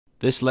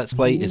This Let's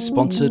Play is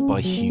sponsored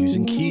by Hues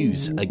and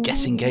Cues, a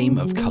guessing game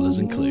of colours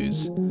and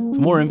clues. For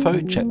more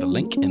info, check the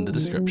link in the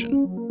description.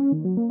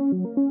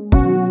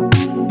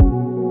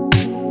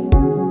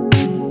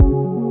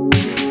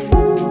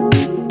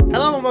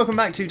 Hello and welcome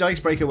back to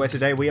Dicebreaker, where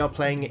today we are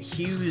playing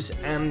Hues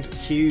and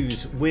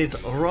Cues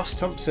with Ross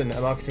Thompson,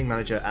 a marketing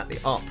manager at the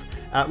Op.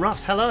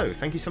 Ross, hello.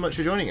 Thank you so much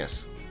for joining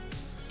us.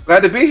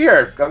 Glad to be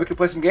here. Glad we could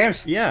play some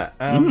games. Yeah.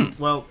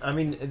 Well, I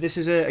mean, this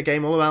is a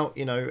game all about,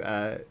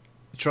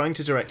 trying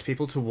to direct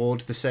people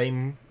toward the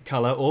same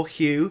colour or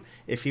hue,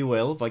 if you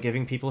will, by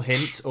giving people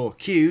hints or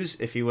cues,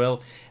 if you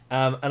will.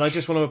 And I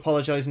just want to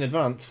apologise in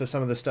advance for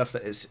some of the stuff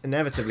that is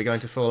inevitably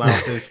going to fall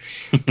out of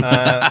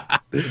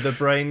the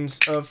brains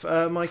of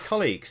my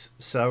colleagues.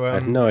 So I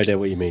have no idea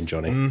what you mean,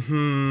 Johnny.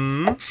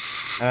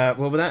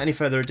 Well, without any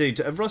further ado,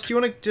 Ross, do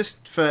you want to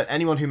just, for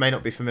anyone who may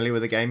not be familiar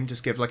with the game,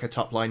 just give like a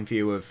top-line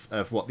view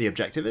of what the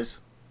objective is?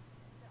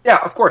 Yeah,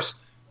 of course.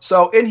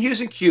 So in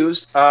Hues and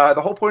Cues, the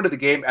whole point of the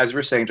game, as you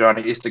were saying,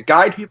 Johnny, is to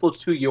guide people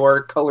to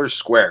your color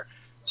square.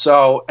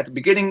 So at the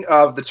beginning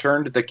of the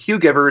turn, the cue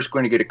giver is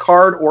going to get a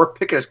card or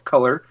pick a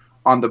color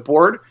on the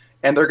board,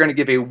 and they're going to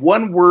give a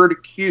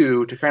one-word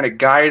cue to kind of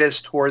guide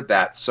us toward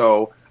that.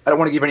 So I don't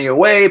want to give any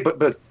away, but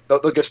they'll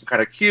give some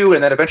kind of cue,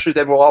 and then eventually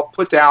we'll all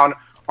put down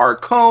our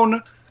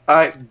cone,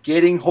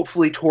 getting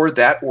hopefully toward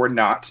that or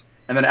not.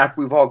 And then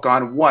after we've all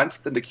gone once,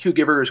 then the cue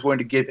giver is going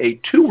to give a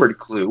two-word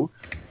clue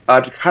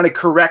to kind of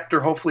correct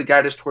or hopefully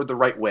guide us toward the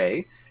right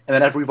way. And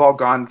then after we've all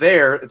gone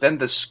there, then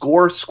the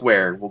score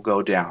square will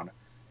go down.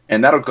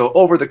 And that'll go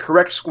over the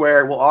correct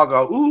square. We'll all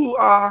go, ooh,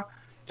 ah,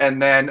 and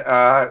then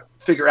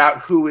figure out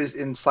who is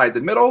inside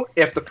the middle.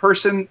 If the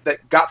person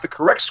that got the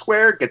correct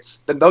square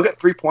then they'll get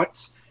 3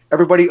 points.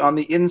 Everybody on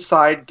the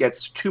inside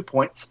gets 2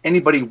 points.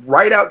 Anybody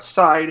right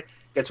outside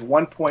gets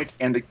 1 point,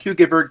 and the cue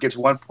giver gets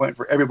 1 point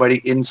for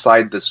everybody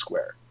inside the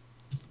square.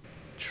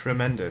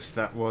 Tremendous.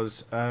 That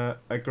was a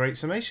great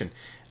summation.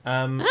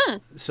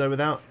 So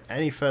without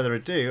any further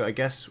ado, I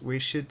guess we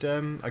should...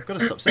 I've got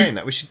to stop saying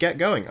that. We should get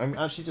going. I'm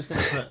actually just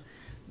going to put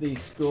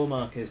these score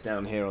markers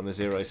down here on the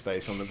zero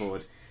space on the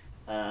board.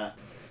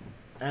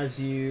 Those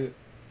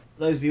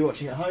of you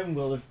watching at home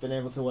will have been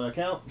able to work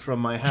out from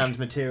my hand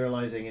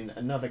materialising in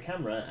another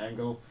camera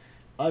angle,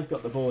 I've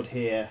got the board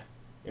here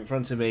in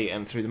front of me,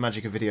 and through the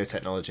magic of video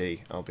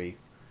technology, I'll be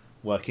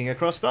working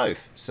across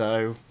both.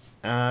 So,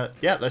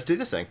 yeah, let's do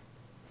this thing.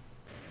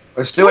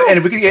 Let's do it,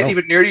 and we can get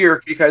even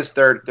nearer because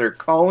they're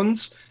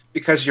cones,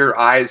 because your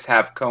eyes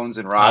have cones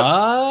and rods.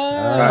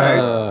 Ah, right?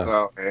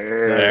 So,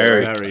 that's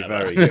very,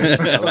 very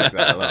good. I like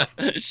that a lot.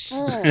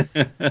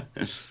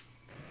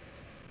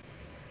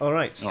 All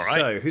right,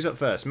 so who's up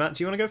first? Matt,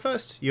 do you want to go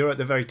first? You're at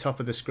the very top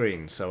of the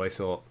screen, so I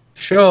thought...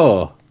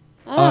 Sure.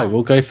 I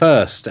will go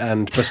first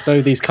and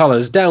bestow these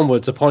colours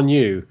downwards upon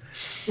you,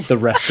 the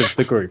rest of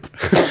the group.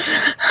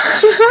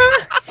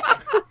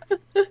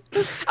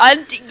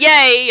 And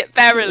yay,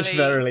 verily.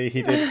 Verily,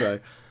 he did so.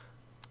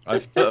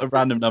 I've put a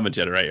random number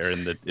generator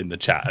in the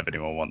chat if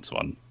anyone wants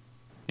one,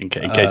 in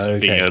case of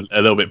being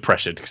a little bit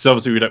pressured. Because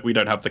obviously we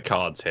don't have the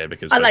cards here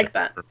because I like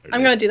that.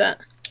 I'm gonna do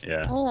that.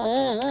 Yeah.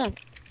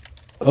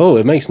 Oh,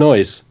 it makes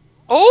noise.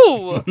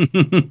 Oh.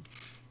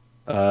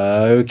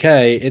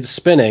 Okay, it's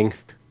spinning.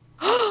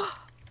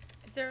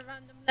 Is there a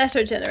random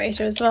letter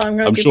generator as well?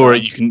 I'm sure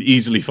you can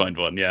easily find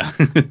one. Yeah.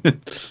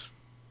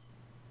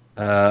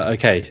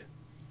 Okay,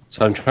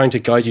 so I'm trying to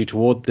guide you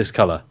toward this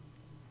colour.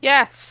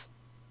 Yes.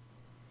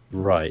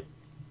 Right.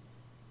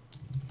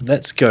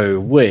 Let's go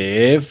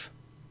with...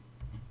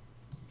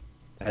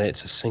 And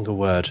it's a single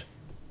word.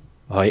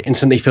 I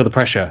instantly feel the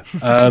pressure.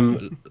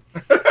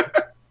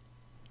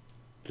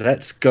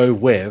 Let's go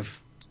with...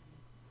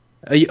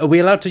 Are we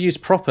allowed to use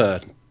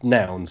proper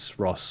nouns,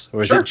 Ross?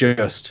 Or is it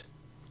just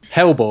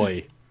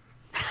Hellboy?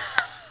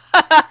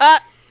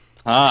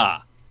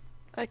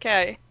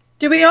 Okay.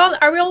 Are we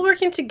all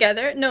working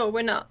together? No,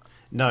 we're not.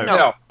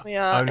 No. We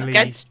are Only-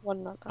 against one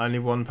another. Only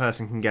one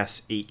person can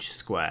guess each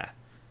square.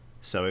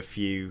 So if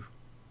you...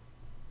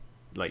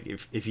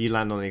 if you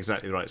land on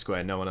exactly the right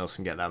square, no one else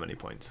can get that many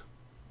points.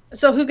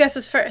 So who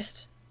guesses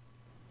first?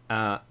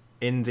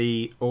 In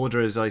the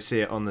order as I see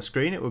it on the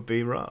screen, it would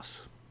be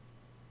Ross.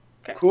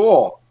 Okay.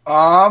 Cool.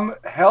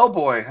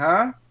 Hellboy,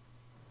 huh?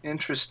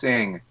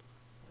 Interesting.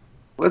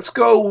 Let's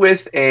go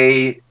with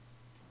a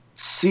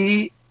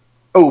B8.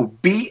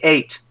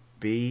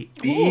 B8.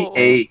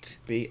 B8.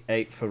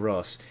 B8 for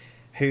Ross,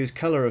 whose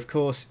colour, of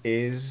course,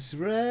 is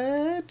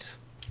red.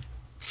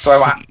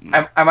 So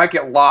I might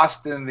get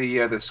lost in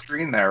the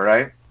screen there,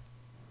 right?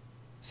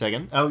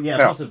 Second. Oh, yeah,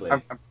 No, possibly.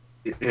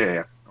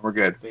 Yeah, we're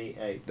good.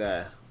 B8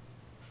 there.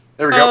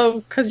 There we go. Oh,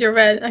 because you're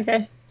red.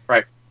 Okay.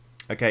 Right.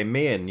 Okay,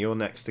 Mian, you're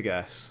next to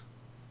guess.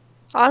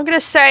 I'm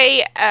gonna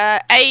say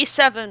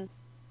A7.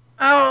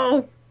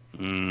 Oh.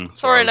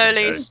 Sorry,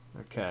 lolies.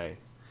 Okay.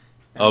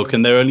 Oh,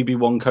 can there only be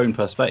one cone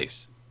per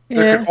space?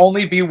 There can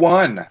only be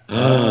one.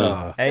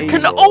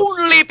 Can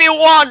only be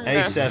one.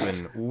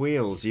 A7.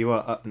 Wheels, you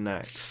are up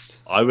next.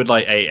 I would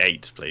like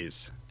A8,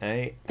 please.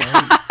 A8.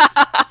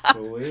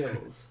 for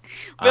Wheels.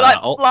 We're like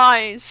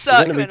flies You're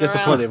circling going to be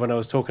disappointed around. when I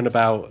was talking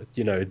about,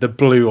 the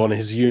blue on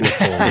his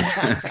uniform.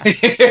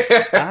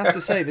 I have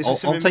to say, this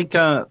is I'll take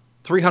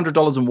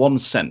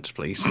 $300.01,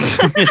 please.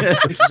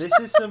 this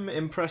is some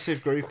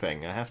impressive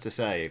grouping, I have to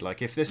say.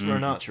 Like, if this were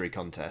an archery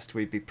contest,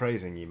 we'd be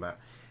praising you, Matt.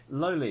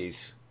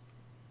 Lolies.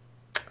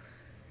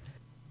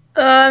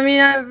 I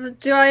mean, I'm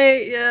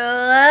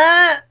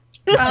gonna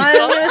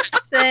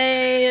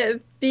say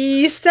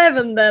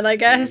B7 then, I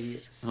guess.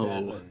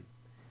 B7.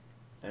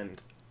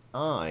 And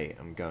I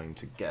am going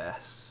to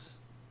guess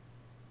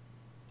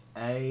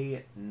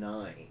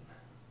A9.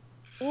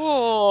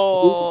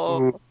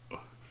 Whoa.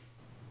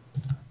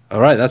 All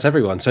right, that's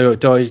everyone. So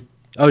do I...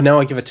 Oh, now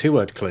I give a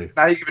 2-word clue.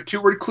 Now you give a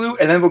 2-word clue,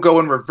 and then we'll go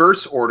in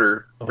reverse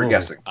order for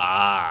guessing.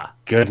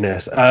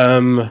 Goodness.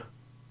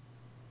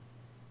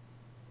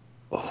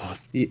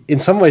 In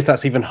some ways,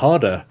 that's even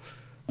harder.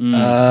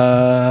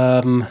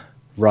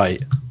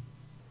 Right.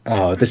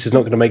 Oh, this is not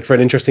going to make for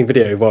an interesting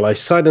video while I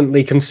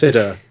silently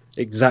consider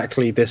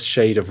exactly this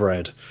shade of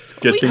red.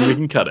 Good thing we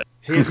can cut it.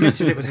 He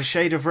admitted it was a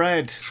shade of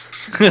red.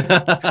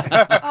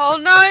 Oh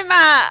no,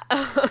 Matt.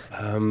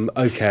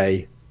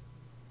 Okay.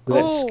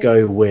 Let's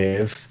go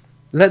with...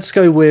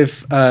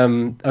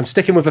 I'm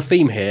sticking with a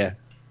theme here.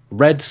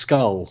 Red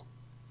skull.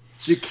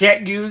 So you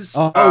can't use...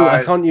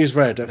 I can't use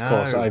red, of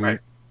course.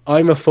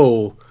 I'm a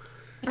fool.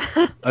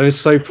 I was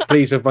so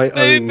pleased with my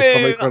own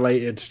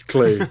comic-related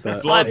clue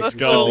that Blood I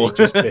skull.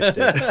 just biffed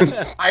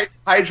it.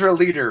 Hydra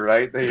leader,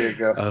 right? There you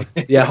go.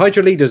 Yeah,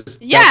 Hydra leaders.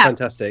 Yeah. That's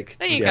fantastic.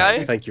 There you Yes,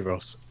 go. Thank you,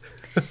 Ross.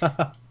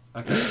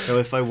 Okay, so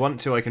if I want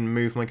to, I can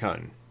move my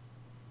cone.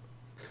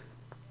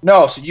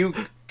 No, so you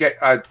get...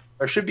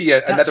 there should be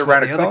another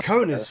round of the other cones.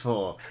 cone is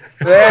for.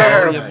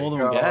 There Oh, we yeah, more than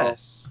go. one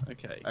guess.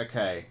 Okay.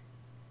 Okay.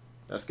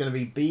 That's going to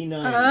be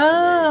B9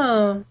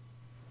 Oh.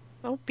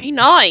 Oh,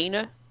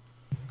 B9.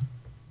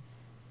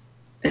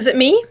 Is it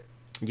me? for me.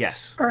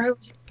 Yes. Or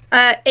who's...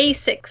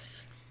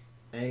 A6.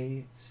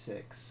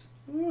 A6.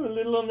 Ooh, a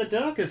little on the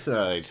darker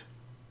side.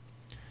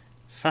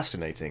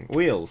 Fascinating.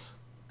 Wheels.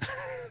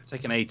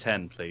 Take an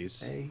A10,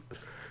 please.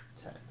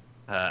 A10.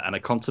 And a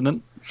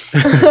consonant.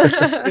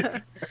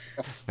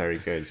 Very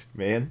good.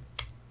 Mian?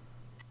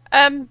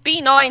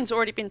 B9's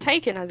already been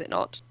taken, has it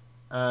not?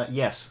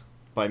 Yes.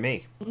 By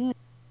me.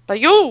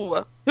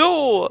 You.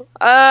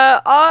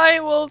 I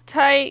will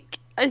take...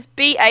 Has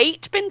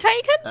B8 been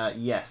taken?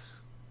 Yes.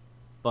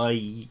 By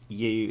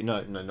you.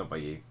 No, not by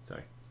you.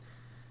 Sorry.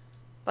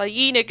 By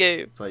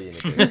Yinagu. By you.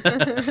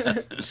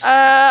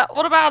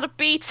 What about a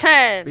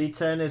B10?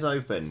 B10 is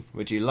open.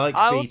 Would you like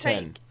I will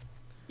B10?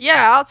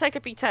 Yeah, I'll take a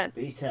B10.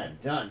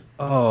 B10. Done.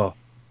 Oh,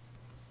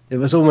 it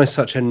was almost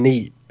such a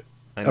neat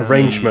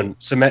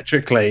arrangement,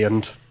 symmetrically,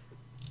 and...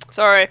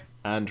 Sorry.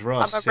 And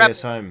Ross, I'm a see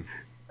us home.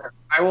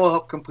 I will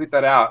help complete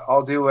that out.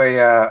 I'll do a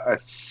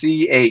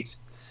C8.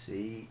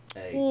 C8.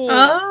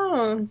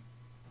 Oh.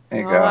 There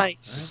you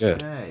Nice.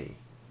 Good. Okay.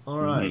 All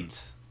right.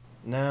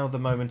 Now the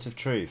moment of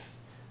truth.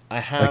 I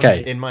have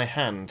in my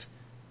hand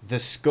the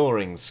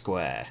scoring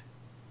square.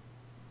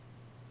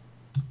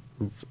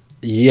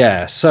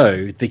 Yeah,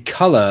 so the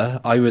colour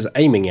I was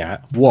aiming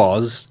at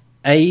was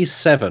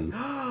A7.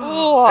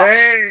 Oh.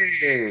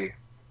 Hey!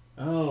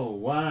 Oh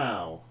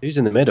wow! Who's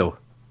in the middle?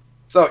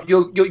 So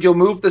you'll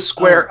move the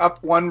square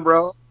up one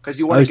row because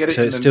you want to get it.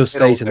 So in it the still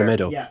stays in the there.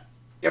 middle. Yeah.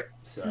 Yep.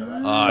 So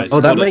It's Oh,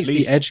 got that at makes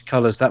least- the edge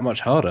colours that much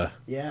harder.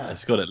 yeah.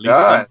 It's got at least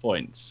some Yes.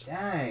 points.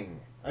 Dang.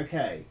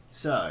 Okay.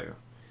 So.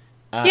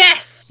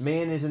 Yes!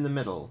 Mian is in the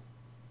middle.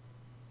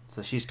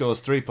 So she scores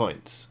 3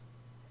 points.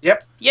 Yeah.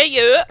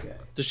 Okay.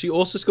 Does she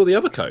also score the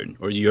other cone,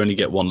 or do you only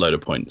get one load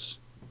of points?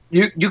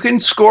 You can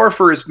score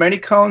for as many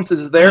cones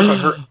as there, but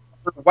her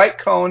white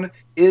cone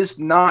is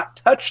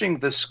not touching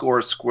the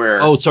score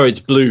square. Oh, sorry, it's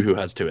Blue who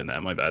has two in there.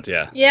 My bad.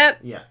 Yeah. Yep.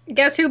 Yeah.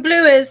 Guess who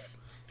blue is?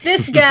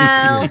 This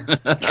gal. So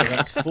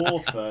that's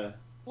 4 for.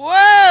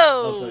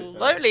 Whoa. sorry,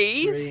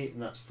 Lolies. 3,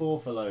 and that's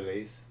 4 for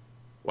Lolies.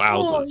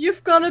 Wowzers. Oh,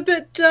 you've gone a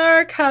bit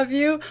dark, have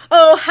you?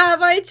 Oh,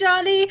 have I,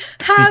 Johnny?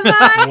 Have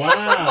I?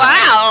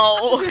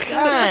 Wow.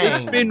 Dang.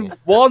 It's been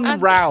one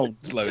round,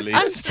 slowly.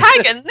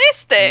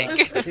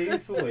 Antagonistic. That's 2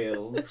 for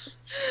Wheels.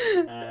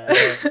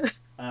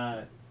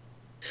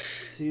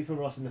 2 for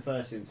Ross in the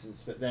first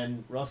instance, but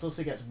then Ross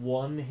also gets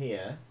 1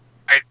 here.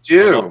 I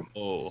do.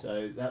 Oh.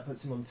 So that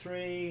puts him on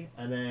 3,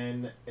 and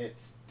then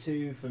it's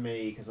 2 for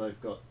me because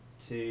I've got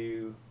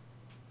 2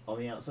 on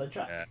the outside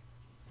track. Yeah.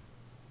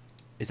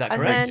 Is that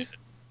And correct?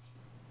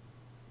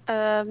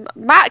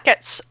 Matt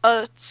gets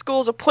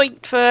scores a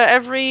point for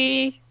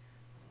every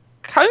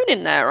cone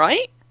in there,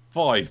 right?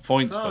 5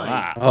 points for 5.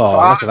 that. Oh,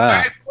 look at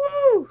that.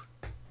 Woo.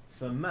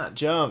 For Matt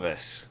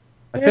Jarvis.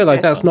 I feel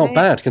like that's not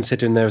bad,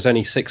 considering there was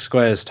only 6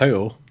 squares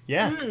total.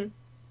 Yeah.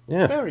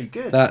 Yeah. Very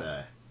good, That-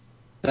 sir.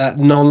 That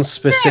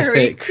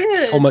non-specific Very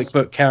good. comic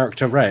book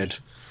character red.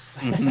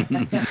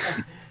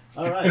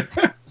 All right.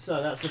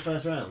 So that's the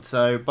first round.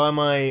 So by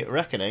my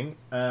reckoning,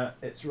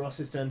 it's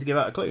Ross's turn to give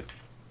out a clue.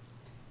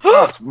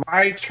 Oh, it's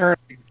my turn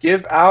to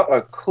give out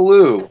a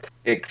clue.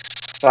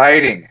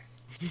 Exciting.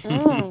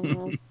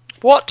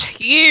 What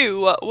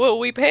hue will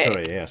we pick?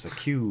 Sorry, yes, a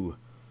Q.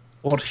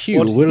 What hue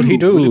will he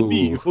do? Will it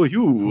be for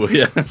you?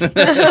 Yeah.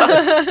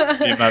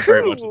 Me and Matt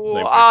very much at the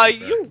same Who are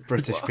place, you?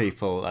 British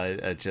people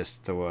are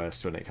just the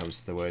worst when it comes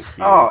to the word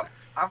Q. Oh,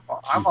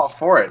 I'm all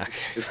for it.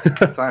 It's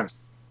good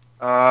times.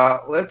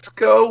 Let's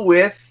go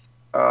with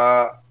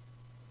for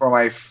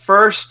my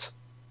first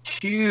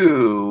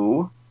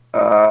Q,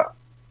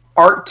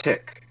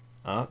 Arctic.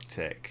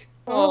 Arctic.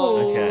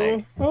 Oh.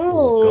 Okay.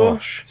 Oh.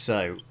 Gosh.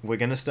 So we're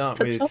going to start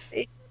That's a with.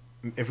 toughie.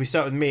 If we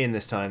start with me in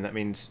this time, that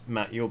means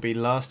Matt, you'll be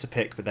last to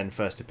pick, but then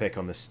first to pick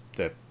on the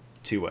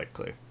 2-word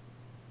clue.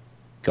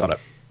 Got it.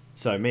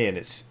 So me and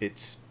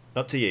it's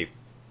up to you.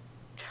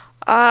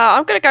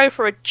 I'm gonna go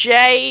for a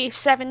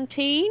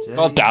J17.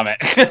 God damn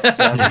it.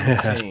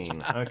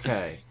 17.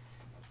 Okay.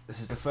 This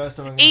is the first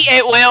time I'm going Eat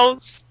it,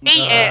 Wills.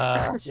 Eat it.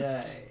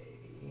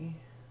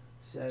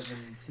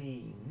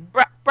 J17.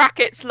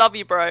 Brackets, love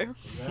you, bro. No,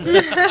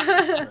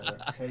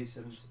 that's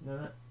K17.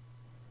 No,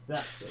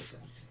 that's J17.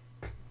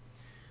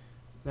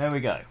 There we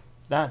go.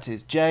 That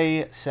is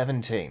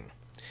J17.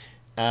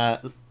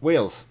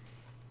 Wheels.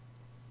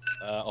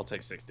 I'll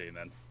take 16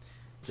 then.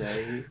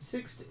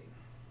 J16.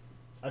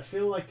 I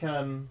feel like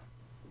I'm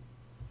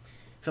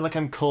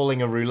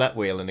calling a roulette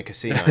wheel in a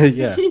casino.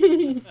 Yeah.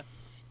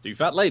 Two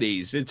fat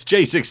ladies. It's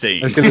J16.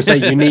 I was going to say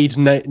you need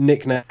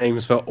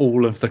nicknames for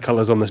all of the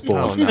colours on this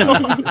board. Oh no!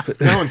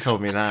 No one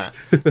told me that.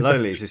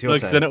 Lowlies, it's your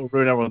Look, turn. then it will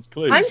ruin everyone's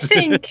clues. I'm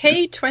saying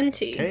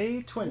K20.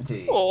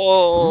 K20.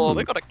 Oh,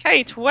 they got a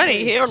K20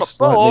 here on the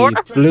Slightly board.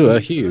 bluer 20 for the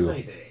hue.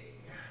 lady.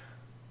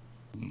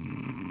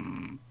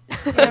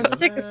 I'm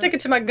sticking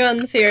to my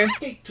guns here.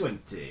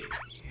 K20.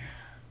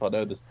 Oh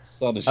no, the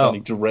sun is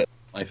shining direct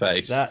in my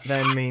face. That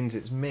then means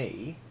it's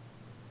me,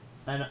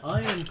 and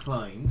I'm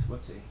inclined,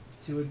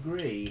 to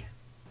agree.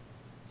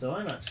 So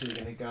I'm actually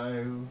going to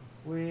go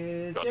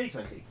with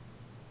J20.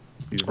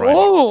 He's right.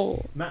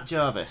 Oh, Matt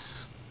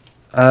Jarvis.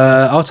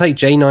 I'll take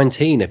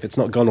J19 if it's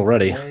not gone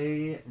already.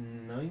 J19.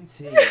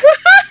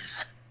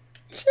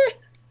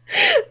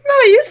 No,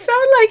 you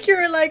sound like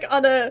you're like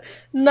on a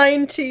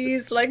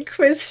 90s like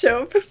quiz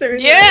show for some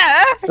reason.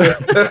 yeah.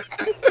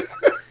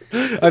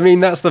 I mean,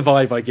 that's the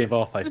vibe I give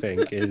off, I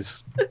think,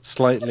 is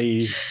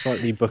slightly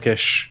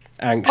bookish,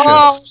 anxious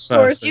Oh,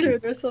 person.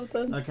 Fortune or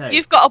something. Okay.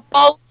 You've got a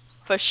bowl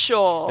for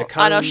sure. The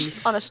And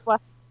cones- on a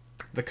sweater.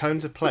 The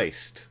cones are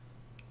placed.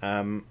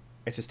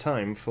 It is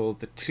time for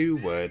the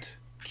 2-word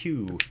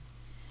Q.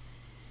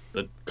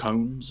 The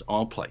cones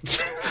are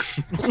placed.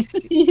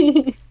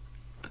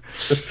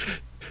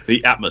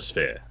 The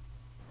atmosphere.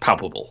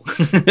 Palpable.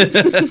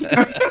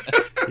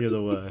 You're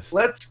the worst.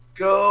 Let's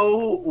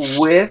go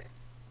with.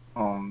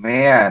 Oh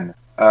man.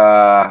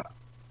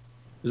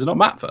 Is it not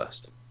Matt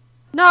first?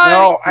 No.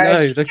 No, I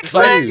No, the trying to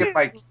clue. get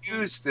my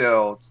Q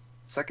still.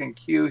 Second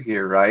Q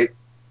here, right?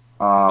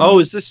 Oh,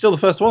 is this still the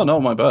first one? Oh,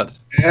 my bad.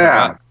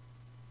 yeah.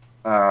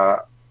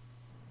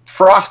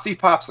 Frosty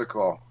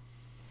popsicle.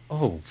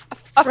 Oh,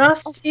 A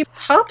Frosty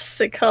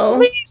popsicle.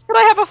 Please, can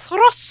I have a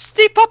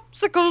frosty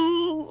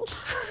popsicle?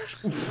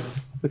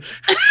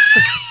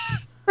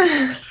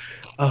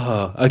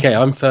 oh, okay,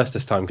 I'm first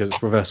this time because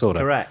it's reverse order.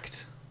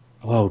 Correct.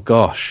 Oh,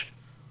 gosh.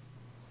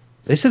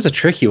 This is a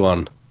tricky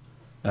one.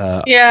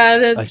 Yeah, I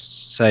there's.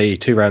 say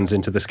 2 rounds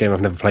into this game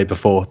I've never played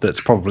before. That's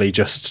probably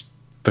just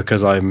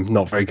because I'm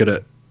not very good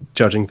at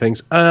judging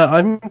things.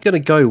 I'm going to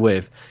go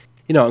with,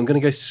 I'm going to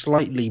go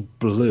slightly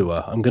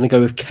bluer. I'm going to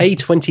go with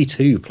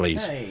K22,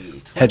 please.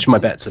 K22. Hedge my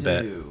bets a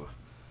bit.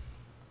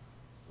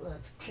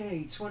 That's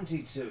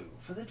K22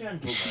 for the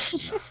gentleman.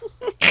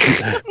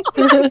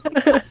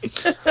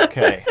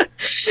 Okay.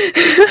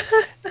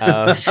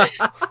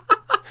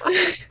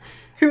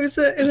 Who's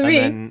it? Is it And me?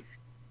 then,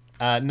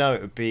 no,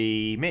 it would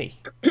be me.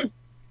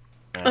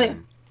 yeah.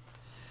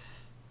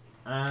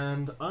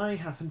 And I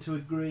happen to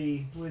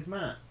agree with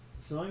Matt,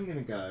 so I'm going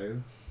to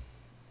go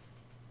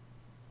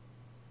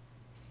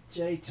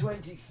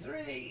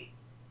J23.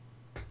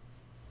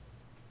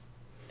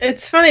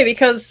 It's funny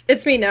because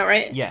it's me now,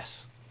 right?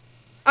 Yes.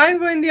 I'm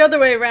going the other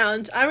way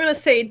around. I'm going to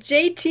say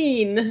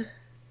J-teen.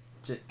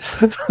 J-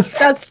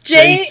 That's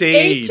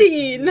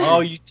J18. Oh,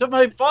 you took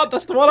my part.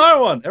 That's the one I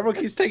want. Everyone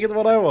keeps taking the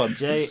one I want.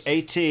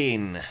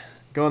 J18.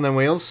 Go on then,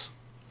 Wheels.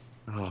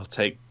 Oh, I'll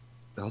take.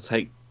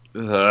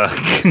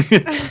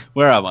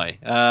 Where am I?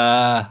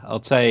 I'll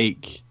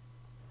take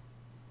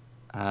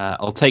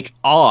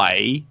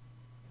I.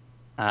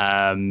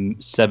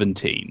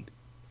 17.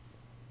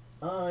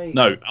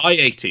 No,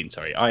 I18.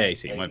 Sorry,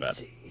 I18. My bad.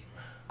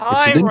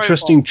 It's an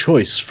interesting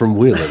choice from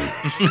Whelan.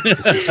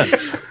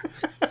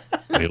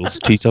 Wheels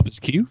tees up his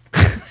cue.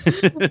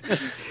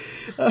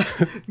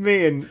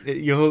 Me and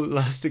you're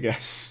last to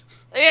guess.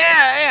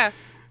 Yeah.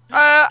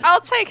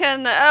 I'll take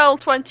an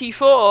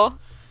L24.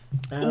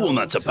 Oh,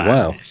 that's a bad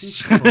Wow.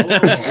 miss.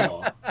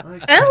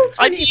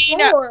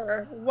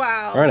 L24.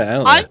 Wow. Right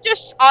out. I'm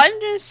just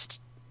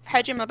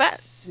hedging my bet.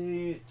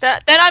 Then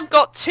I've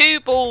got 2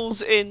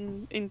 balls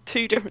in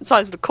 2 different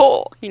sides of the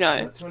court.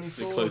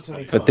 24, Close.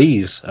 25. But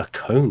these are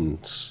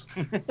cones.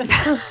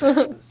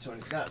 That's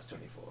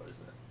 24,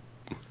 isn't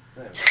it? There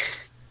we go.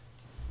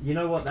 You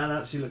know what? That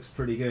actually looks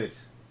pretty good.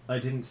 I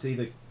didn't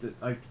see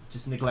I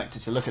just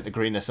neglected to look at the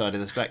greener side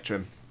of the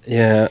spectrum.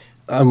 Yeah,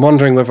 I'm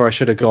wondering whether I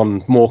should have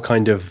gone more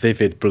kind of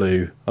vivid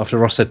blue after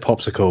Ross said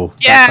popsicle.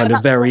 Yeah, that kind of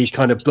that's very what I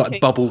kind was of like thinking.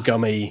 bubble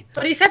gummy.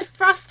 But he said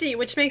frosty,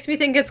 which makes me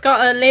think it's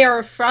got a layer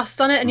of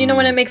frost on it, and you know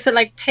when it makes it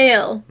like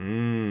pale.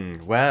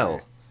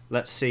 Well,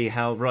 let's see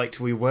how right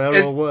we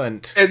were or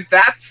weren't. And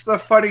that's the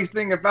funny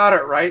thing about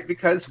it, right?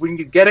 Because when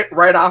you get it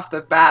right off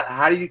the bat,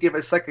 how do you give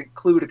a second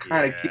clue to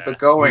kind of keep it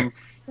going?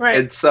 Right.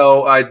 And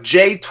so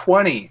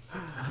J20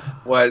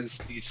 was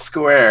the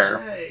square.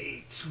 J20.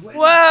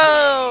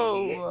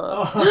 Whoa!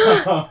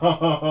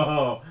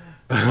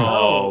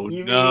 Oh,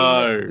 you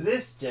no. mean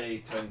this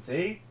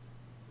J20?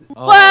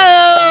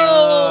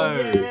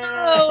 Whoa!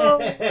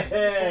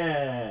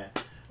 Yeah!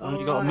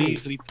 You got a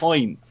measly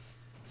point.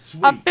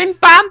 Sweet. I've been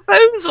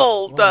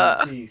bamboozled.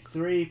 1, 2,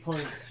 3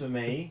 points for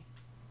me.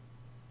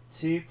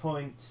 2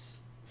 points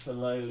for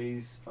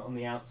Loli's on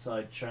the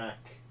outside track.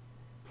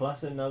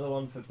 Plus another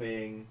one for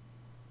being...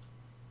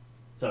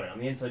 Sorry, on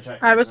the inside track.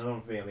 Another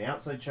one for being on the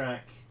outside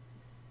track.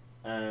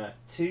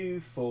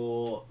 2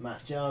 for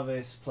Matt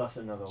Jarvis. Plus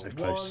another So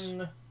close.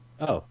 1.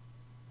 Oh,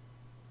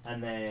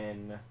 And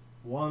then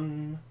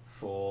 1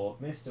 for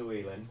Mr.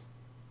 Whelan.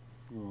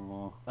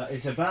 Aw.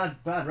 It's a bad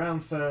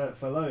round for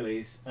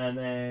Loli's. And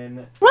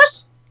then...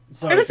 What?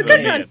 Sorry, It was a for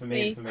good me, round for for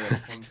me. me. For me.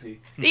 1, 2.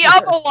 The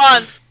other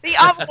one! The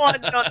other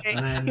one, Johnny!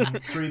 And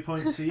then 3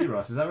 points for you,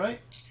 Ross. Is that right?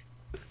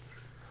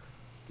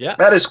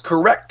 That is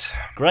correct.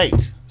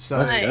 Great. So,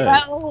 That's Nice. good.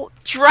 Well,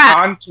 drat!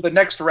 On to the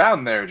next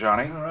round there,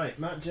 Johnny. all right,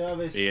 Matt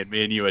Jarvis Me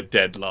and you are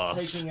dead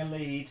last. taking a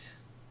lead,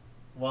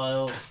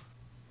 while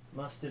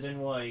Mustard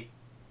and White,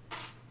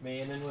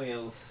 me and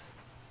Wheels.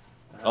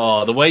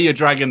 Oh, the way you're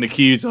dragging the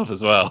cues off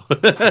as well.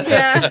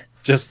 Yeah.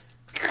 Just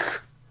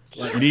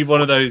you need one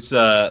of those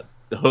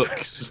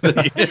hooks.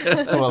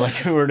 Well,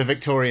 like we're in a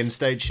Victorian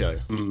stage show.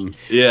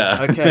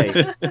 Yeah.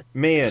 Okay,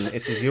 Mian,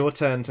 it is your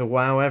turn to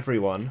wow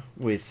everyone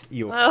with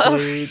your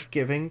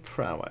clue-giving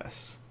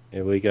prowess.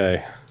 here we go.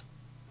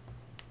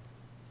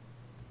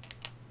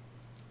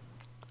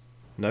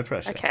 No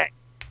pressure. Okay.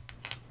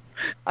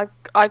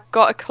 I've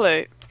got a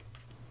clue.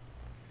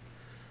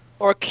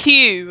 Or a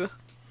cue.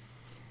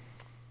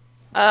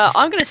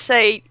 I'm going to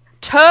say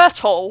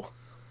turtle.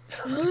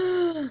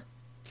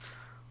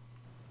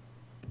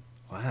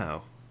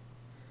 Wow.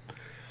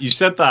 You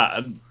said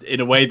that in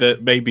a way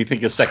that made me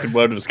think a second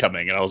word was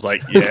coming, and I was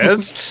like,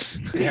 yes.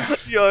 Yeah.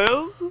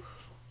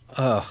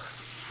 Oh,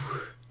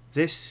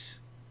 This,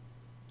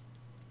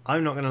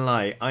 I'm not going to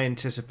lie, I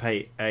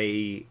anticipate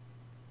a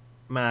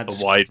mad...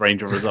 A wide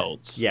range of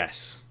results.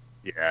 Yes.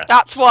 Yeah.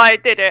 That's why I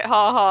did it.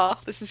 Ha ha.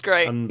 This is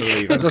great.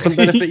 Unbelievable. that doesn't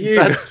benefit you.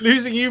 That's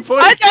losing you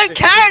points. I don't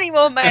care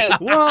anymore, mate.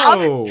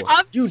 Whoa!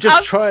 You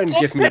just try and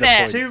give me the stopping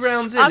point. it. 2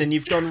 rounds in and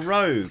you've gone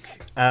rogue.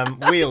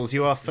 Wheels,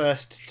 you are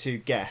first to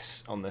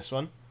guess on this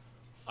one.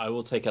 I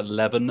will take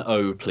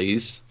 11-0,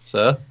 please,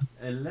 sir.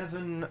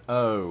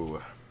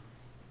 11-0.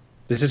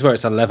 This is where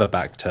it's a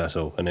leatherback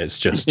turtle, and it's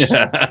just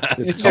Yeah.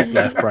 the top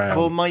left brown.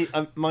 Well,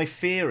 my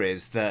fear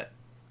is that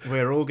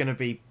we're all going to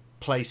be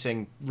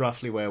placing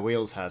roughly where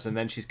Wheels has, and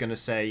then she's going to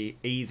say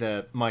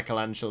either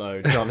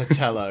Michelangelo,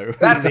 Donatello,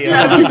 That's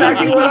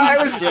exactly what I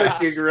was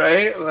thinking,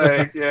 right?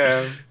 Like,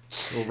 yeah.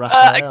 or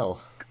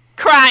Raphael.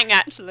 Krang,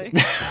 actually.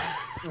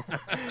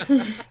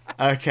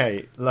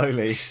 Okay,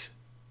 Lolis.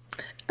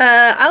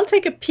 I'll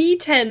take a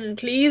P10,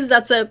 please.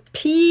 That's a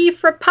P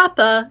for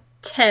Papa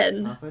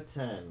 10. Upper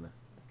 10.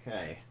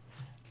 Okay.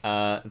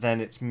 Then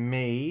it's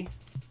me.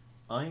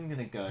 I'm going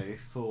to go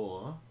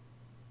for...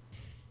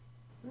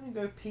 I'm going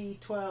to go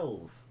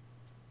P12.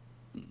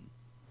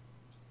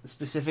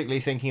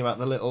 Specifically thinking about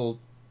the little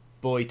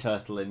boy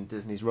turtle in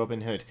Disney's Robin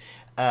Hood.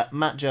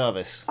 Matt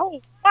Jarvis. Oh,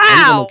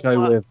 I'm wow. gonna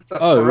go with It's a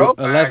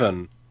throwback.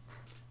 11.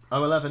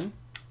 Oh, 11.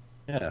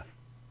 Yeah.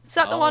 Is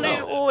that the one who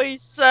Oh.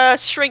 always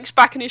shrinks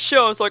back in his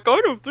show? It's like, I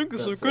don't think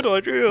this is a That's good it.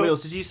 idea.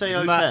 Wheels, did you say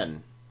Isn't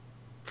 010?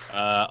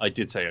 I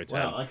did say 010.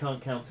 Well, I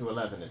can't count to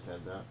 11, it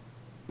turns out.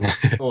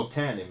 Or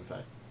 10, in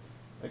fact.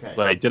 Okay.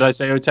 Wait, did I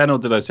say 010 or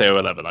did I say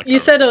 011? I You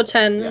can't said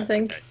 010, Yeah, I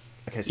think.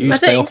 Okay, so You I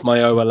stay think- off my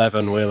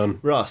 011, Whelan.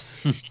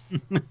 Ross.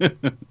 I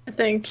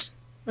think.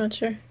 Not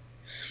sure.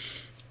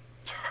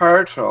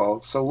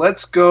 Turtle. So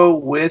let's go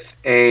with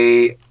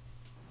a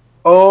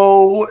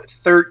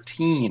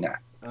 013.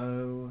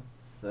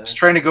 Just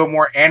trying to go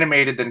more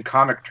animated than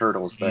comic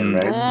turtles there,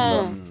 Mm. right?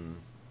 Hmm.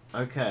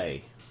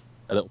 Okay.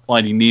 A little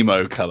Finding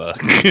Nemo colour.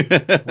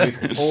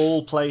 We've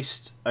all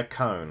placed a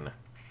cone.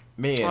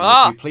 Mian,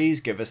 Ah. would you please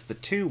give us the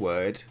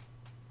 2-word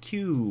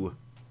cue?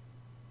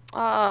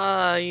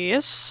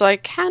 Yes, I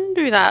can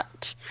do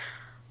that.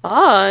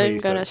 I'm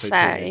Please gonna don't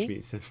say,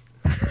 Teenage Mutant.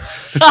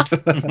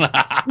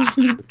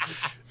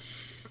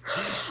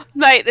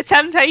 mate, the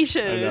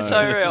temptation I is know, so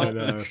I real.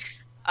 know.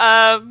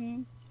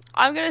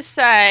 I'm gonna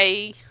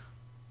say,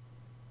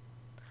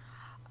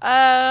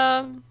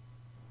 I'm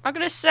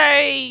gonna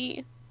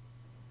say,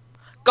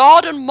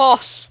 garden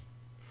moss.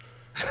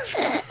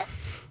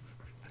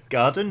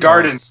 Garden.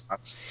 Garden.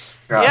 moss.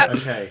 Got Yep.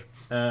 it. Okay.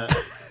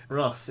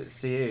 Ross, it's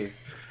to you.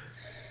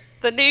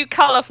 the new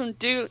colour from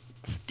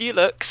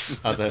Dulux.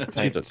 Other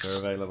paints are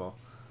available.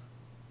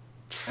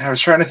 I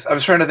was trying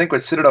to think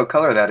what Citadel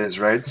color that is,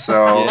 right?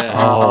 So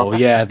Oh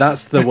yeah,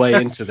 that's the way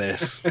into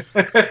this.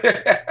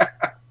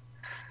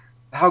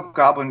 How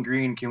goblin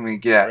green can we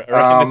get? I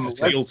reckon this is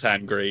teal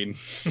tan green.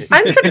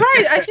 I'm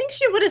surprised. I think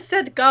she would have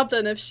said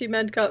goblin if she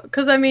meant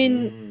because I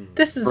mean,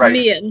 this is Right.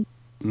 Mian.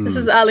 This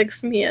is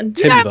Alex Mian.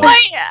 Yeah, Timber.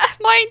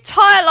 my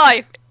entire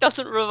life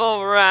doesn't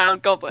revolve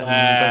around goblins.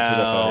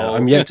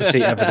 I'm yet to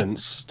see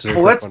evidence. To Well,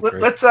 the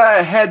let's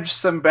contrary. hedge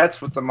some bets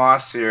with the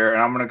moss here,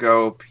 and I'm gonna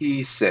go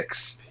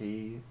P6.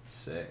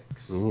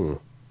 P6. Ooh.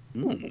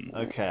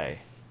 Okay.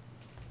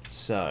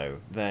 So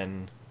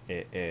then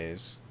it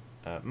is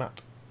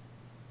Matt.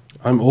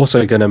 I'm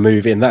also going to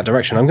move in that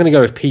direction. I'm going to go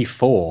with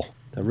P4.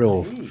 A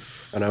real,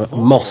 I know,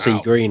 mossy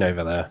green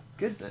over there.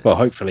 Goodness. Well,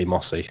 hopefully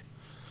mossy.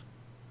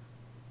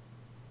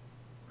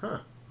 Huh.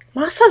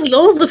 Moss has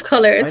loads of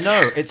colours. I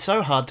know, it's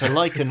so hard to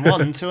liken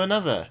one to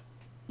another.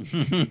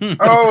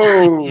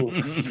 Oh,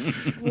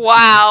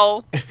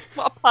 Wow.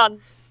 What a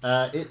pun.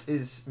 It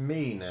is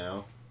me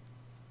now.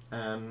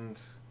 And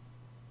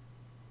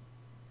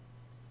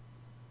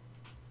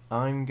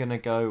I'm gonna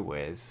go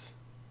with...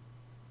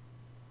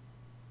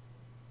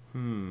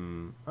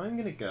 I'm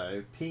gonna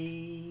go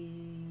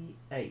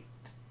P8.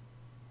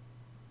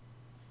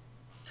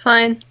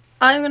 Fine.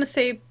 I'm gonna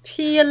say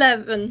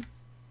P11.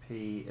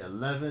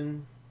 P11.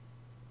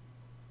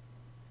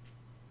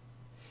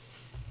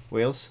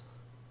 Wheels?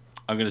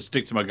 I'm going to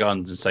stick to my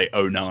guns and say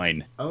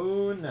 09.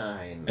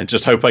 09. And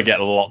just hope I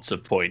get lots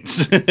of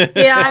points.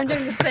 Yeah, I'm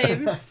doing the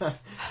same.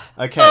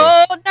 Okay.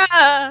 Oh,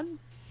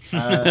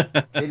 no.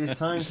 It is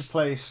time to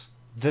place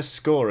the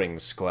scoring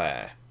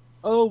square.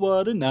 Oh,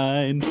 what a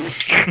 9.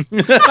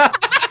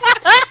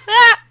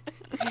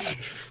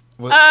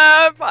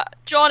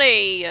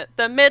 Johnny,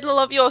 the middle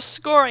of your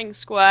scoring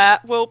square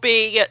will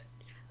be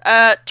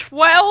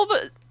 12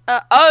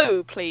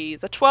 O,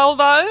 please. A 12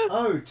 O.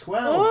 Oh,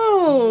 12.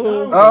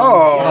 Oh. No.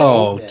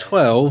 Oh. Yes.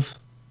 12.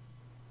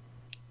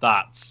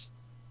 That's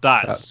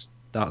That's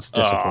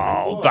disappointing.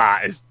 Oh,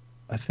 that is.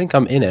 I think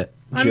I'm in it.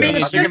 I mean,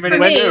 it's I think good I'm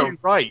for in it me. too.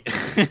 Right.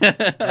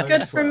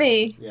 Good for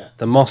me. Yeah.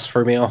 The moss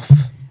threw me off.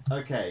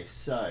 Okay,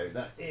 so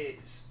that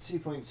is 2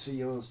 points for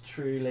yours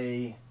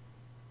truly,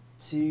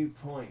 2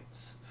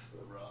 points for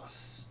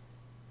Ross,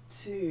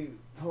 2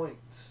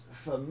 points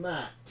for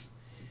Matt,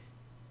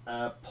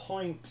 a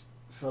point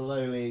for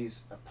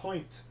Lowlies, a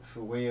point for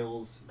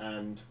Wheels,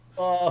 and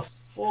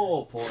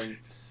 4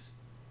 points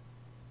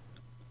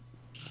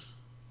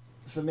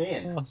for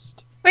me.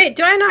 Wait,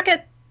 do I not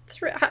get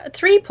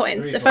 3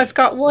 points 3 if I've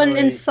got points,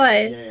 one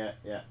sorry. inside?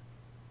 Yeah.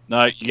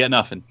 No, you get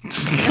nothing.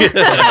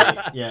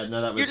 Yeah,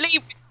 no, that You was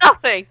leave with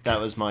nothing. that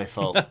was my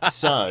fault.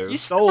 So, You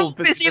stole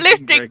the Busy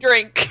lifting lifting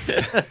drink.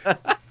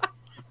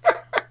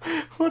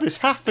 what has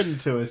happened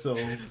to us all?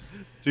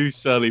 2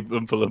 surly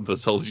Oompa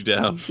Loompas hold you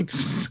down.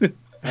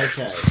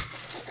 Okay.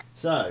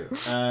 So,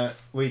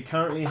 we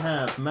currently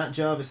have Matt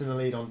Jarvis in the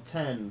lead on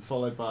 10,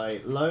 followed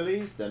by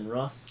Lowlies, then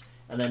Ross,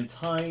 and then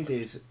tied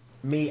is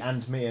me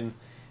and Mian,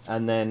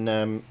 and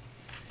then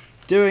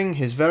doing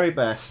his very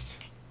best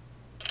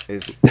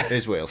is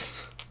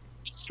Wheels.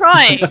 He's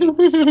trying.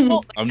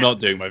 I'm not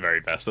doing my very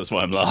best. That's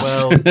why I'm last.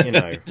 Well,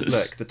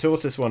 look, the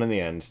tortoise won in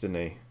the end, didn't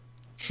he?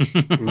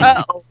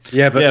 Uh-oh.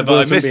 Yeah, but yeah, but I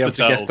Wilson missed be the able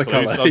to guess turtle the clue,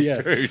 colour. so I'm Yeah.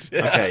 screwed.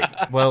 Okay.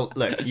 Well,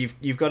 look,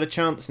 you've got a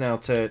chance now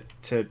to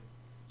Is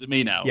it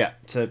me now?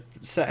 set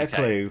a Okay.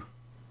 clue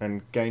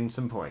and gain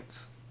some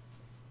points.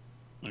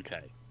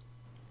 Okay.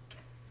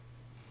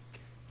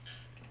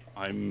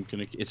 I'm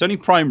gonna. It's only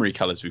primary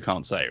colours we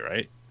can't say,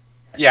 right?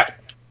 Yeah,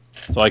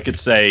 So I could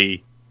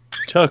say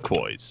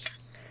turquoise.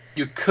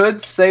 you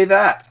could say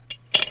that.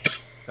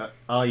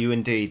 Are you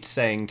indeed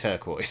saying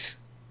turquoise?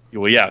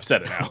 Well, yeah, I've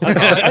said it now.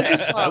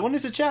 I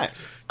wanted to check.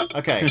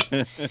 Okay.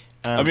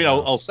 I mean,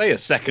 I'll say a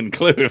second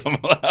clue if I'm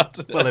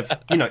allowed. Well, if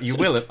you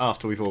will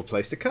after we've all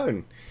placed a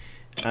cone.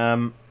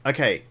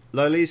 Okay,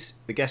 Lowlies,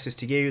 the guess is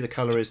to you. The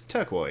colour is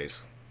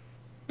turquoise.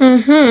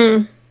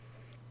 Oh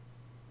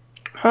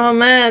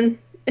man,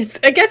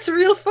 it gets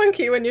real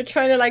funky when you're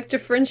trying to like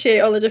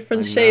differentiate all the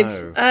different I shades.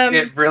 know.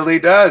 It really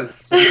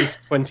does. There's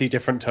 20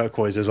 different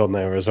turquoises on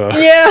there as well.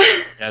 Yeah.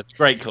 Yeah, it's a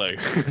great clue.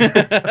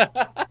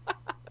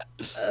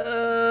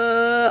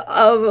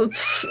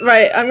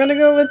 Right. I'm gonna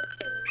go with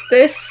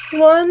this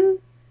one,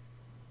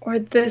 or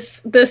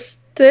this.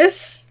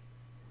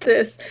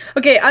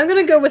 Okay, I'm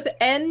gonna go with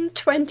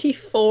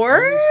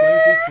N24.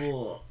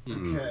 24.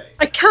 Okay.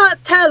 I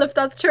can't tell if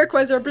that's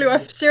turquoise or blue.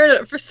 I've stared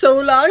at it for so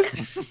long.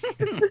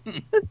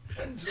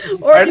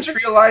 Or I if just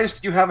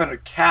realized you have a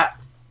cat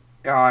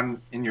in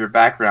your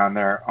background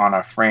there on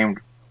a framed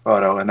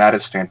photo, and that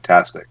is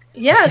fantastic.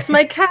 yeah, it's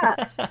my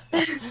cat.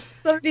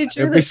 Somebody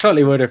drew It'd be this.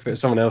 slightly weird if it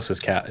was someone else's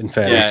cat, in Yeah,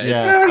 fairness.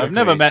 Yeah, I've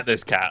never agreed. met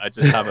this cat. I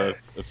just have a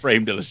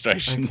framed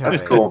illustration. Okay.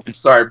 That's cool.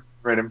 Sorry,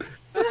 Brandon.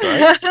 That's all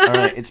right. All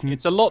right. It's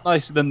It's a lot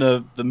nicer than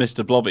the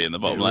Mr. Blobby in the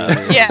bottom It left.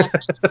 really Yeah.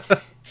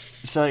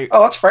 so.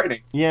 Oh, that's frightening.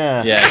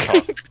 Yeah. Yeah, it's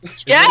hot.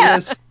 Yeah.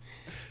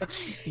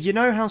 You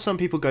know how some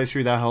people go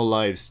through their whole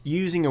lives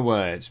using a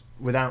word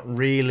without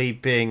really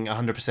being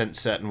 100%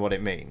 certain what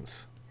it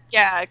means?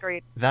 Yeah,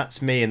 agreed.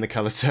 That's me in the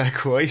colour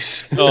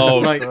turquoise. Oh,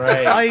 like,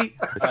 great.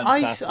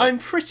 I'm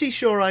pretty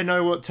sure I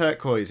know what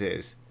turquoise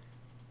is.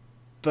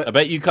 But I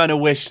bet you kind of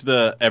wish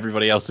that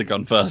everybody else had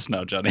gone first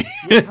now, Johnny.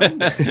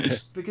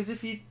 because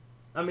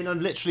I'm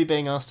literally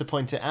being asked to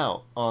point it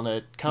out on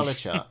a colour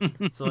chart,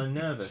 so I'm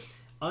nervous.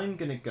 I'm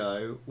gonna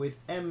go with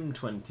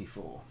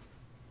M24.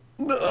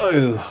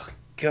 No,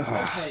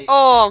 God. Okay.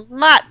 Oh,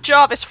 Matt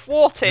Jarvis The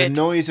thwarted.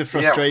 noise of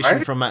frustration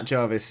right? from Matt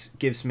Jarvis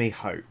gives me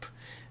hope.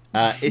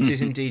 It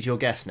is indeed your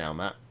guess now,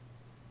 Matt.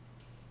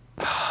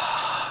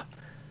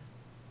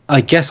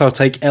 I guess I'll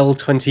take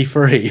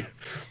L23.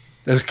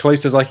 As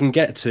close as I can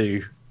get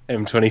to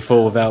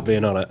M24 without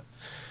being on it.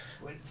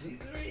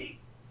 23.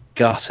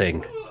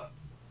 Gutting.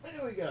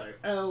 There we go.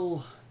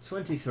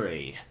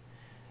 L23.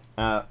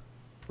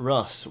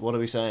 Russ, what are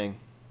we saying?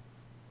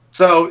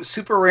 So,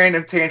 super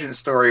random tangent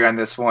story on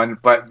this one,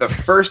 but the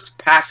first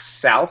PAX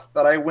South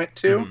that I went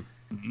to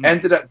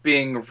ended up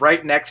being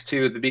right next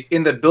to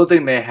in the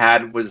building they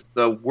had was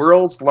the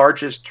world's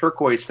largest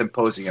turquoise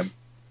symposium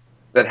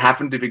that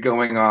happened to be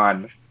going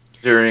on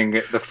during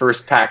the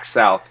first PAX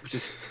South, which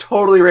is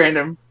totally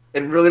random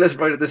and really doesn't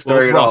relate to the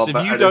story at Ross, all. if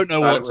But you don't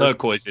know what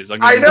turquoise is,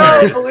 I'm I gonna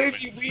know, be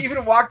believe me, we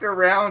even walked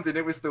around and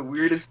it was the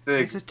weirdest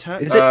thing. Is it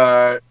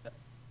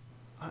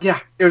Yeah,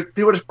 it was.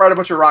 People just brought a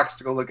bunch of rocks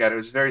to go look at it. It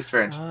was very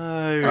strange.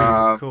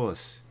 Oh, of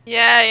course.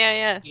 Yeah.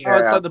 Oh,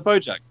 it's like the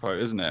BoJack quote,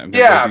 isn't it? I'm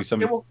gonna Yeah, go do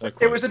something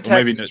it was in or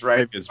maybe Texas, no- right?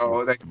 Maybe it's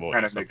So that Baltimore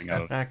kind or of makes something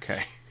else. sense.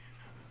 Okay.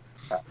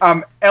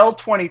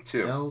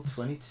 L22.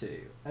 L22.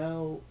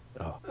 Oh.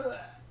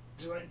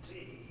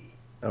 20.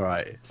 All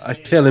right. I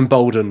feel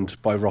emboldened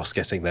by Ross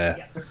getting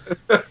there.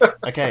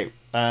 Okay,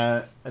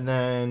 and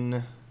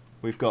then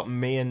we've got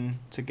Mian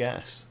to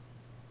guess.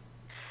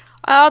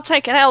 I'll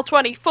take an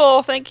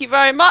L24, thank you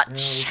very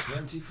much.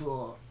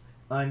 L24.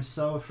 I'm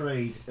so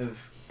afraid of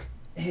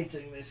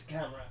hitting this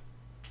camera.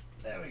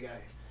 There we go.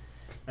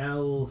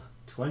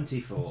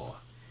 L24.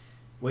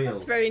 Wheels.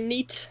 That's very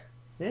neat.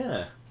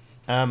 Yeah.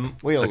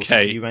 Wheels,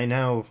 Okay. you may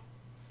now,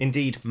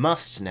 indeed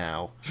must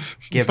now,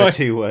 give a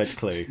 2-word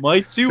clue.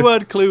 My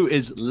 2-word clue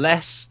is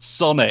less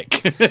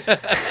Sonic.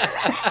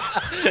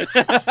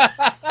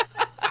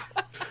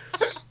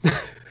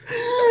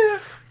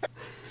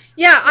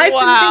 Yeah, I've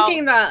Wow. been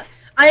thinking that.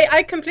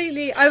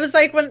 I was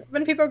like,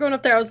 when people are going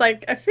up there, I was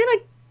like, I feel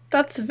like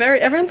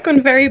everyone's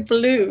going very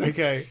blue.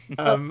 Okay,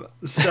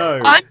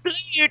 so... I'm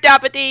blue,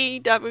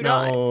 dabba-dee, dabba-die.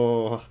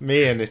 No,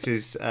 Mian, it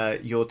is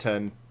your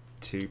turn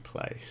to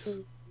place.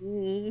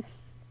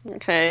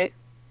 Okay.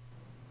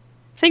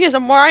 Thing is,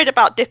 I'm worried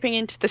about dipping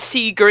into the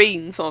sea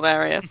green sort of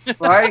area.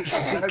 Right?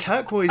 See,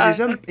 turquoise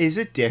is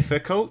a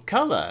difficult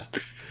colour.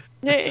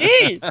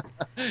 It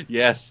is.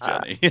 Yes,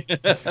 Johnny.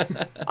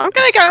 I'm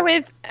gonna go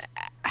with.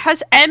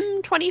 Has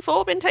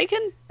M24 been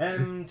taken?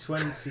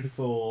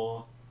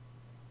 M24.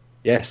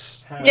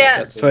 Yes. Yeah.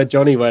 That's where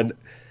Johnny went.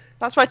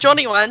 That's where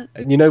Johnny went.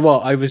 And you know what?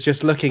 I was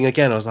just looking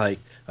again. I was like,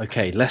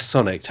 okay, less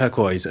Sonic,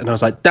 turquoise. And I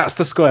was like, that's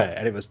the square.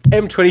 And it was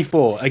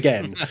M24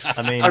 again.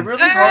 I mean, I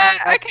really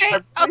hope. Okay,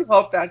 I really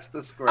hope that's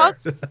the square.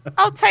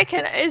 I'll take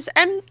it. Is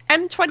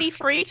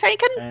M23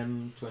 taken?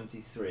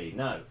 M23.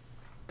 No.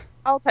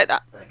 I'll take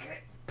that. Okay.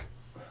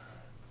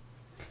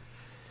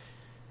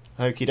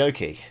 Okie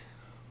dokie.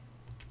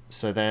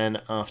 So then,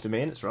 after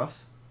me, and it's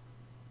Ross.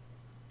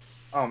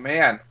 Oh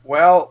man.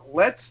 Well,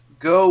 let's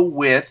go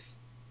with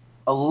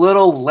a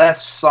little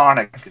less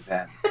Sonic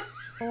then.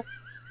 I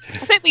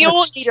think we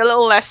all need a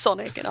little less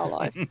Sonic in our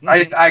life.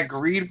 I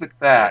agreed with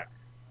that.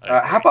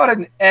 How about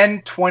an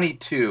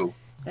N22?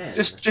 N.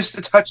 Just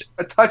a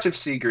touch of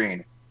sea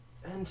green.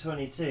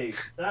 N22.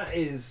 That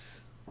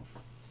is,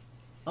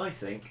 I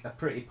think, a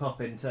pretty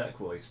pop-in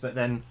turquoise. But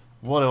then,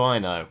 what do I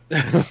know?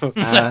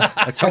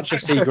 A touch of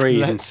sea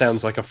green let's-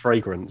 sounds like a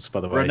fragrance, by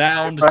the way.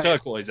 Renowned Right.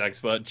 turquoise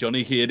expert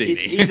Johnny Chiodini.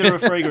 It's either a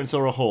fragrance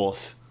or a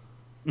horse.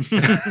 And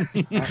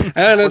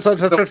it's a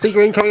touch of sea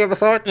green coming up the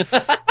side.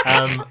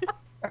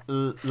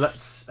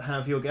 Let's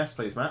have your guess,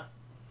 please, Matt.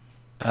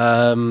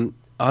 I'm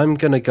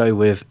going to go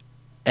with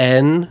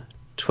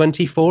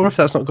N24, if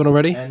that's not gone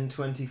already.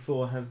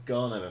 N24 has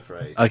gone, I'm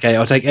afraid. Okay,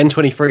 I'll take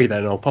N23 then,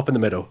 and I'll pop in the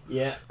middle.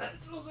 Yeah,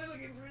 that's also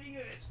looking pretty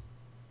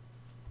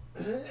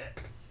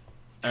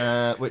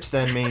good. Which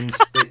then means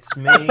it's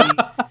me.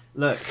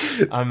 Look,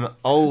 I'm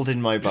old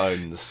in my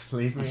bones.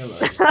 Leave me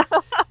alone.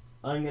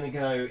 I'm going to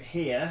go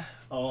here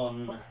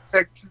on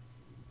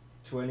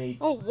 20.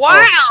 Oh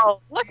wow!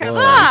 Look at Whoa.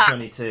 that.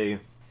 22.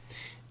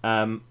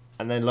 And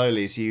then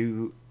Lolies,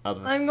 you are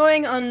the I'm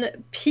going on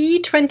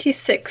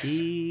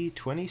P26.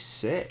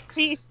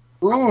 P26.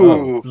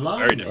 Ooh.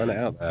 Blimey. Run it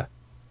out there.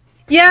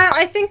 Yeah,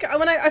 I think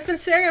I've been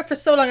staring at it for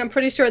so long, I'm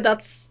pretty sure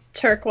that's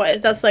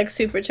turquoise. That's like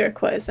super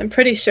turquoise. I'm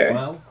pretty sure.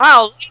 Well,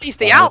 Wow, he's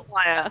the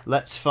outlier.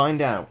 let's find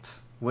out.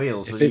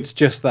 Wheels, If will you, it's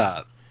just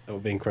that, it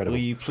would be incredible.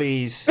 will you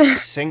please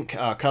sink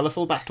our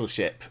colourful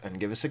battleship and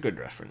give us a good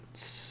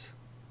reference?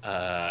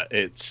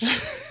 It's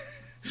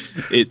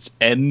It's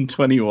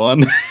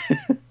N21.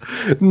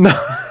 No.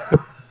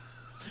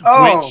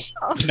 Oh, Which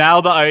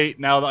now that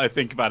I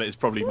think about it, is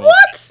probably more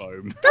What?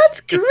 foam. That's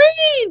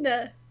green.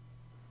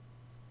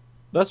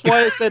 That's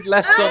why it said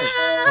less solid.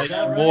 Ah!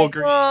 Like, more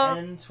green.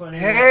 N21.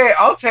 hey,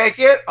 I'll take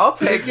it. I'll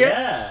take it.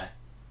 Yeah.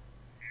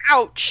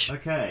 Ouch.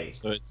 Okay.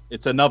 So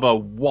it's another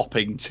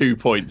whopping 2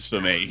 points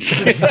for me.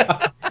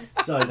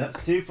 So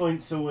that's 2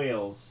 points for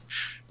Wheels.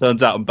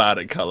 Turns out I'm bad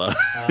at colour.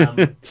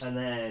 And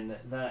then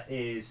that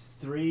is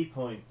 3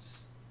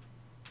 points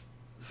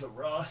for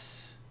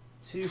Ross,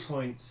 2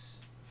 points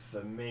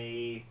for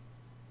me,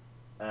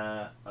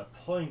 a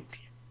point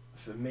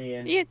for me,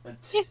 and, Yeah, and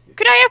yeah.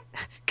 Could I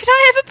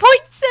have a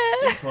point,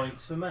 sir? 2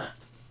 points for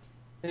Matt.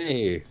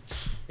 Hey.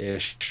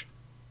 Ish.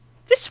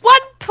 Just 1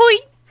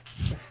 point.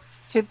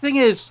 See, the thing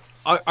is,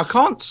 I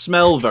can't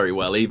smell very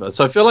well either.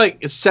 So I feel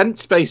like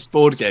sense-based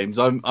board games,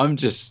 I'm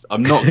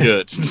not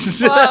good.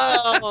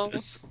 Whoa.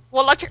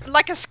 Well,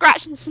 like a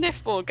scratch and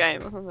sniff board game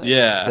or something.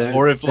 Yeah,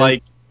 or if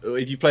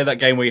you play that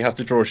game where you have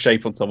to draw a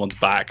shape on someone's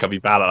back, I'd be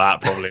bad at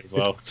that probably as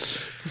well.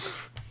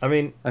 I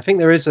mean, I think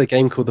there is a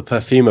game called The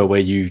Perfumer where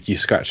you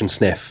scratch and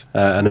sniff,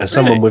 and as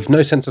someone with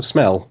no sense of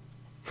smell,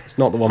 it's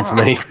not the one for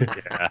me.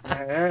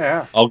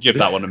 Yeah. I'll give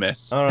that one a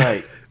miss. all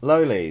right,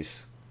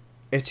 Lolies,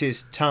 it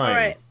is time. All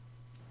right.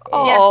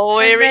 Oh, Yes,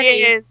 I'm here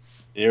he ready.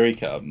 is. Here he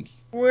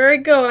comes. We're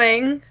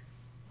going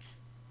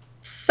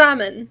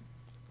salmon.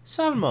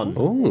 Salmon.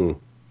 Ooh.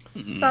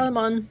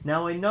 Salmon.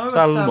 Now I know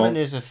Salmon. a salmon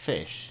is a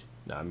fish.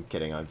 No, I'm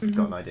kidding. I've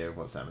got an idea of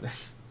what salmon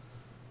is.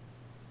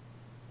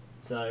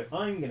 So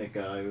I'm gonna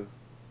go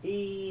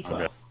E12.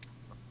 Okay.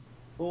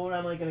 Or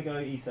am I gonna go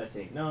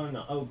E13? No, I'm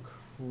not. Oh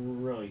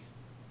Christ.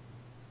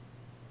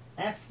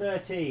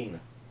 F13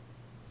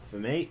 for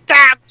me.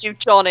 Damn you,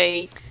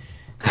 Johnny.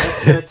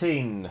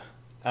 F13.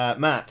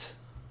 Matt.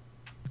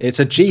 It's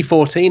a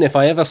G14 if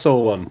I ever saw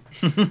one.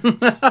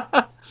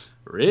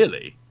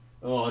 Really?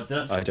 Oh,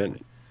 that's. I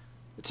don't.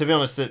 To be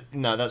honest,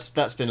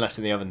 that's been left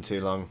in the oven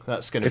too long.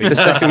 That's going to If be, the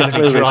that's second gonna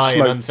clue be is dry and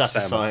smoked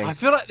unsatisfying. I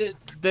feel like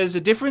there's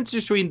a difference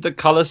between the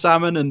colour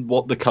salmon and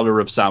what the colour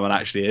of salmon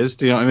actually is.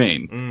 Do you know what I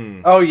mean?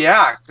 Mm, Oh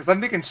yeah, because I'm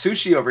thinking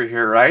sushi over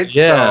here, right?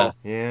 Yeah. So,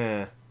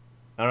 yeah.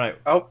 All right.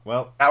 oh,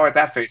 Well, not with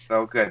that face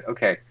though. Good.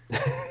 Okay.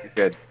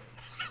 Good.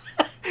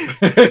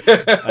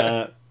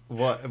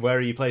 where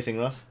are you placing,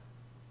 Ross?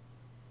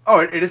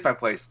 Oh, it is my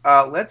place.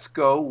 Let's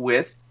go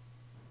with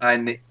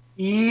an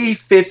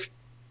E15.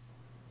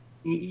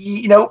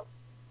 Nope.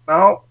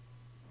 No.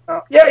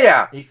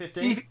 Yeah.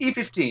 E15.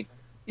 E15.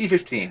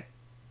 E15.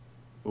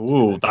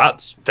 Ooh,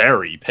 that's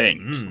very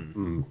pink.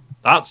 Mm.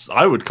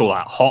 I would call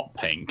that hot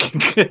pink.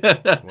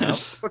 Well,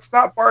 It's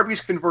not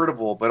Barbie's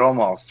convertible, but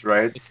almost,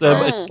 right? It's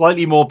a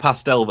slightly more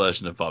pastel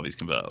version of Barbie's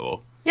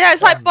convertible. Yeah,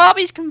 it's like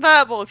Barbie's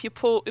convertible if you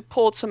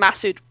poured some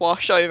acid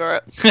wash over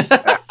it.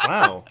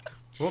 wow.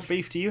 What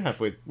beef do you have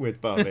with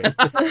Barbie?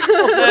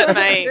 Look,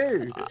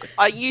 mate,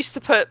 I used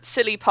to put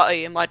silly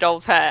putty in my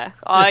doll's hair.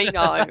 I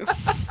know.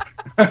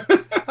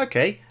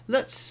 Okay,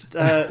 let's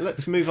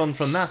move on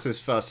from that as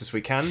fast as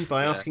we can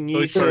by asking you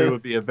Toy Story to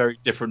would be a very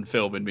different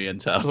film in me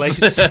and terms.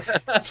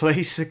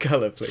 place a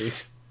colour,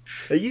 please.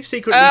 Are you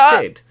secretly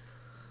Sid?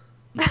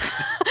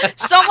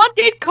 Someone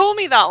did call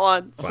me that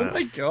once. Wow. Oh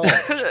my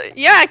god.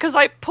 Yeah, because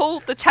I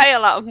pulled the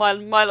tail out of My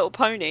Little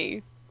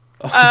Pony.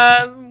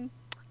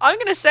 I'm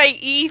gonna say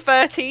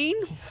E13.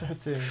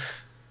 13.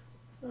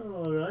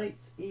 All right,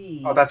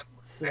 E. Oh, that's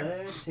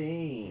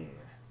 13.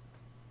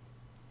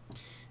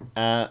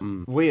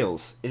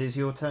 Wheels, it is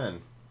your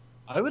turn.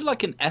 I would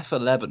like an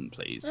F11,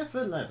 please.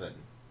 F11.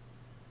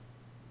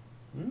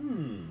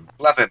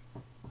 11.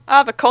 I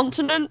have a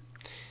continent.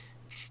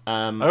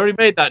 I already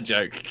made that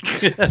joke.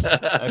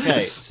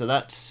 Okay, so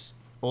that's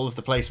all of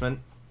the placement.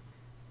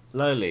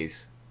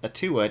 Lolies, a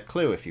 2-word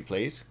clue, if you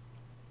please.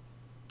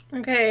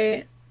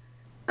 Okay.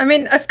 I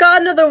mean, I've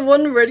got another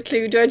 1-word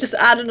clue. Do I just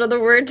add another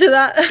word to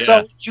that? Yeah.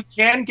 So you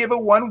can give a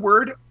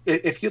 1-word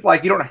if you'd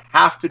like. You don't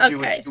have to do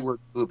Okay. a 2-word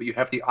clue, but you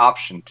have the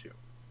option to.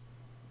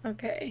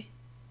 Okay.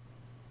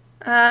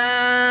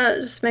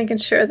 Just making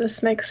sure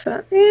this makes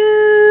sense. Yeah.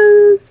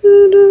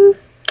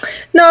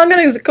 No, I'm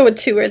gonna go with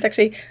 2 words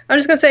actually. I'm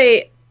just gonna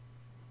say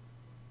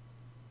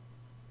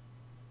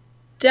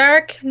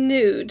dark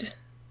nude.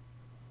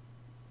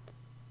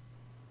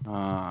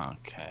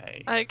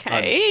 Okay.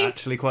 Okay. I'm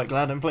actually quite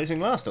glad I'm placing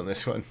last on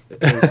this one.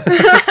 because-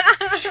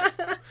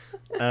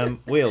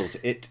 Wheels,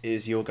 it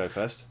is your go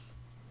first.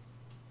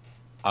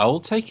 I'll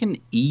take an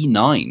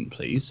E9,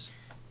 please.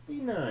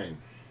 E9.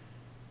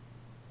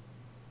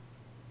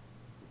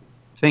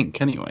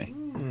 Think, anyway.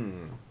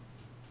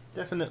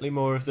 Definitely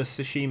more of the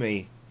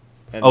sashimi.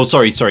 And Oh,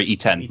 sorry,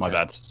 E10. My E10.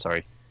 bad.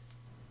 Sorry.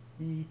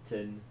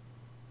 Eaten.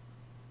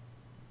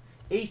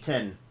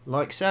 Eaten,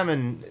 like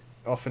salmon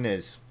often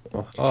is.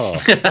 Oh.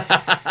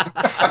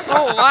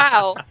 Oh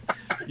wow.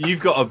 You've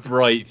got a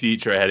bright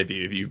future ahead of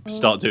you if you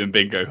start doing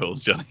bingo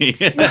halls, Johnny.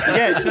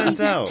 Yeah, it turns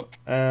out.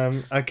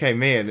 Okay,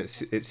 Mian,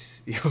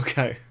 it's your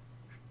go.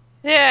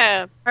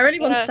 Yeah. I really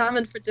want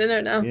salmon for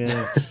dinner now.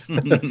 Yeah.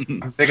 I'm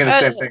thinking the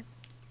same thing.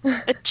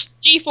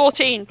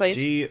 G14, please.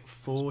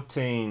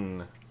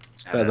 G14.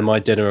 Better than my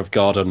dinner of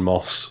garden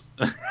moss.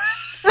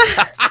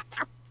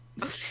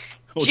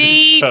 Or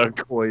G- just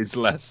turquoise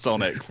less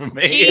Sonic for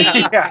me.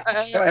 Yeah.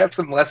 Can I have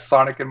some less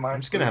Sonic in mind?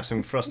 I'm just gonna have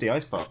some frosty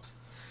ice pops.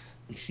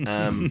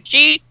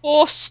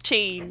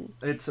 G14.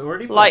 It's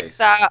already Like placed.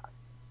 that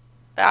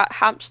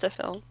hamster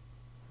film.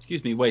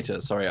 Excuse me,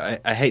 waiter. Sorry,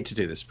 I hate to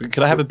do this, but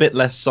could I have a bit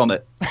less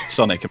Sonic in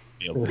my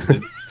meal,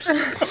 please?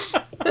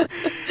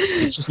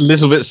 It's just a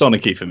little bit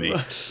Sonic-y for me.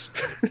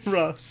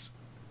 Russ.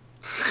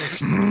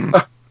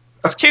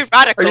 It's too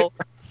radical.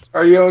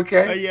 Are you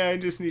okay? Yeah, I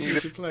just need you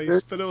to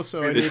place, but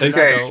also I It need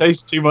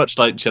tastes too much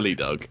like chili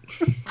dog.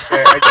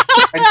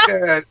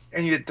 Okay,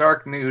 I need a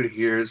dark nude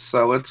here,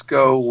 so let's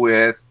go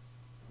with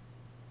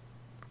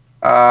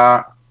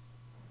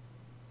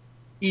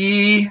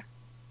E9.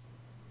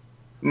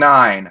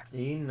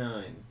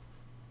 E9.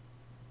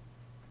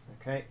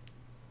 Okay.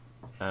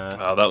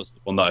 Oh, that was the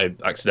one that I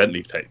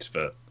accidentally picked,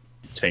 but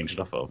changed it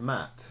off of.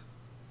 Matt.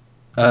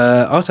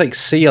 I'll take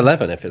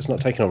C11 if it's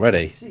not taken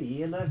already.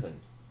 C11.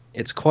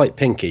 It's quite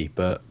pinky,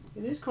 but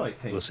It is quite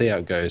pink. we'll see how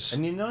it goes.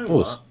 And you know Oh,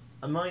 what?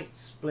 I might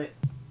split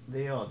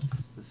the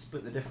odds,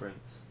 split the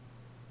difference,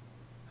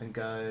 and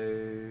go.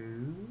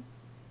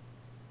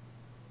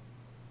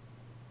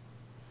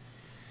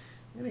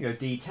 I'm gonna go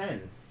D10.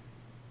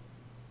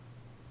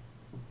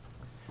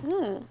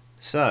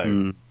 So,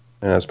 Mm.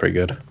 Yeah, that's pretty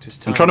good.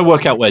 just I'm trying to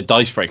work out where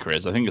Dicebreaker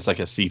is. I think it's like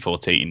a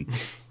C14.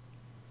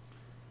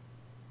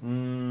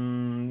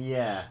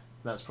 Yeah,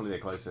 that's probably the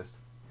closest.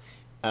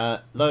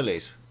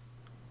 Lolies.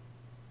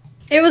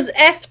 It was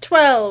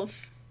F12.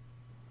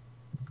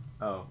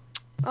 Oh.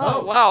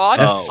 Oh, wow,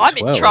 I'm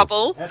in 12.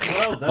 trouble.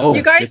 F12. That's Oh,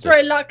 You guys were a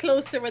goodness. lot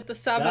closer with the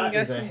salmon That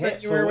is a guesses hit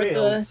than you for were with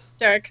Wheels.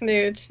 the dark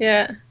nude.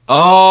 Yeah.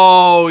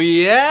 Oh,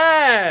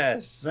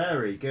 yes!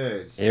 Very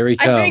good. Here he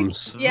I think-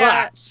 comes. Yeah.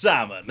 That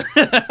salmon!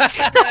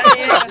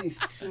 Yeah. This is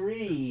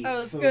 3 That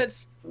was for good.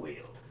 Wheels.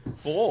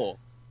 4.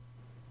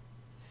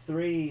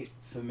 3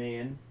 for me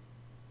and...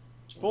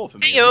 It's 4 for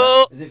me. Hey,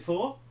 yo. Is it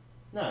 4?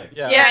 No.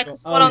 Yeah,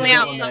 it's one on the there's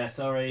outside. there,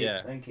 sorry.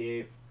 Yeah. Thank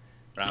you.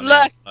 Round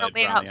Lurking the on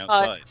the round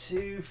outside.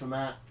 2 for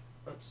Matt.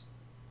 Oops.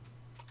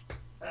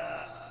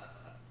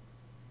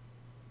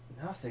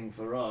 Nothing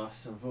for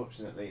Ross,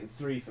 unfortunately. And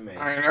 3 for me.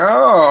 I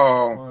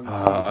know. 1, 2,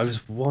 I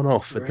was one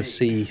off with the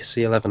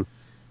C11.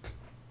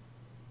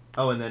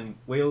 Oh, and then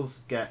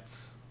Wheels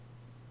gets...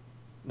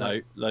 No,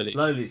 Lolies.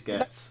 Lolies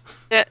gets...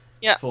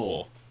 Yeah.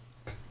 4.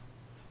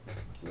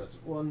 So that's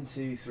 1,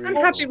 2, 3, I'm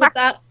 4. happy with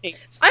that. I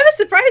was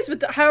surprised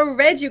with how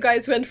red you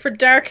guys went for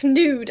dark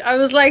nude. I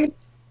was like,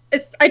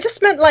 I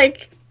just meant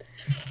like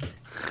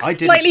I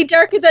didn't... slightly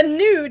darker than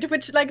nude,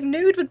 which like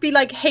nude would be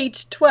like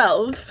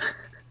H12.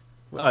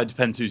 Well, it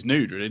depends who's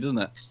nude, really, doesn't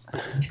it?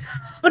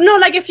 But no,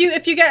 like if you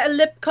get a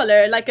lip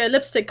color, like a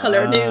lipstick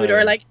color Oh. nude,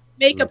 or like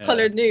makeup Yeah.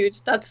 color nude,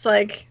 that's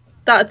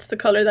the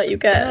color that you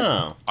get.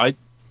 Oh. I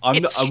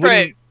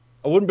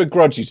wouldn't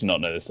begrudge you to not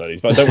know this,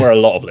 Lolies, but I don't wear a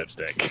lot of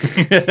lipstick.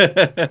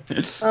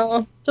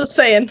 Oh, just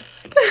saying.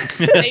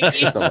 Maybe you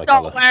should Not my start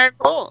colour. wearing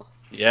more.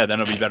 Yeah, then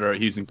I'll be better at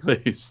Hues and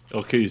Cues.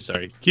 Or Cues,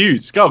 sorry.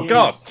 Cues!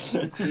 God!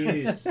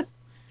 Cues.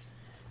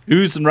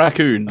 Hues and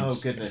raccoons. Oh,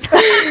 goodness.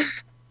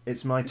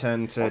 It's my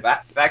turn to...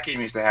 Well, that game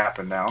needs to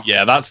happen now.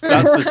 Yeah, that's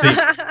the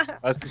sequel.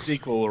 That's the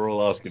sequel we're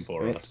all asking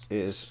for, It us.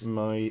 is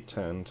my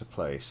turn to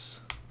place.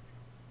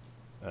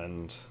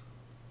 And...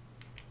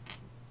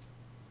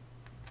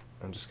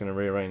 I'm just going to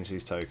rearrange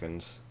these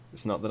tokens.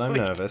 It's not that I'm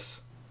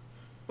nervous.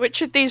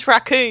 Which of these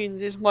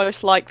raccoons is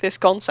most like this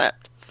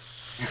concept?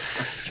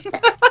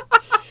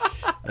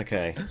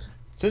 Okay.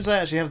 Since I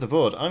actually have the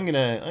board, I'm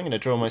gonna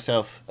draw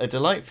myself a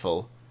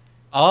delightful...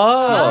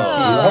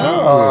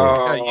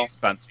 Oh, you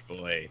fancy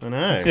boy. I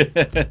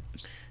know.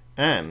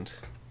 And...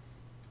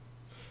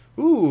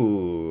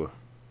 Ooh.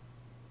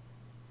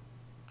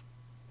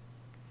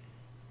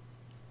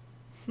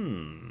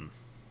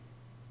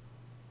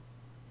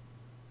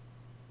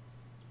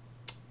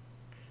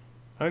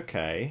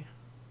 Okay.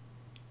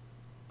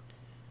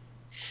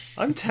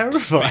 I'm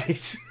terrified.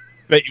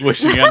 Bet you're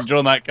wishing you hadn't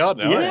drawn that card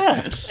now.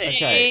 Yeah.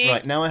 Okay,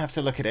 right, now I have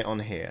to look at it on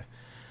here.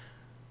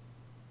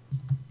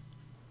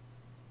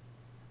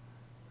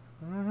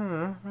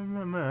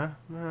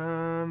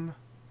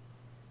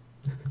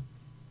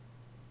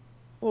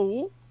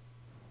 Ooh.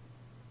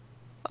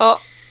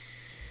 Oh.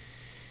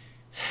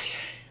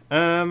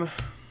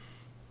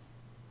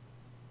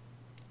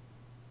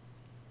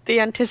 The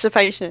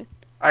anticipation.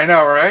 I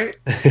know, right?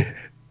 I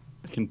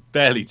can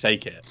barely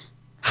take it.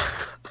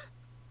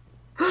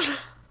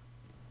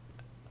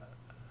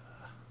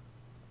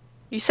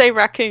 You say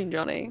raccoon,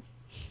 Johnny.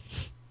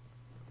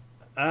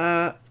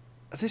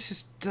 This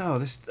is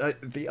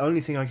the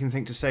only thing I can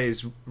think to say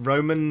is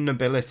Roman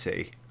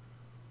nobility.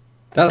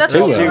 That's That's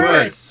There's Two two words.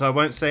 words, so I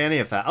won't say any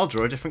of that. I'll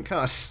draw a different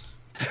card.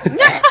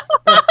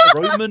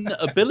 Roman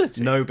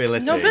ability.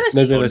 Nobility. Nobility. Nobility.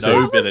 Or What was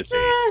nobility.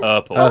 the-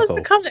 Purple. What was the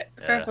Purple. color?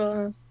 Yeah.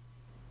 Purple.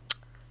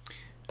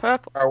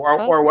 Purple.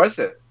 Or was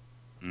it?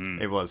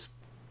 Mm. It was.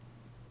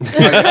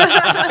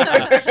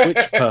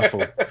 Which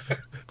purple?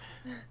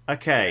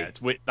 Okay.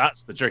 Yeah,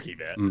 that's the tricky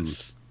bit.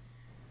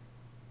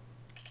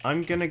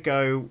 I'm gonna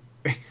go.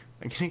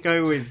 I'm gonna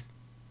go with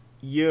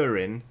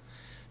urine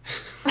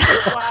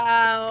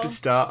Wow. to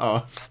start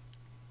off.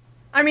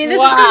 I mean, this is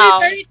Wow.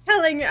 going to be very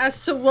telling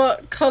as to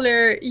what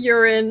color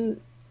urine.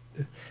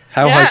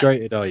 How Yeah.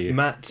 hydrated are you?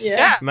 Matt,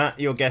 Yeah. Matt,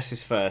 your guess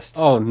is first.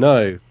 Oh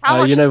no! How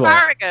much you know what?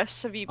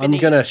 asparagus have you been I'm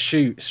eating? gonna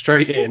shoot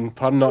straight in.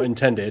 Pun not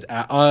intended.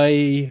 At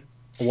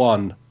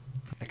I1,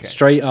 Okay.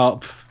 straight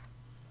up.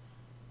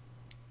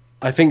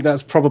 I think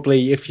that's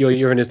probably, if your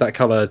urine is that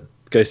color,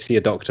 go see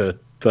a doctor.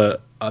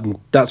 But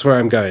that's where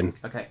I'm going.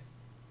 Okay.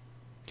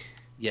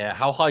 Yeah,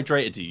 how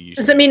hydrated do you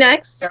usually? Is it me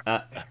next?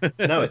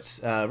 No, it's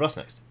Ross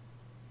next.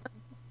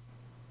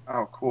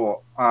 Oh,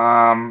 cool.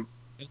 How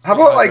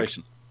about like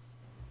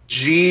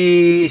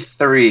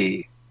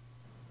G3?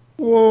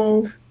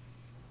 Whoa.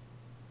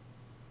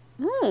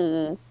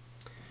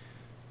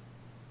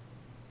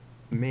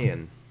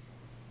 Mian.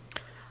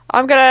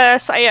 I'm gonna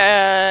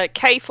say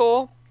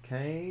K4.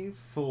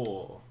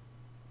 K4.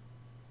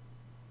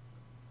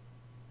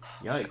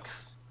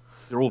 Yikes.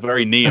 They're all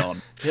very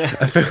neon. Yeah.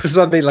 I feel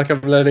suddenly like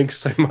I'm learning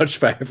so much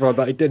about everyone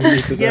that I didn't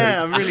need to know.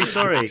 Yeah, I'm really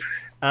sorry.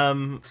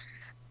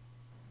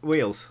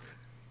 Wheels.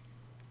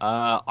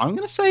 I'm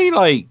gonna say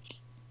like.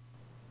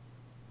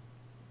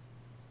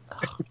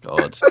 Oh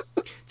God.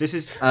 This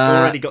has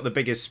already got the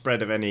biggest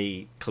spread of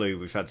any clue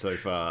we've had so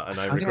far, and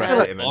I regret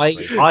it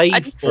immensely.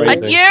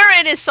 And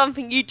urine is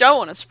something you don't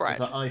want to spread. Is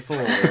that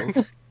I4,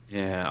 Wheels?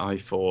 Yeah,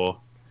 I4.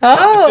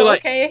 Oh, feel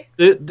like- okay.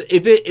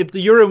 If the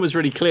urine was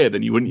really clear,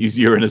 then you wouldn't use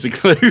urine as a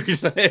clue.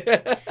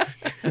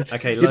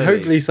 Okay, You'd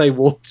hopefully Lolies. say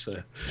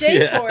water.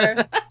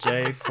 J4.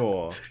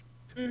 J4.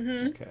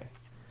 Mm-hmm.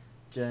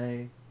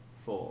 Okay.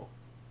 J4.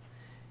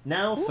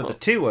 Now for the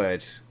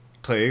 2-word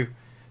clue.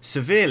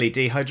 Severely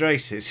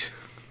dehydrated.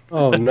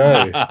 Oh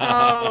no!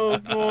 Oh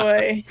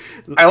boy.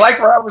 I like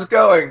where I was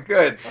going.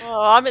 Good.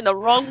 Oh, I'm in the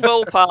wrong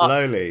ballpark.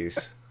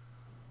 Lolies.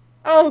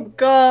 Oh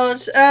god.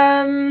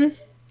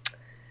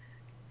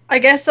 I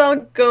guess I'll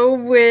go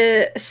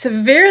with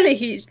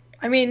severely.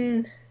 I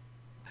mean,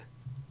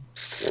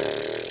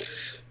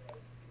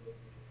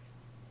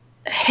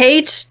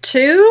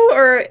 H2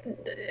 or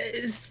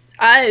is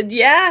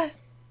yeah.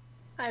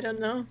 I don't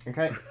know.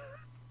 Okay.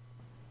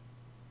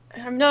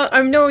 I'm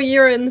no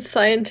urine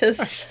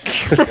scientist.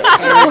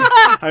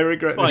 I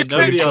regret this Fine, clue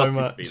nobody so else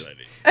much. needs to be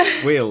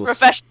ladies. Wheels.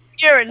 Professional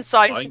urine I'm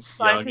scientist.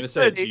 going to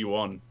say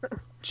G1.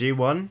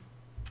 G1.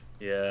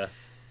 Yeah.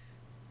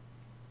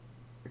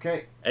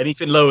 Okay.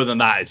 Anything lower than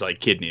that is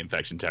like kidney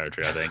infection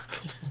territory, I think.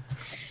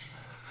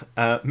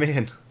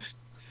 Mian.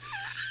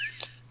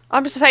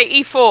 I'm just gonna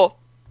say E4.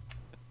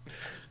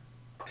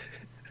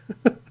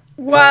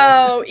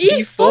 Wow,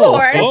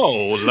 E4.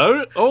 Oh,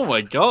 low! Oh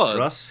my God.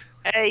 Russ.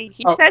 Hey,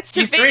 he Oh, said E3.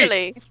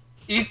 severely.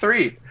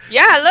 E3.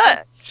 Yeah, look.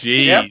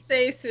 Jeez. Yep.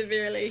 Say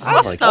severely.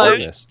 Oh my no.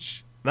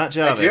 goodness! Matt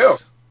Thank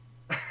Jarvis.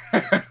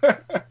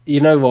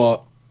 You know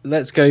what?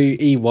 Let's go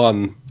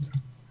E1.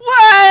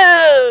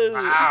 Whoa!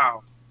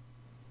 Wow.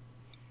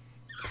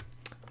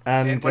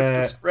 And What's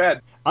the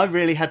spread? I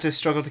really had to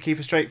struggle to keep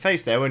a straight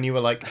face there when you were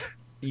like,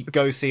 you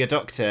go see a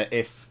doctor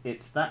if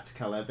it's that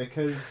colour,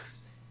 because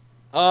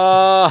it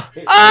Oh,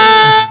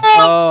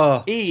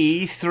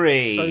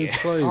 E3. so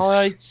close.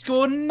 I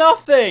scored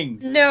nothing.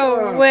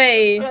 No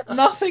way.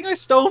 Nothing. I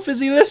stole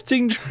fizzy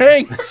lifting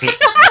drinks.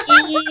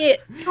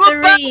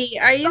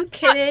 E3. Are you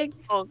kidding?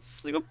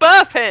 You were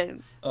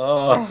burping.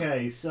 Oh.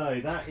 Okay, so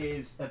that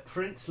is a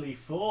princely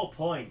 4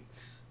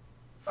 points.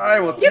 I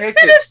will You take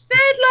could it. have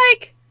said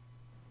like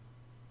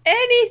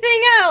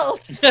anything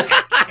else.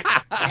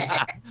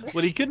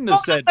 Well, he couldn't have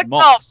said the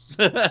moss.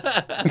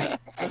 I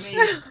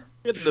mean,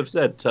 Couldn't have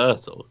said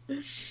turtle.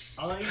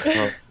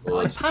 I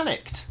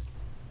panicked.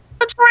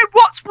 I'm sorry,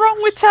 what's wrong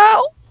with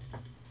turtle?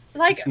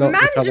 Like It's not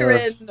the colour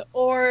of- Mandarin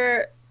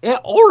or Yeah,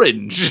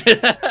 orange.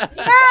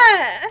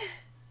 yeah.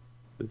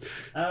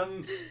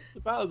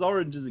 About as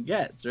orange as it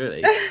gets,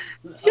 really.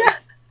 Yeah.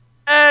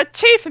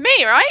 2 for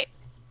me, right?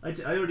 I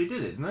already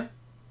did it, didn't I?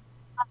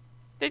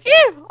 Did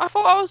you? I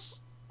thought I was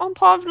on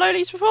par with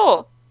Lolies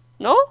before.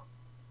 No?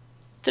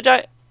 Did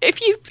I? If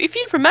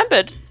you've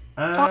remembered.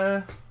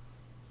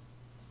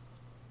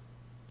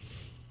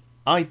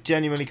 I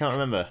genuinely can't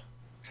remember.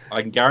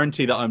 I can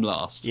guarantee that I'm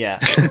last. Yeah.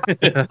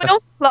 We're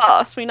not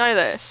last, we know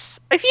this.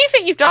 If you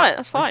think you've done it,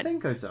 that's I fine.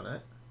 think I've done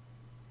it.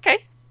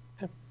 Okay.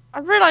 I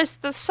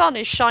realised the sun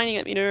is shining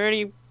at me in a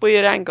really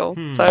weird angle,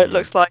 so it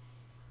looks like.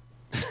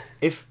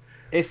 If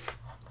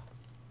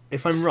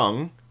I'm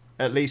wrong,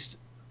 at least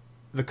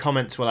the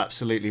comments will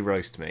absolutely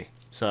roast me.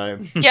 So,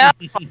 Yeah,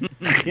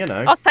 you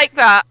know. I'll take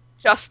that,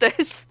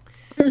 Justice.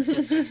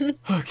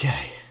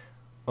 Okay.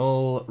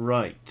 All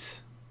right.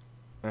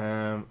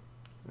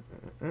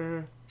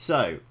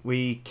 So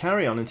we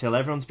carry on until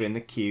everyone's been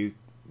the cue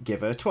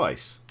giver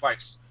twice.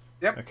 Twice.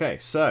 Okay,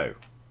 so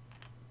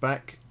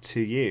back to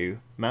you,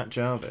 Matt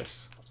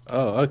Jarvis.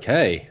 Oh,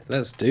 okay.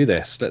 Let's do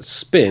this. Let's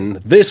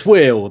spin this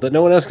wheel that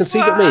no one else can see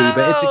but me,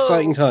 but it's Whoa.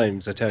 exciting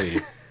times, I tell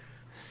you.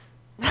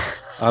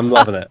 I'm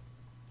loving it.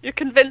 You're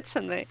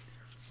convincing me.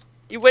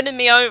 You're winning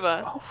me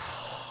over.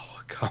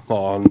 Oh, come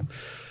on.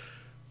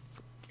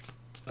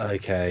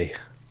 Okay.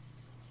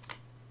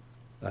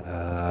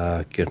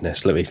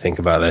 Goodness, let me think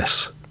about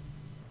this.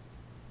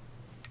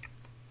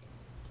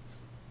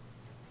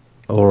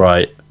 All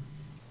right.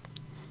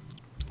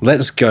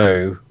 Let's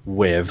go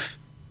with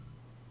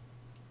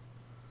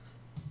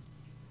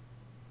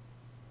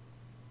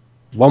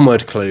one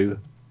word clue.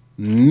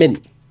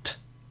 Mint.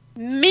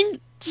 Mint.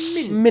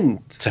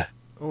 Mint.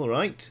 All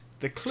right.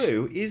 The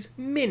clue is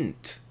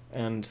mint,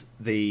 and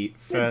the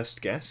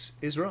first guess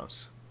is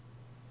Ross.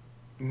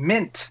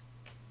 Mint.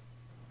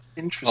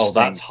 Interesting. Oh,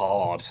 that's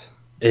hard.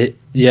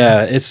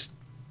 It's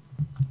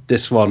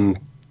this one.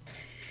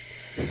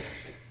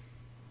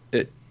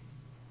 It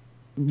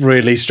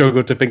really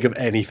struggled to think of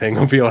anything.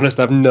 I'll be honest.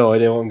 I have no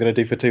idea what I'm going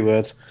to do for 2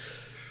 words.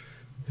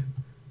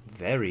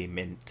 Very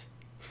mint.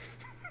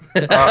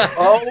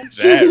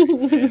 Very.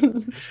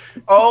 09.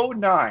 Oh,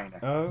 9.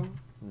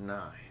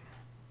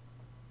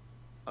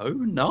 Oh,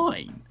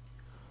 9.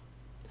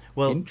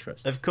 Well,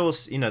 Interesting. of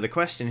course, the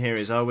question here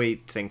is, are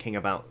we thinking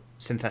about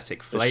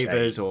synthetic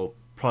flavors or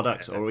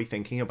products, or are we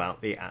thinking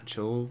about the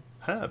actual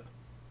herb?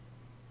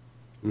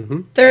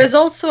 Mm-hmm. There is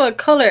also a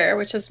color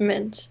which is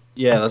mint.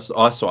 Yeah, that's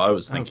what I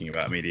was thinking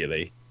about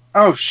immediately.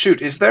 Oh,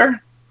 shoot. Is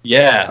there?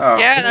 Yeah. Oh.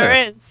 Yeah,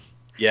 there is.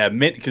 Yeah,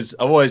 mint, because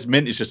otherwise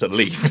mint is just a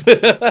leaf.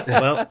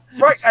 Well,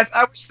 Right.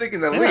 I was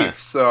thinking the Yeah.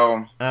 leaf,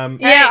 so.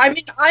 Yeah, I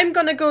mean, I'm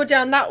gonna go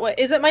down that way.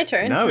 Is it my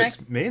turn? no,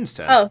 next? it's Mian's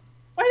turn. Oh,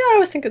 why do I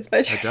always think it's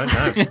my turn? I don't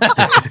know.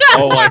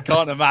 Oh, I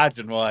can't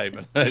imagine why.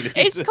 But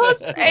It's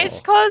because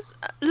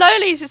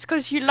Lolies. It's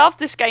because you love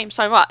this game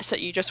so much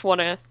that you just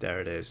want to There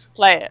it is.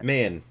 play it.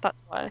 Mian. That's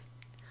why.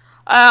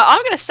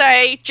 I'm gonna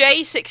say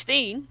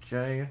J16.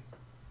 J.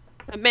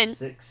 A mint.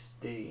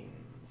 16.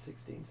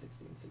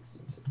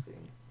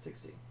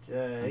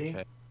 J.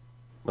 Okay.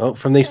 Well,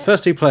 from these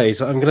first 2 plays,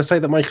 I'm going to say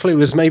that my clue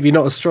was maybe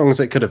not as strong as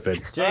it could have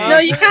been. J. No,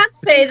 you can't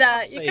say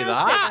that. You Say can't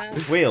that. say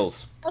that.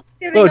 Wheels. That's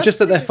giving Well, us just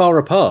that they're two. far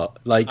apart.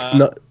 Like,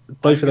 not,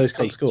 both of those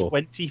can't score.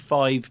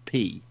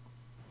 25p.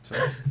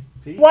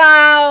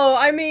 Wow,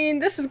 I mean,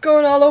 this is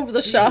going all over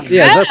the shop.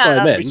 Yeah, that's what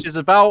I meant. Which is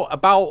about a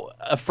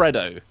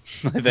Freddo,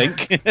 I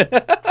think.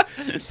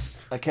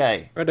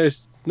 Okay.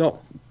 Freddo's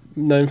not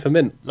known for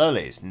mint.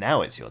 Lolies,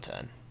 now it's your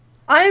turn.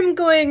 I'm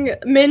going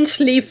mint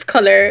leaf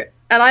color,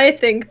 and I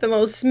think the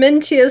most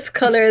mintiest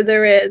color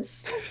there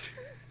is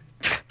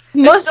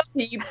must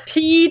be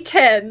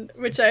P10,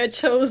 which I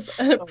chose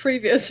in a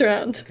previous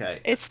round. Okay.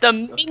 It's the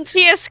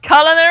mintiest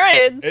color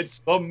there is. It's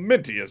the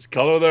mintiest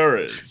color there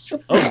is.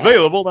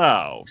 Available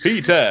now.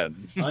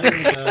 P10. I'm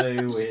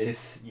gonna go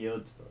with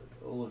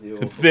all of your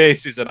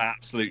This is an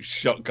absolute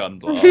shotgun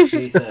blast.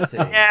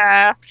 P13.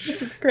 Yeah.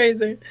 This is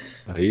crazy.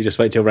 Oh, you just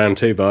wait till round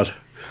 2, bud.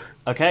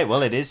 Okay,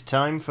 well it is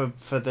time for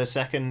the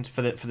second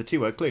for the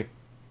 2-word clue.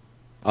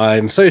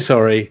 I'm so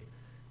sorry.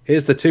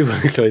 Here's the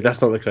 2-word clue.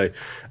 That's not the clue.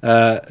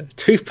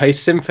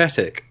 Toothpaste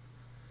synthetic.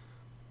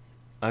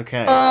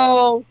 Okay.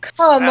 Oh,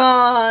 come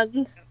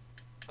on.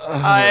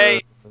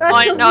 That That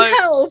doesn't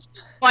help.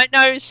 my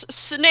nose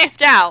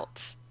sniffed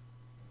out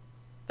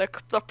the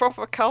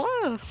proper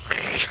color.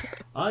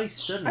 I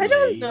suddenly I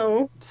don't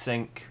know.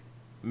 think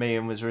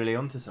Mian was really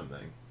onto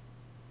something.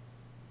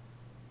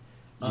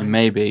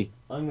 Maybe.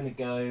 I'm gonna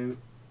go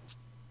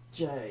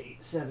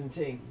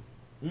J17.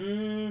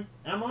 Am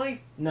I?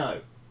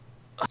 No.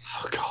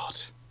 Oh, God.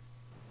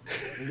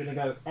 I'm gonna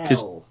go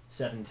 'Cause-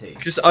 L17.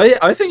 Because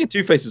I think a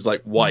Two-Face is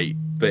like white,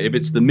 but if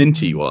it's the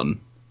minty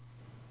one...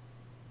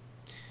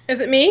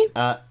 Is it me?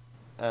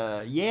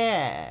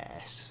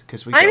 Yes.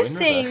 Because we I'm go in reverse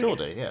saying-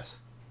 order, yes.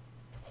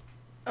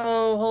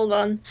 Oh, hold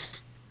on.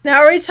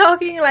 Now, are we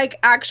talking like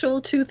actual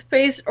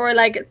toothpaste or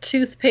like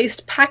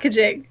toothpaste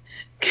packaging?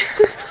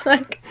 It's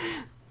like,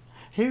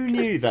 Who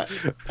knew that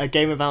a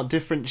game about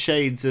different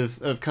shades of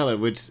colour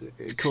would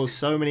cause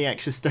so many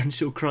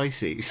existential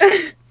crises?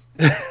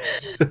 Is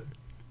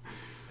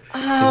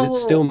oh, it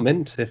still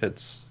mint if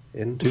it's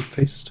in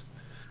toothpaste?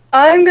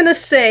 I'm gonna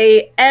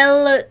say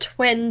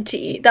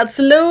L20. That's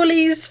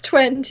Loli's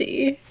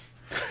 20.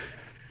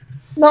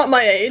 Not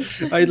my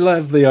age. I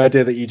love the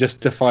idea that you just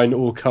define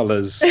all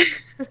colours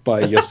by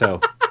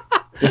yourself.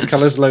 This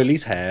colour's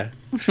Loli's hair.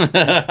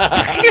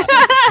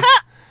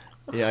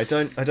 Yeah, I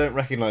don't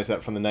recognise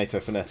that from the NATO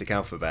phonetic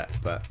alphabet,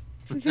 but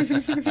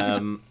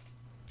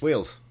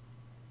Wheels.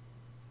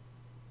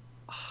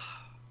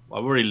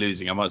 I'm already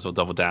losing. I might as well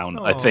double down.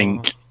 Aw.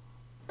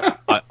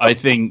 I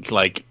think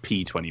like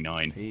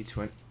P29.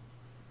 P20.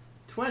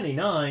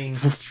 29.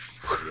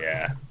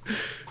 Yeah.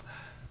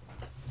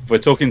 We're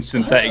talking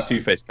synthetic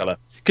toothpaste color.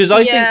 Because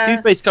I Yeah. think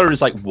toothpaste color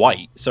is like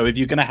white. So if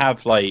you're gonna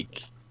have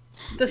like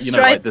The you know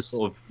like the stripes.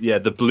 sort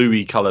of the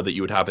bluey color that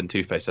you would have in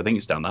toothpaste, I think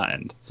it's down that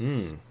end.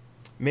 Mian.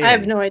 I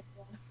have no idea.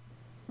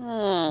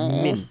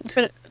 Mint.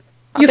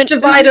 You've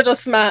divided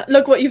us, Matt.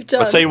 Look what you've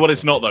done. I'll tell you what,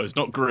 it's not though. It's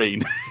not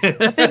green.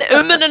 An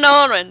and an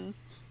orange.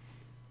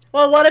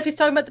 Well, what if he's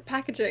talking about the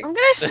packaging? I'm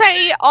gonna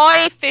say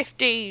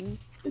I15.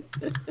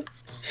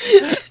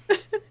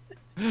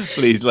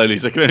 Please,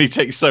 Lolies, I can only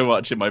take so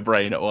much in my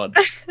brain at once.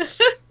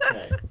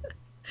 Okay.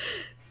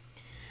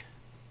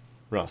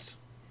 Ross.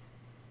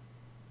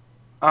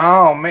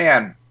 Oh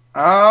man.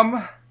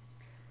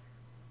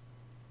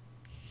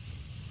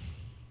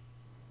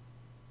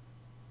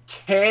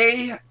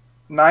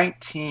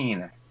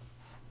 K19.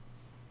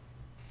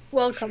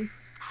 Welcome.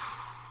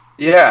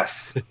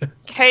 Yes.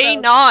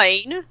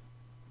 K9.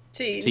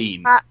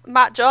 Teen.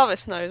 Matt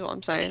Jarvis knows what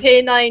I'm saying.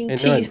 K9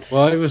 teeth.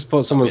 Well, I always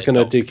thought someone was going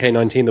to do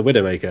K19 the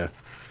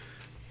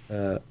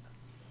Widowmaker.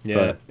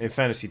 Yeah, in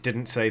fairness, he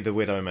didn't say the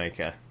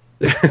Widowmaker.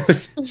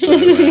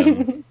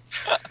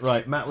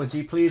 Right, Matt, would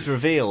you please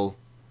reveal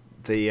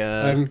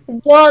the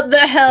what the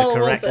hell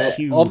correct was it?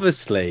 hue?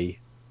 Obviously,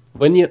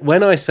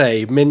 when I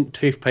say mint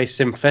toothpaste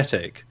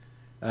synthetic,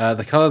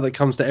 the colour that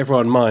comes to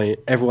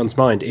everyone's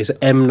mind is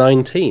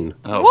M19.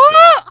 Oh,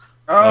 What?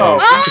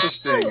 Oh,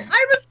 interesting.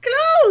 I was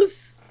close.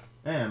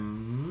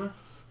 M.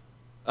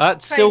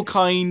 That's still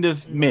kind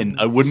of mint.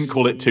 I wouldn't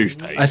call it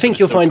toothpaste. I think but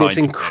you'll still find it's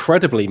kind of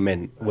incredibly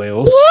mint,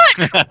 Wheels. What?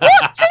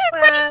 What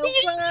toothpaste are you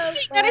using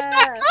that is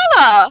that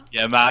colour? mint.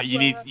 Yeah, Matt, you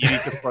need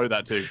to throw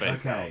that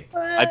toothpaste. Okay.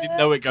 I didn't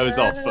know it goes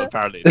off, but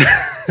apparently it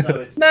does. So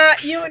it's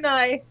Matt, you and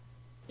I.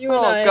 You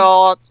and I. Oh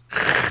God.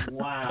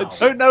 wow. I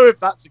don't know if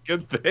that's a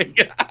good thing.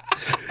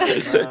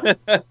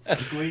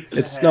 Squeaks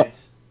It's ahead. not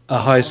a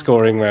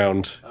high-scoring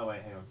round. Oh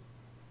wait, hang on.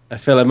 I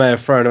feel I may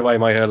have thrown away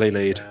my early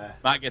lead.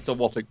 Matt gets a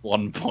whopping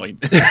 1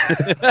 point.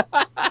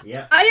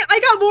 Yeah. I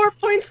got more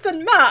points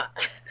than Matt.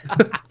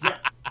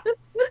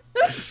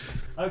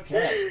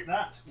 Okay,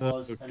 that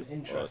was an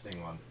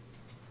interesting one.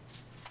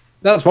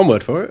 That's one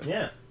word for it.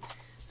 Yeah.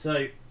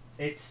 So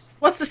it's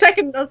What's the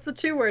second? That's the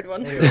 2-word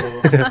one.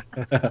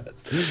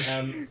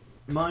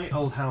 my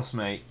old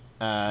housemate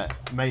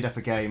made up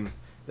a game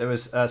that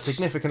was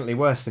significantly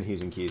worse than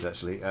Hues and Cues,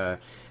 actually,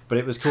 but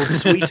it was called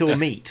Sweet or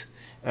Meat,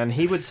 and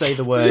he would say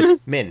the word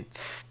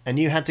mince, and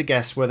you had to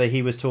guess whether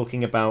he was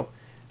talking about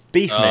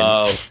beef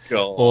mince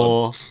God.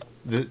 or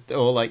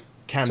like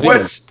canned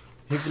What's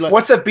mince. Like,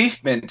 what's a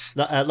beef mint?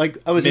 like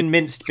I was in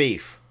minced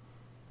beef,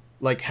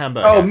 like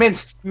hamburger. Oh,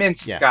 minced.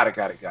 Yeah. Got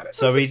it.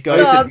 So he'd go.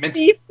 Oh, mint.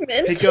 Beef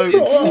mint. He'd go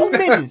Oh.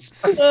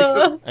 mince,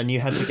 and you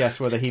had to guess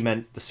whether he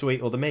meant the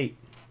sweet or the meat.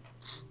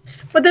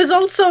 But there's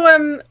also I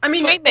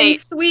mean, Sweet in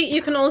meat. sweet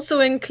you can also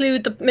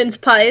include the mince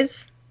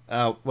pies.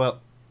 Oh well.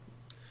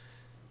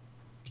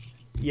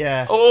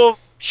 Yeah. Oh,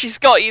 she's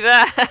got you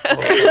there.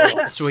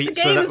 Sweet.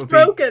 The So that game's would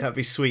broken. that'd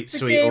be sweet, The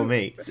sweet or game-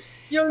 meat.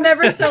 You'll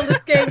never sell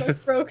this game. It's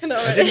broken I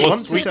already. didn't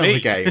want to Sweet sell the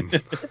meat. game.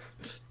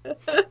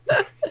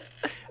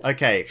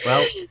 Okay.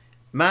 Well,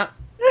 Matt,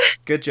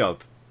 good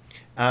job.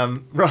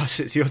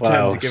 Ross, it's your turn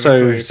Wow, to give a so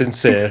clue.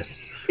 sincere.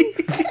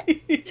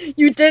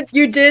 You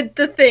did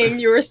the thing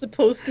you were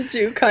supposed to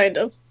do, kind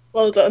of.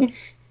 Well done.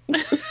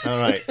 All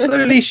right. Well,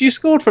 at least you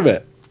scored from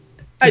it.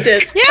 I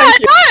did. Yeah, I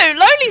know.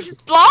 Loli's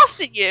just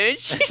blasting you, and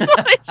she's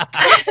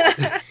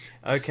like,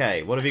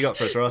 Okay. What have you got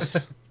for us, Ross?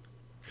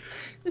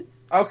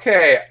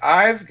 Okay,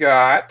 I've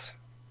got.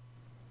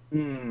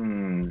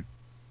 I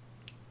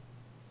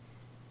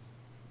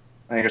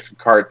got some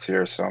cards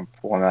here, so I'm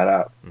pulling that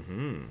up.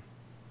 Mm-hmm.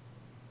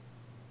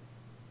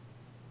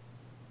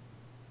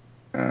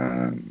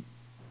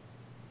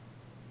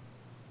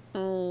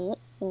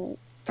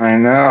 I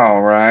know,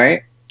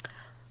 right?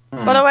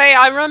 By the way,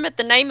 I remembered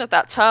the name of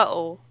that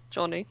turtle,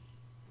 Johnny.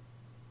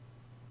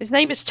 His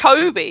name is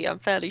Toby, I'm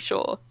fairly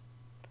sure.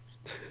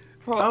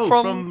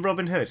 From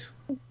Robin Hood.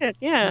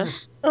 Yeah.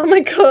 Oh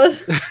my god.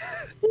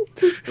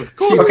 Of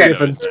course. She's Okay.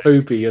 given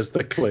Toby as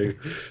the clue.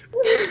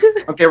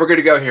 Okay, we're good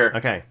to go here.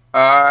 Okay.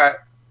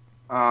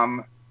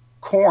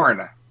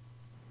 Corn.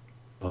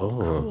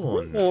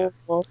 Oh.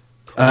 Corn.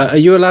 Are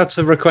you allowed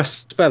to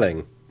request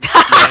spelling?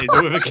 Yeah,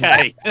 it's with a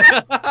K.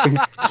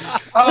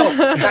 Oh,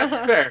 that's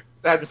fair.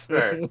 That's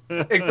fair.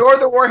 Ignore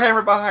the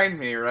Warhammer behind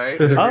me, right?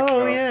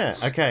 Oh yeah.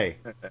 Okay.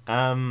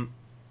 All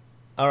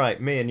right,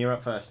 Mian, you're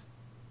up first.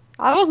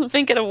 I wasn't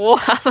thinking of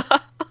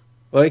Warhammer.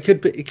 Well, it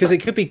could be because it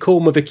could be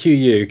corn with a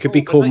QU. It could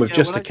be Oh, corn but with yeah,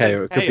 just when a I K, said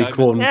or it could K, be I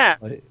corn. Yeah.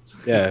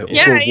 Yeah,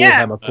 Yeah, corn,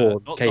 yeah. Warhammer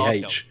corn, Not Dark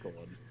Elf KH.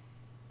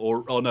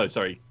 corn. Or no,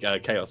 sorry,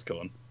 Chaos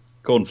corn.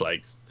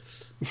 Cornflakes.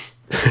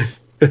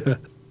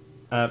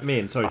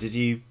 Mian, sorry, did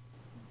you?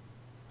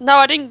 No,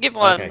 I didn't give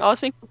one. Okay. I was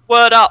thinking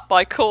Word Up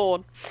by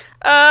Korn.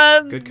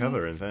 Good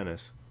cover, in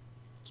fairness.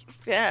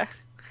 Yeah.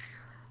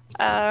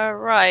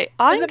 Right. Is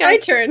I'm it going my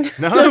turn?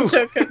 No. I'm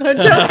joking. I'm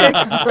joking.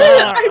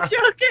 I'm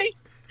joking.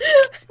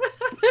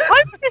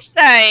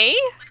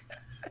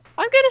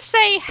 I'm gonna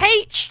say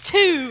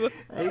H2.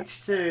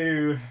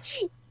 H2.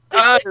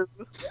 Oh.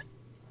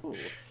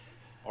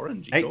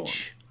 Orangey corn.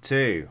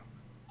 H2.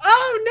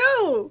 Oh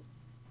no!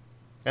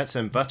 That's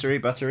some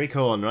buttery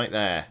corn right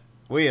there.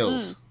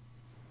 Wheels.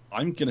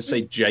 I'm gonna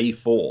say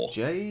J4.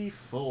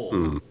 J4.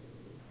 Hmm.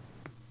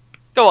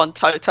 Go on,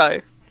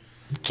 Toto.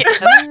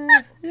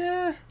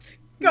 Yeah.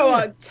 Go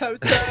on,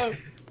 Toto.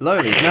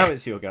 Lolies, now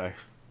it's your go.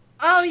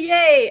 Oh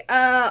yay!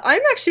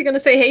 I'm actually gonna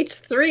say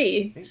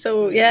H3.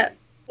 So yeah.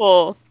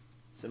 Or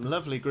Some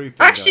lovely grouping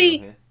Actually-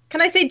 going on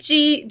Can I say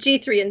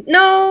G3 and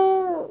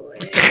no?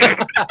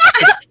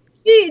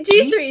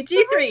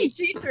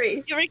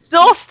 G3. you're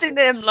exhausting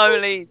them,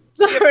 Loli.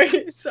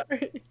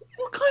 Sorry.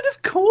 What kind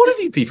of corn have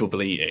you people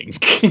been eating?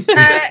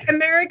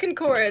 American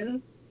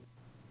corn.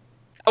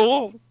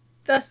 Oh.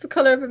 That's the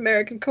color of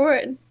American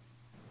corn.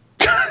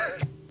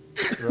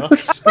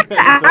 Ross.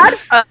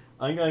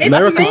 I'm going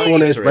American maize,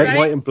 corn is red, right?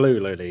 white, and blue,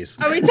 ladies.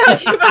 Are we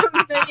talking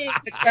about maize?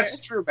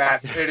 That's true,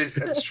 Matt.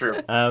 That's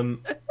true.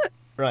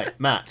 Right,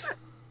 Matt.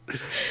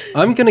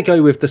 I'm going to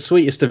go with the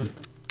sweetest of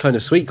kind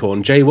of sweet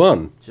corn,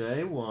 J1.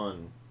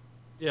 J1.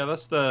 Yeah,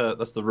 that's the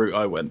route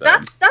I went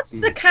down. That's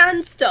the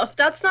canned stuff.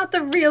 That's not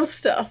the real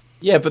stuff.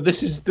 Yeah, but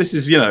this is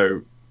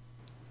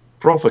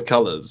proper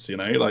colours,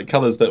 like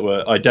colours that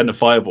were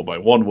identifiable by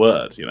one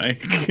word,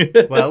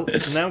 Well,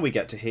 now we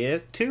get to hear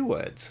 2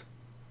 words.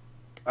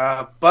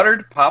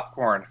 Buttered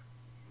popcorn.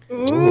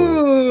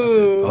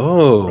 Ooh.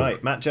 Oh.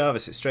 Right, Matt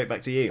Jarvis, it's straight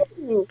back to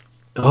you.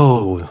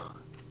 Oh.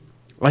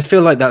 I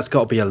feel like that's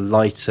got to be a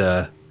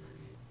lighter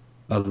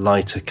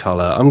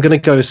colour. I'm going to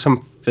go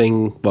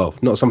something, well,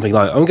 not something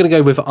light. I'm going to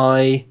go with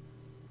I7.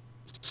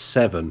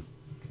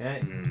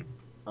 Okay.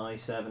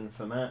 I7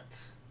 for Matt.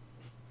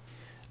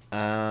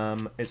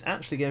 It's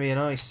actually going to be an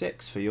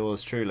I6 for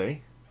yours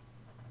truly.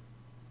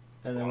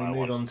 And then we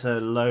move on to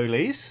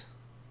Lowlies.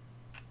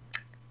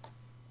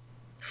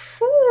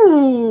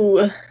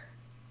 Ooh.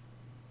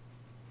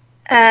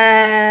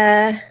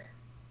 I'm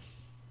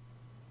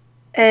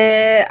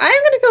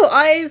gonna go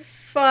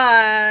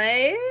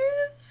I5.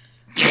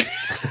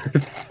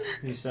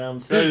 You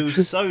sound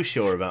so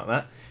sure about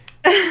that.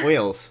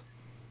 Wheels.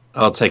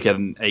 I'll take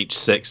an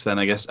H6 then,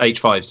 I guess.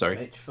 H5,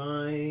 sorry.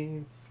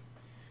 H5.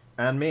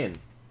 And Min.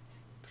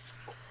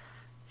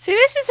 See,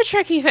 this is a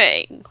tricky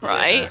thing,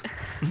 right?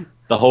 Yeah.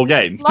 The whole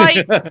game.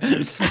 Like, no,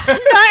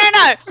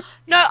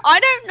 I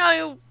don't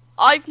know.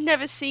 I've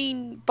never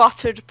seen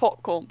buttered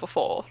popcorn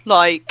before.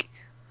 Like,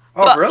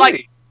 Oh, but,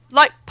 really?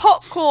 like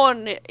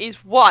popcorn is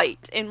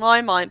white in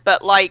my mind,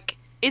 but like,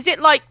 is it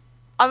like?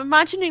 I'm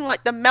imagining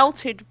like the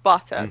melted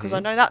butter because I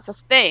know that's a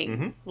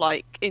thing,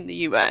 like in the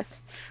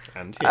US.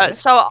 And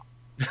so,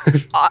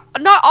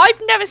 no,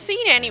 I've never seen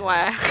it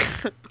anywhere.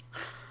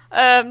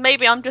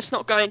 Maybe I'm just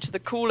not going to the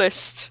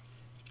coolest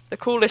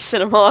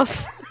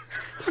cinemas.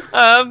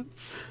 So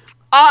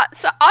I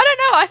don't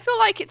know. I feel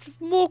like it's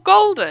more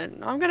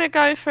golden. I'm gonna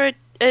go for a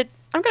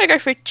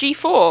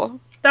G4.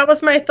 That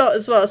was my thought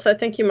as well, so I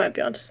think you might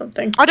be onto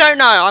something. I don't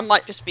know. I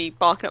might just be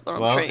barking up the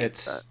wrong tree. Well,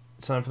 it's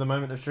time for the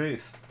moment of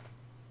truth.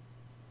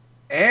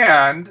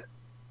 And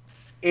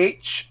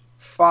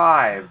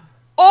H5.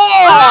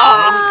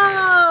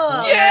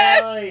 Oh!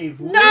 Yes!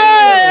 No!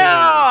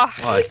 Oh,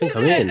 I think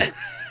I'm in.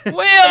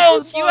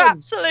 Wheels, you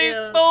absolute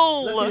Yeah.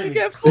 fool! Look You at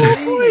get him 4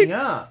 speeding points.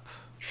 up.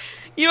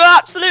 You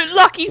absolute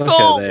lucky Look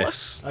fool! at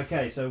this.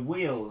 Okay, so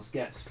Wheels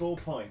gets 4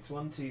 points.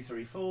 1, 2,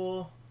 3,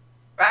 4.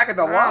 Back in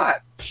the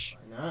lot. I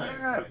know.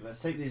 Right,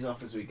 let's take these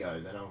off as we go,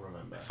 then I'll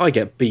remember. If I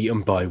get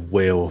beaten by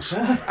Wheels.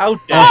 How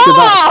dare After you?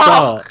 that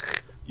start.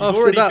 You've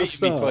After already that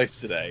beaten me start. twice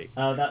today.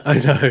 That's I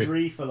know.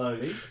 3 for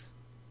Lowlies.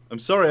 I'm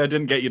sorry I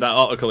didn't get you that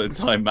article in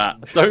time,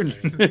 Matt. Don't.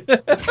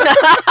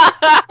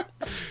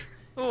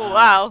 Oh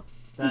wow!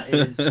 That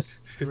is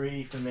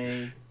 3 for me.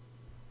 1,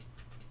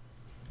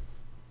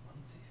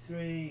 2,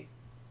 3.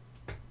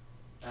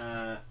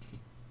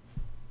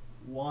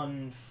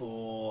 1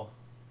 for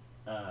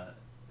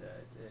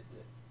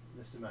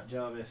Mr. Matt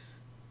Jarvis,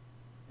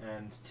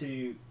 and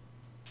 2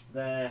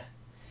 there.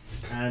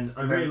 And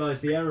I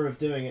realised the error of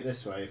doing it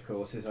this way, of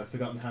course, is I've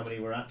forgotten how many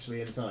were actually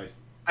inside.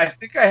 I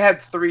think I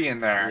had 3 in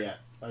there. Yeah,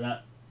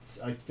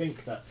 I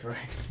think that's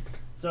correct.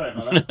 Sorry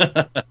about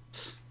that.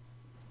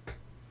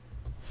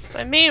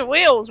 So me and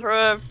Wheels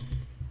were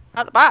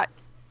at the back.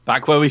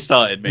 Back where we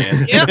started,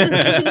 man. Yep.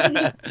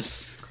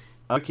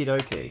 Okie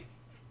dokie.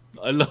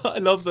 I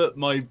love that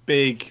my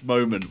big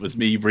moment was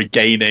me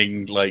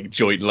regaining like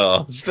joint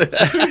last.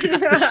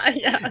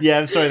 Yeah. Yeah,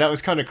 I'm sorry, that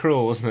was kind of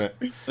cruel, wasn't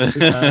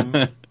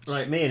it?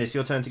 Right, Mian, it's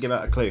your turn to give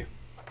out a clue.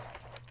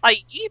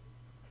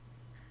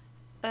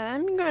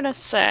 I'm gonna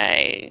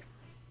say.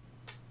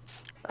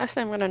 First,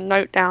 I'm gonna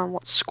note down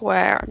what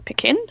square I'm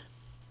picking.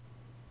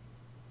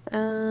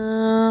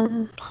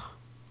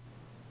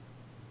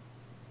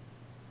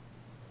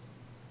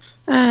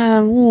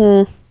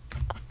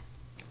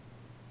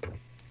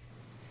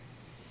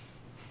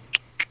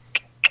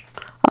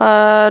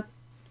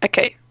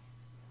 Okay.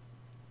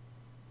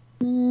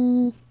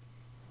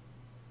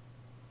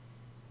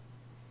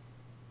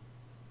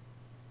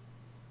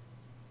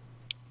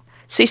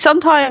 See,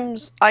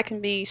 sometimes I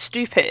can be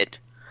stupid,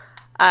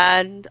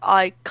 and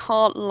I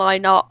can't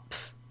line up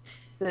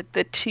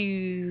the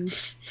two,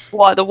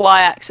 the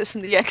y-axis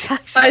and the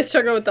x-axis. I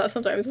struggle with that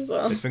sometimes as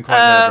well. It's been quite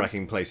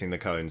nerve-wracking placing the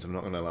cones, I'm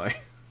not going to lie.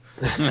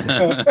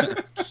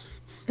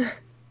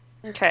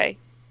 Okay.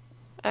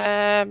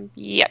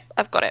 Yep,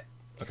 I've got it.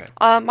 Okay.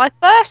 My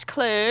first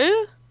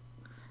clue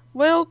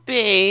will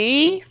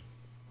be.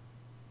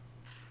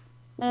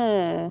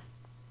 Yeah,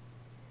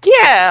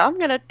 I'm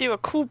gonna do a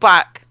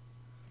callback.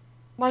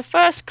 My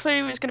first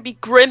clue is gonna be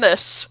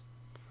grimace.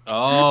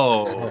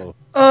 Oh.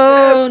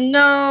 Oh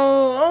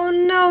no! Oh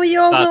no! You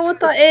all know That's- what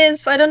that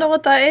is. I don't know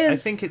what that is. I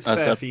think it's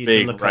That's fair a for you to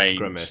big look range. up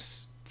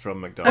Grimace from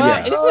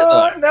McDonald's. Is it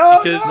No,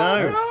 No.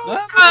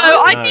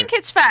 I No. think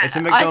it's fair. It's a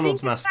I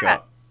McDonald's think it's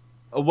mascot.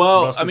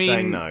 Well, Ross I is mean,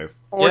 saying no.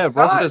 Or Yeah, it's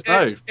Ross not. says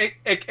no.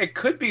 It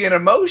could be an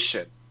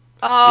emotion.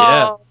 fair.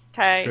 Oh,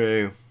 okay.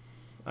 True.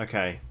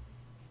 Okay.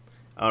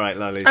 All right,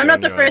 Lolly. I'm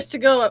not the first to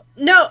go.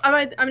 No,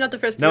 I'm not the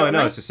first to go. No, am no,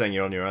 I? it's just saying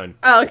you're on your own.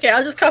 Oh, okay.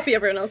 I'll just copy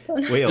everyone else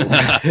then. Wheels.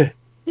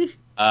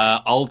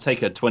 I'll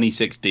take a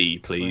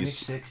 26D,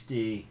 please.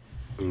 2060.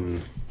 Mm.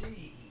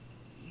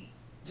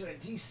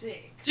 D26.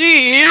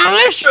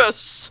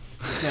 Delicious.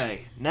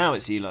 Okay, now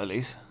it's you,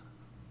 Lollies.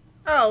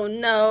 Oh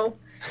no.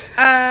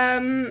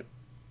 I'm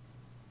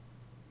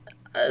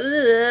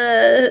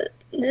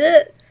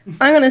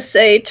gonna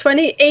say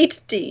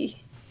 28D.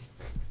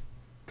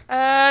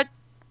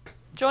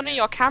 Johnny,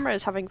 your camera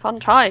is having fun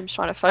times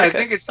trying to I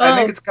focus.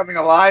 think it's coming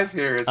alive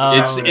here. Oh.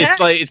 It's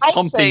like it's I'll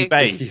pumping say-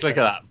 bass. Look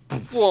at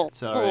that. Whoa,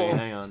 Sorry, whoa.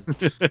 hang on.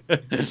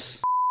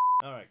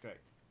 All right, great.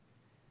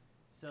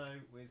 So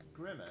with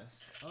Grimace,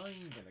 I'm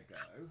gonna go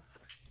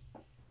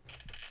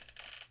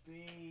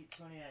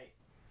B28.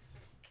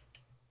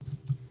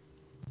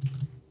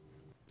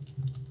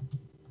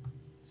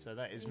 So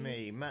that is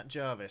me, Matt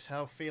Jarvis.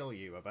 How feel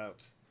you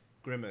about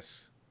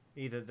Grimace?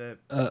 Either the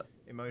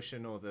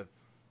emotion or the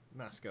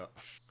mascot.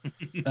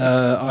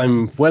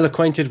 I'm well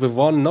acquainted with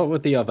one, not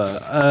with the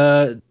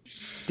other.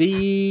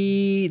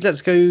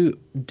 Let's go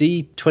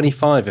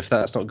D25 if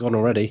that's not gone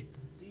already.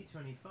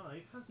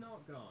 D25 has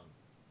not gone.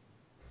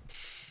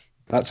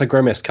 That's a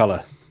Grimace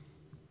colour.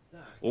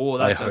 Oh,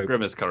 that's I a hope.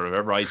 Grimace colour if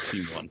ever I'd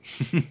seen one.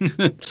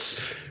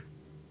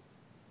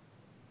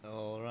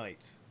 All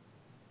right.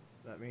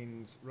 That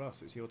means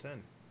Ross, it's your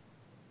turn.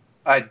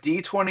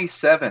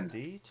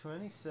 D27.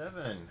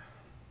 D27.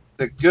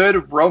 The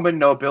good Roman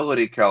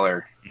nobility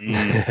color.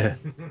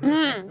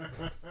 Mm.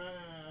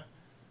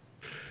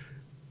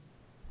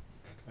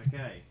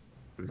 Okay,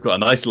 We've got a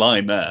nice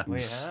line there.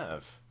 we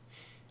have.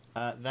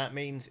 That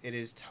means it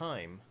is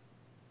time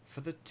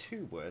for the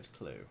two-word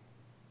clue.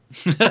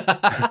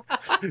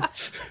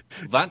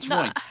 That's No.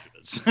 right.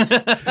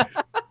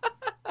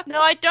 No,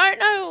 I don't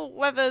know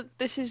whether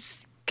this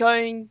is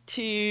going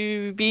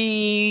to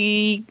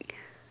be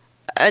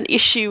an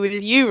issue with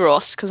you,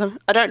 Ross, because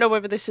I don't know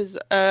whether this is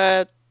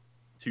a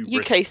Too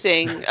UK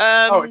thing.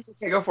 Oh, it's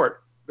okay. Go for it.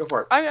 Go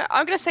for it.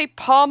 I'm going to say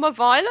Parma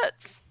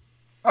Violets.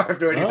 I have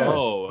no idea.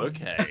 Oh,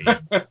 okay.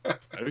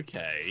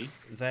 Okay.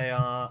 They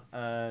are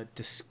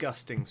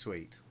disgusting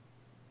sweet.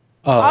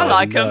 Oh, I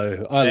like 'em.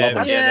 no. I love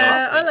them.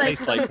 Yeah, I they like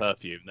taste like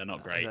perfume. They're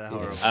not great. They're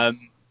horrible.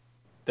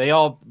 They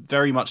are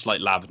very much like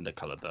lavender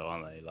coloured, though,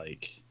 aren't they?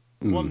 Like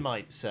One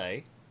might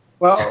say.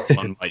 Well,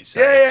 one might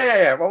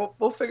say. yeah. Well,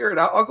 we'll figure it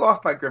out. I'll go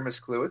off my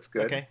Grimace clue. It's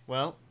good. Okay,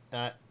 well,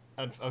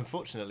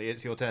 unfortunately,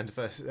 it's your turn to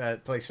first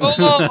place first.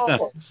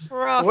 Oh,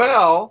 rough.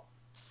 Well,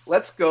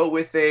 let's go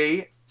with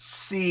a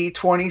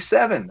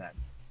C27 then.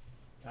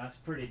 That's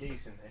pretty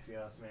decent, if you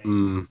ask me.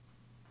 Mm.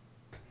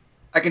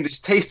 I can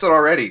just taste it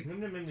already.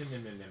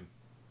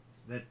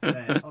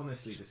 They're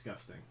honestly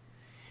disgusting.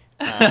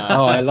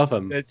 Oh, I love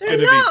them. It's They're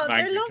gonna not, be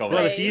they're smanky lovely. comments.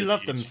 Well, if you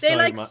love them They so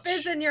like much,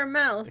 fizz in your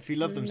mouth. if you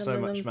love them so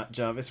much, Matt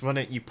Jarvis, why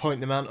don't you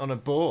point them out on a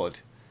board?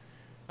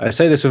 I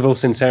say this with all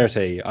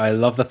sincerity. I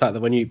love the fact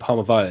that when you eat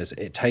Parma Violets,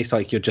 it tastes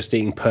like you're just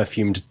eating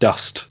perfumed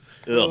dust.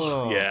 Ugh,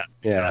 Oh. yeah.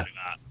 Yeah. exactly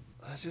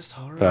that. That's just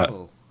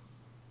horrible.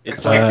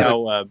 It's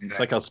It's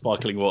like how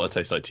sparkling water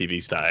tastes like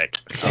TV static.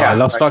 Oh, I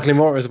love right. sparkling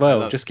water as I well.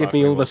 love Just give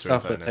me all the sparkling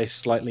stuff water, in that fairness.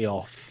 tastes slightly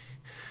off.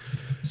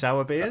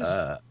 Sour beers?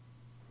 Yeah.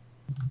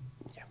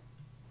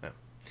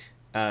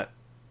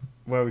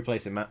 Where are we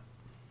placing, Matt?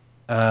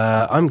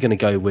 I'm going to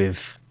go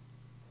with...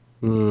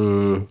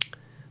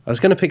 I was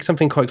going to pick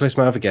something quite close to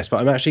my other guess, but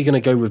I'm actually going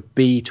to go with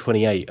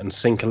B28 and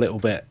sink a little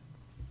bit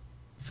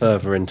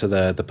further into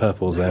the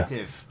purples there.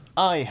 Negative.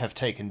 I have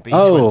taken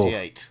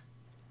B28.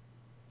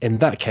 In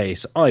that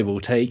case, I will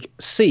take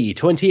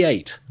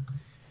C28.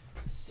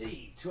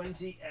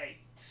 C28.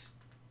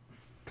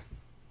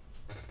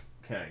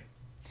 Okay.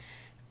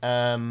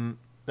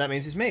 That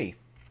means it's me.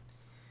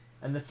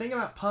 And the thing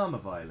about Parma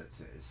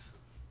Violets is,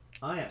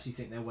 I actually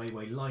think they're way,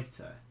 way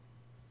lighter.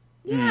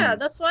 Yeah,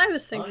 that's what I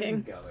was I'm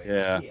thinking. going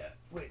Yeah. here,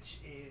 which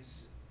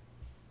is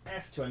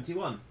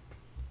F21.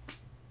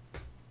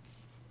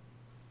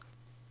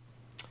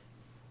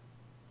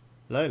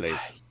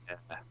 Lowlies.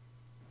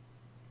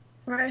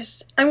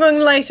 Right. I'm going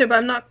lighter, but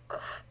I'm not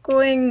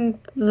going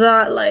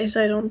that light,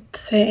 I don't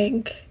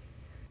think.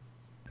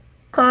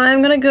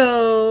 I'm gonna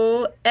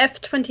go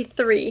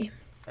F23.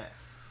 F23.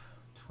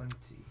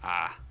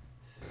 Ah.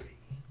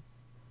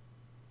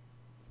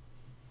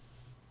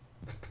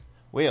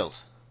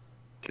 Wheels.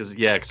 Because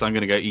I'm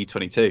going to go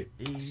E22.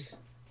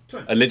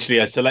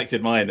 E20. I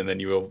selected mine, and then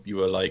you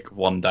were like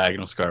one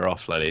diagonal square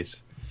off,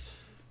 ladies.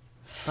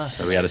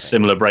 So we had a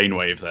similar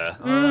brainwave there.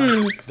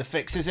 Alright, the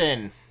fix is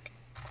in.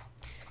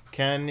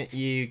 Can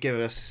you give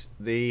us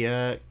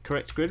the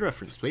correct grid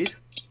reference, please?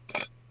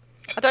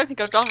 I don't think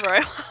I've done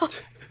very well.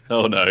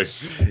 Oh no.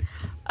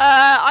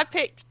 I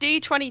picked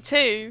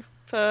D22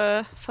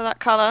 for that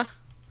colour.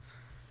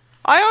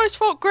 I always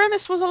thought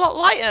Grimace was a lot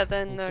lighter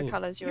than the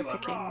colours you were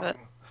picking, but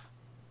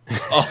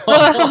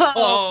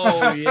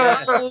Oh,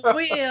 yeah. Oh,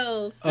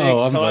 Wheels.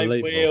 Oh, Big time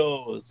unbelievable.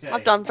 wheels. Okay.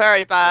 I've done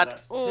very So bad.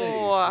 that's 2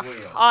 Oh, for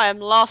Wheels. I am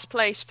last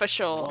place for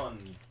sure.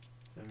 1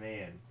 for me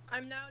and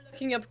I'm now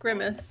looking up 1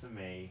 Grimace. for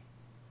me.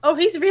 Oh,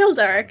 he's real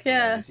dark, 1 for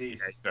yeah. Lotus.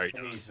 He's very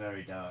dark.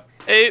 very dark.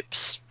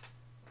 Oops.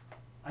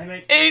 I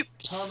mean,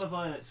 Oops. Palmer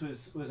Violets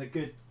was a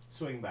good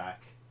swing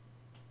back,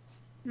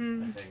 I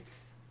Hmm. think.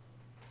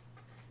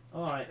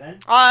 Alright then.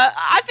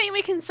 I think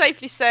we can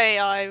safely say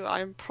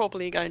I'm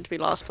probably going to be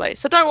last place.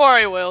 So don't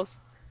worry, Wills.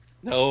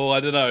 No, I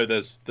don't know.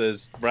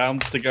 There's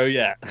rounds to go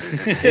yet.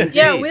 Indeed.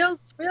 Yeah,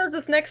 Wheels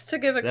is next to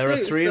give a There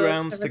clue. are 3 so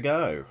rounds to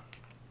go.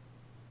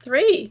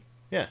 3?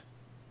 Yeah.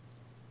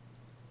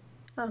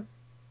 Oh.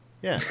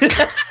 Yeah.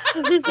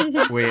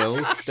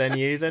 Wheels, then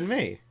you, then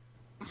me.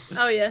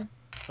 Oh, yeah.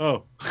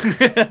 Oh.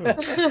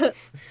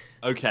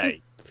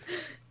 Okay.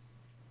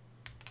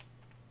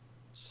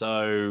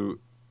 So,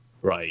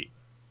 right.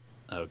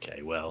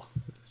 Okay. Well,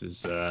 this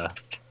is. Oh,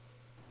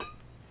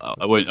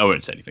 I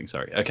won't say anything.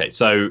 Sorry. Okay.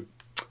 So,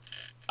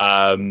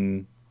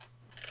 in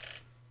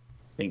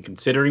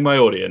considering my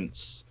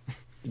audience,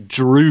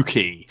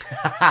 Druchii.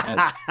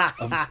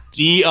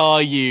 Druchii.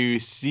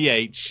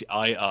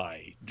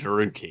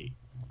 Druchii.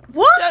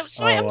 What?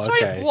 Sorry, I'm Oh,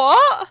 sorry. okay.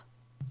 What?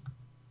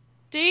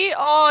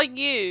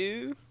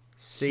 DRU.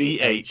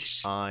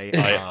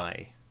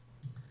 CHII.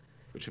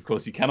 Which, of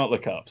course, you cannot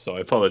look up. So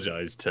I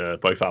apologise to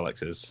both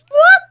Alexes.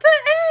 What the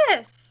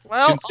F?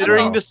 Well,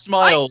 Considering Oh. the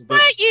smile I swear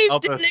that you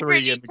other 3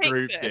 deliberately in the picked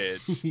group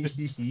this. did.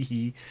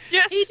 He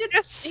did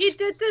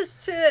this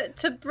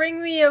to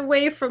bring me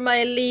away from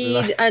my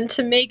lead and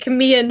to make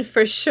me and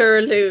for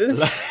sure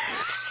lose.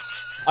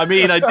 I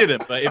mean, I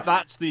didn't, but if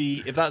that's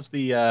the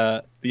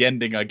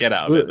ending I get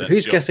out of it, then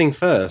Who's sure. guessing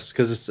first?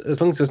 Because as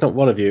long as it's not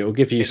one of you, it'll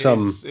give you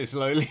some. It's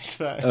Loli's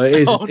first. It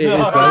is. Oh, It is no.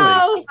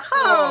 Lowly's. Oh,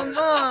 come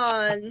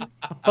on.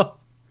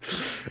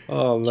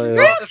 Oh man.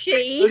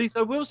 Druchii? Ladies,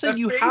 I will say The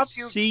you face have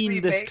you've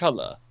seen this remade.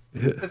 colour.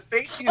 The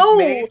face you've Oh,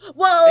 made.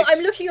 well, makes I'm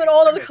looking at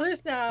all of the Grimace.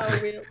 clues now.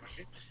 Wheels.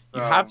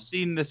 You have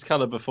seen this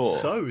colour before.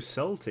 So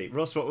salty.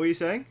 Ross, what were you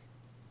saying?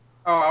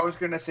 Oh, I was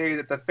going to say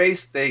that the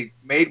face they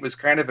made was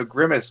kind of a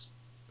grimace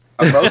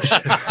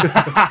emotion.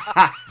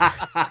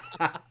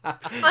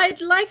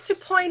 I'd like to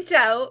point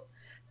out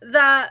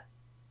that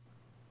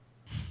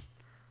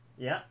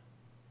Yeah.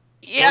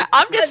 Yeah,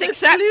 I'm just the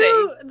accepting.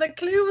 the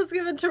clue was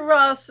given to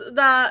Ross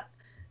that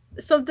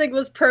something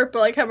was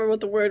purple. I can't remember what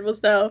the word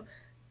was now.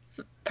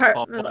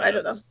 Oh, I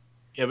don't know.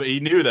 Yeah, but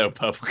he knew they were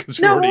purple because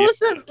No, already.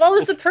 what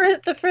was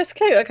the first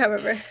clue? I can't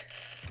remember.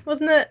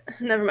 Wasn't it?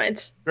 Never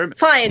mind. Grimace.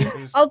 Fine. It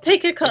was- I'll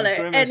pick a it was color,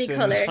 Grimace any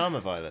and color. Palmer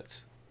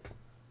Violets.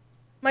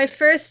 My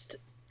first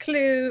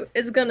clue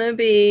is gonna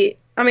be.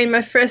 I mean,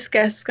 my first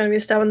guess is gonna be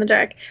a stab in the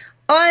dark.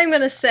 I'm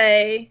gonna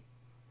say.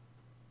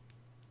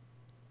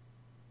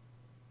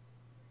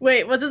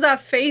 Wait, what does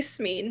that face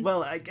mean?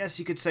 Well, I guess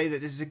you could say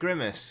that this is a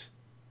grimace.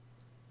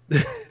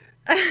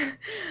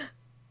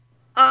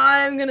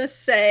 I'm gonna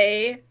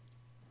say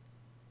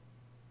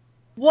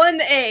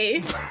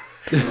 1A.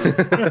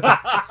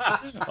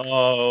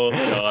 Oh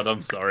God,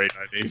 I'm sorry,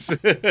 ladies.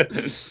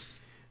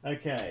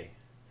 Okay.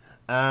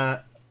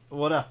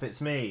 What up? It's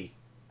me,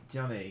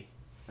 Johnny,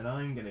 and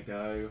I'm gonna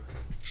go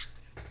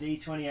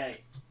D28.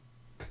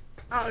 Oh,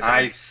 God.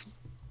 Nice.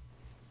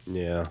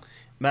 Yeah.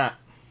 Matt.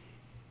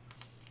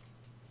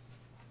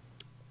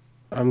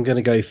 I'm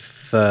gonna go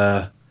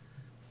for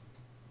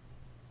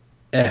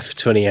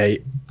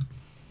F28.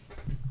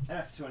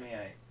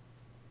 F28.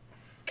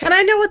 Can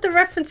I know what the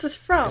reference is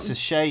from? It's a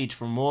shade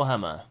from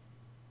Warhammer.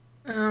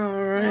 Oh,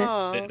 right.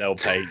 Oh. Citadel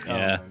paint,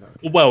 yeah. Oh,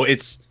 no. Well,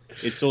 it's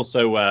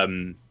also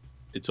one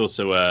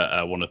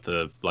of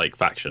the like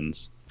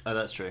factions. Oh,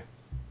 that's true.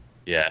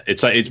 Yeah,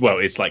 it's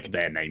like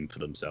their name for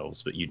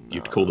themselves, but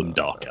you'd call them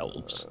dark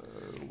elves.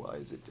 Why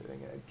is it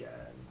doing it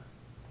again?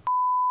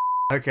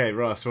 Okay,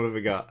 Ross, what have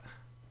we got?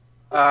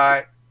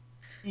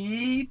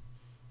 E25.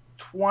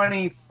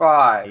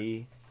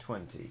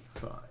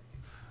 E25.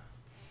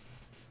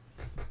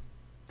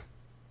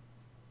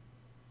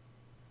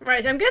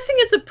 Right, I'm guessing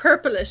it's a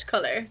purplish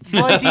color.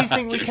 Why do you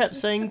think we kept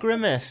saying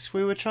grimace?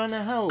 We were trying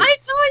to help. I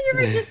thought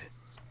you were just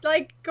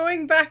like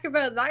going back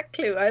about that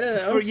clue. I don't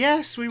know.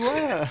 Yes, we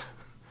were.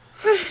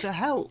 To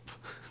help.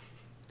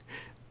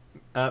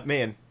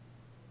 Mian.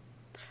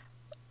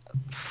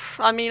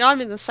 I mean,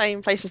 I'm in the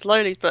same place as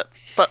Loli's, but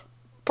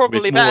probably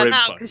With more better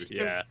now. info, 'Cause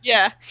yeah.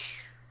 Yeah.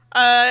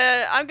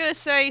 I'm gonna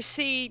say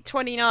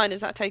C29.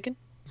 Is that taken?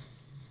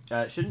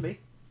 Shouldn't be.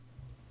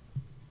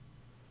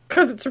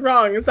 Because it's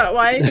wrong. Is that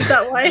why? Is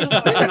that why?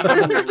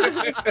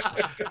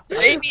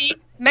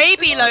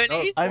 Maybe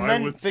Loli's. I Why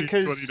meant would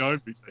because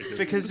C29 be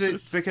taken?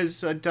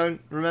 because I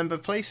don't remember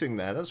placing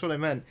there. That's what I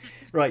meant.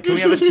 Right, can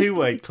we have a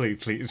two-word clue,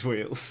 please,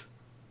 Wheels?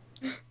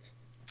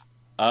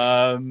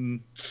 I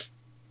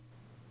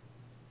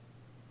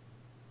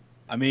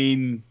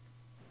mean,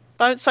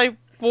 Don't say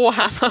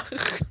Warhammer.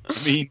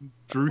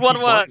 Druchii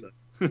One word.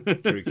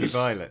 Violet. Druchii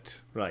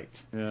Violet.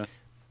 Right. Yeah.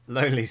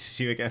 Lonely, it's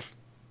you again.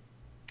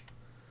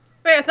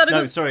 Wait, I thought it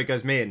No, was. sorry, it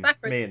goes Mian.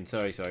 backwards. Mian,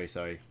 sorry.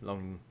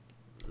 Long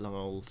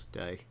old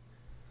day.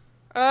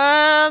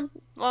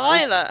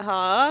 Violet,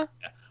 huh?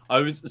 I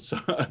was. So,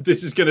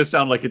 this is going to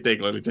sound like a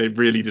dig, like I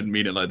really didn't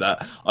mean it like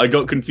that. I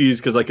got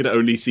confused because I could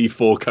only see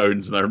 4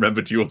 cones, and I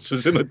remembered yours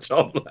was in the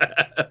top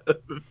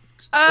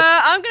left.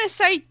 I'm gonna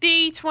say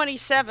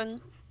D27.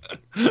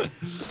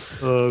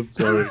 Oh, I'm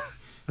sorry.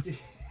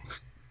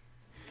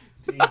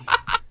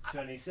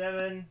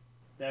 D27.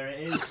 There it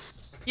is.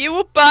 You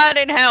will burn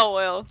in hell,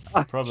 Will.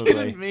 I Probably.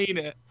 didn't mean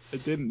it. I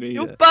didn't mean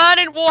You'll it. burn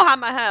in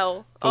Warhammer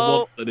hell. For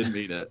once, I didn't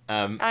mean it.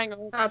 Hang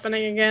on.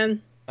 Happening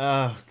again.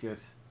 Oh, good.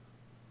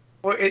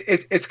 Well,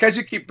 it's because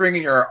you keep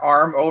bringing your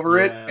arm over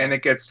it, Yeah. and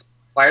it gets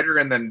lighter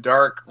and then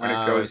dark when it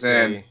Oh, goes I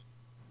in. see.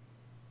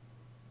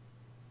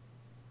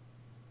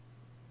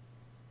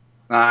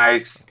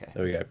 Nice. Okay.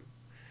 There we go.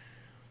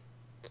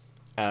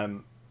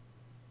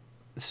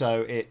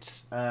 So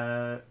it's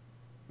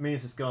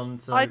Mia's just gone.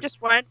 So I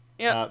just went.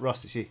 Yeah.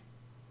 Ross, it's you.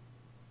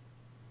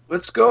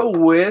 Let's go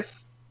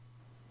with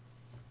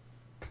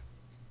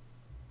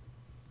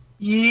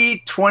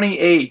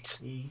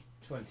E28.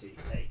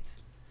 E28.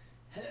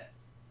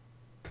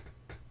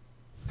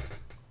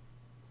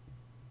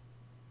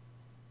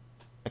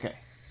 Okay.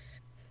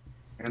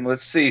 And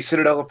let's see,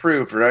 Citadel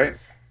approved, right?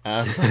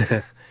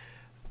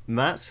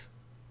 Matt.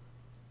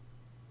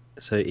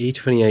 So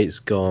E28's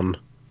gone.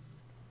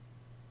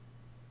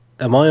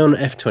 Am I on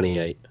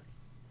F28?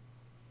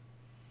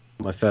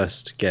 My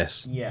first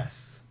guess.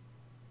 Yes.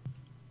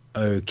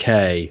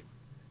 Okay.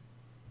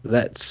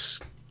 Let's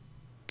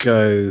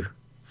go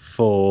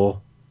for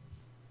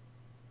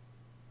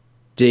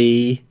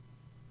D.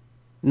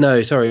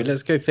 No, sorry.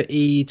 Let's go for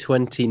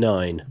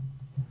E29.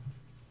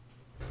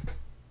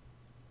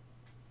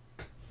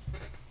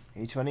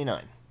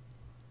 E29.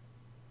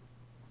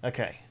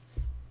 Okay.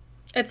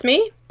 It's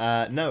me?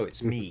 No,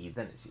 it's me.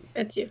 Then it's you.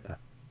 It's you.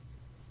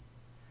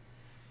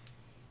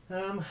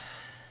 I'm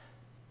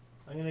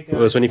gonna It go.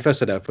 was when you first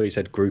said that, I thought you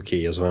said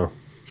Grookey as well.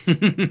 Oh,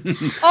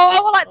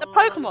 I like the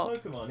Pokemon.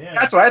 Pokemon, yeah.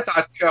 That's what I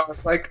thought too. I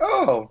was like,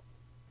 oh,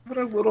 what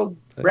a little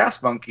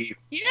grass monkey.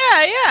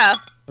 Yeah.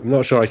 I'm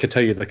not sure I could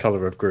tell you the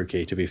colour of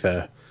Grookey, to be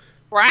fair.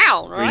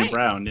 Brown, Green right?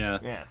 brown, yeah.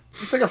 Yeah.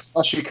 It's like a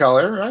fleshy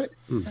color, right?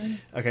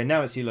 Okay,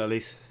 now it's you,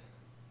 Lollies.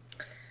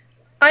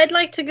 I'd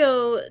like to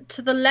go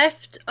to the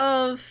left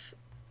of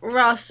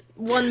Ross,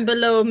 one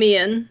below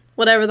Mian,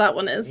 whatever that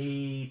one is.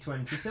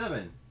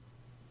 E27.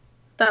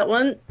 That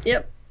one.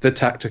 Yep. The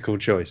tactical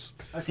choice.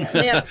 Okay.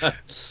 Yep.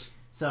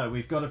 So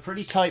we've got a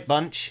pretty tight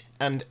bunch,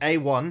 and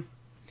A1.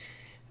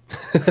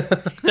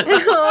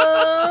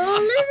 Oh,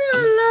 leave me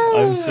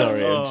alone. I'm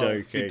sorry, I'm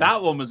joking. See,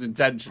 that one was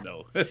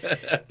intentional.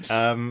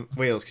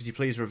 Wheels, could you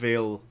please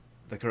reveal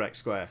the correct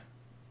square?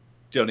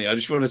 Johnny, I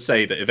just want to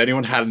say that if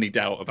anyone had any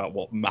doubt about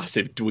what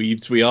massive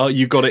dweebs we are,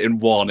 you got it in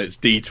one. It's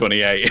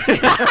D28.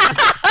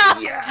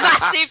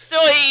 Massive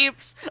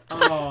dweebs.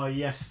 Oh,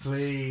 yes,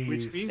 please.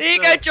 Which means There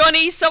you go,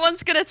 Johnny.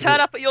 Someone's gonna turn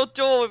up at your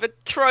door with a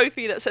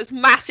trophy that says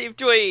 "Massive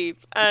Dweeb,"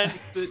 and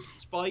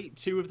despite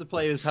 2 of the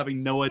players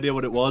having no idea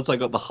what it was, I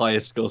got the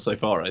highest score so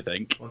far, I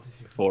think, 1, 2,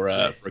 3,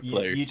 4. for a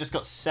clue. You just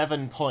got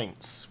 7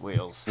 points,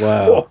 Wheels.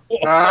 Wow. Nice.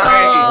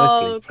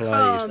 Oh, Nicely played.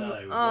 come So,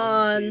 1,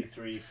 on. 2,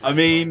 3, 4, I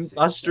mean, 5, 6,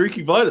 that's 7.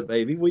 Streaky Violet,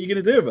 baby. What are you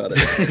going to do about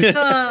it?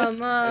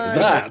 Come on.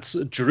 That's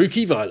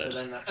Drooky So Violet.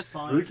 then that's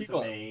 5 Spooky for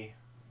Violet. me.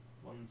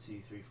 1,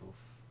 2, 3, 4,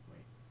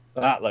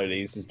 That,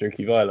 Lolies, is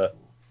Streaky Violet.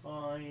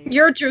 5.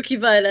 You're Drooky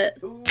Violet.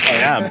 Ooh. I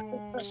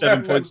am.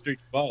 7 points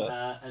Streaky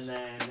Violet. And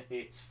then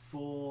it's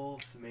 4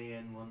 for me,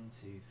 and 1,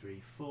 2,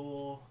 3,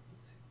 4.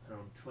 And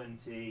on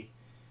 20.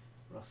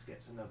 Ross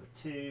gets another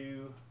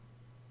 2.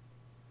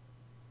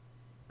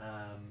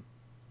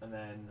 And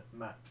then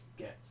Matt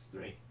gets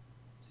 3.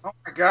 Oh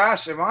my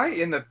gosh, am I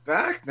in the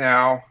back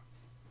now?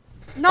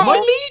 no. Am I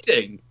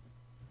leading?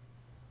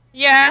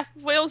 Yeah,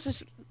 Will's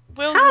is.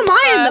 Will's How am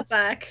I in the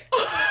back?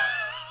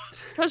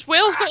 Because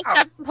Will's got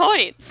 7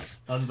 points.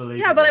 Unbelievable.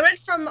 Yeah, but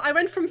I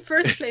went from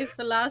first place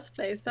to last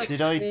place. That's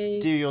Did I me.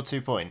 do your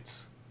 2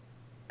 points?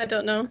 I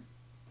don't know.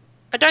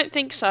 I don't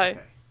think so. Okay.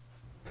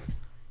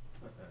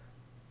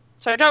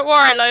 So don't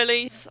worry,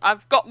 Lolies.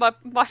 I've got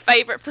my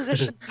favourite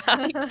position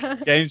back.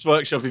 Games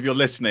Workshop, if you're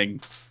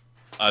listening,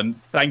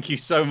 thank you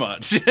so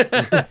much.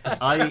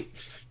 I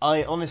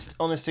honest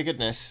to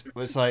goodness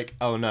was like,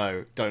 oh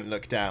no, don't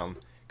look down,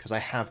 because I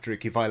have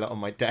Drooky Violet on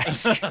my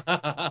desk.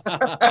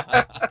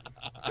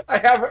 I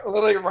have it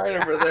literally right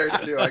over there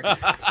too.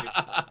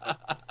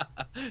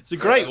 It's a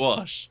great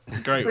wash. It's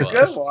a great It's a wash.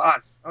 good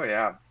watch. Oh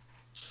yeah.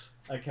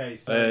 Okay,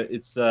 so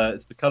It's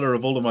the colour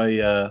of all of my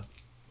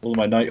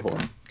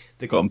Nighthorn.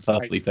 the Got 'em good,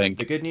 purpley pink.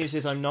 the good news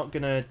is I'm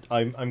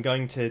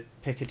going to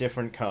pick a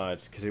different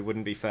card because it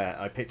wouldn't be fair.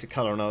 I picked a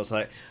color and I was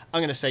like, I'm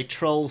going to say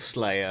Troll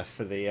Slayer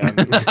for the for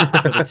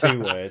the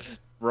 2-word.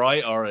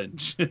 Bright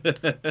orange.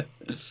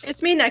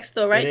 It's me next,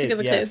 though, right? It To give is,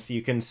 a yes,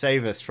 you can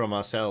save us from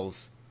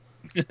ourselves.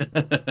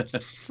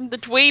 From the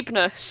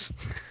dweebness.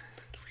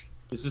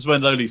 This is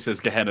when Loli says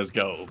Gehenna's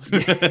gold.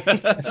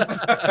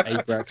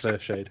 A black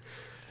cliff shade.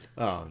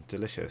 Oh,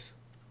 delicious.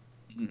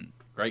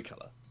 Great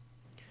colour.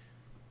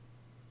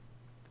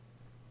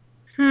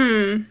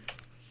 clue.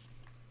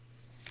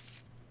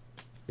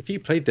 If you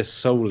played this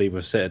solely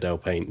with Citadel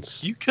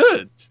paints, You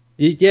could.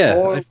 yeah,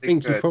 Totally I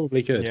think you could.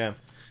 probably could. Yeah,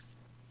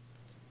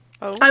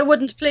 Oh. I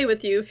wouldn't play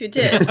with you if you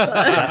did.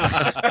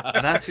 But...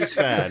 that is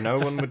fair. No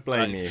one would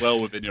blame That's you. well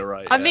within your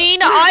right. I yeah. mean,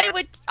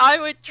 I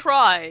would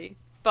try,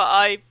 but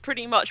I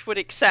pretty much would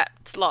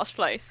accept last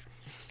place.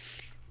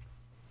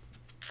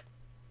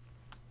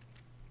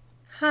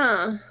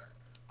 Huh.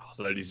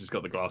 Oh, Lodi's has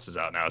got the glasses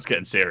out now. It's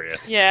getting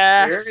serious.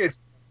 Yeah. Serious,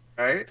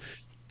 right?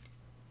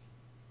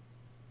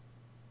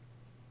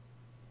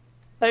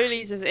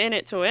 Loli's is in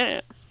it to win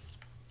it.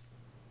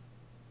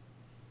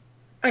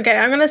 Okay,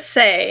 I'm gonna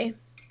say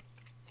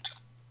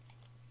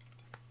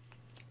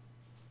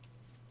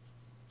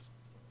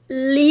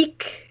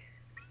leek.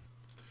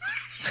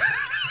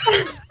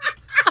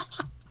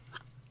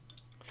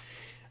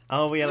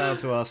 Are we allowed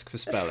to ask for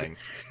spelling?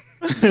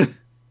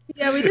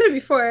 Yeah, we did it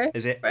before.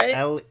 Is it Right.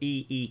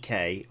 Leek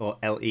or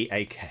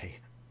Leak?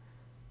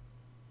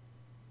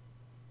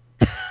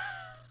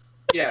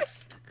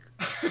 Yes.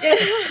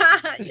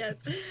 Yes,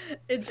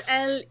 it's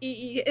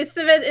Lee. It's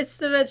the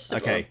vegetable.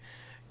 Okay,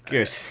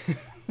 good.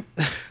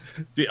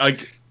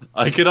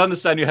 I could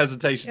understand your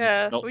hesitation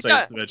Yeah, to not we say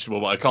it's don't- the vegetable,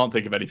 but I can't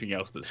think of anything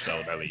else that's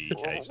spelled Leek.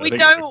 So I We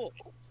think don't.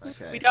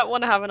 Okay. We don't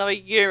want to have another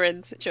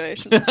urine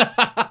situation.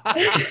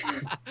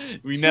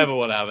 we never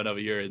want to have another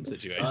urine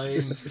situation.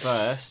 I'm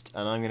first,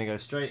 and I'm going to go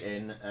straight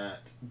in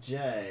at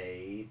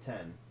J10.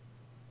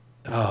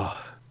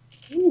 Oh,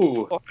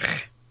 Ooh.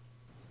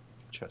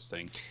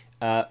 Interesting.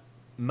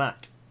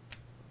 Matt.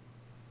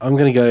 I'm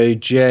going to go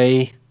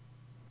J14.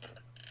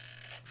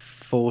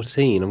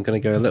 I'm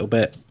going to go a little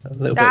bit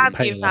Damn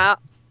paler. you, Matt.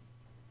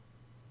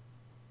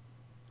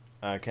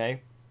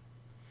 Okay.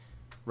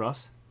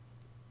 Ross.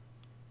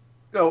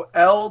 Go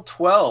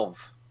L12.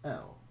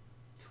 L12.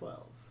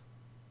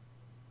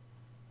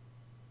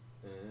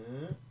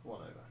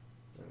 One over.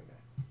 There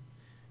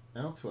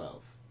we go. L12.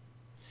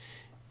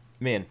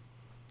 Mian.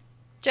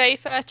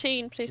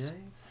 J13, please.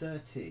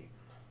 J13.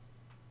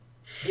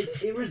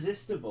 It's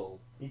irresistible.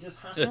 You just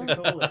have to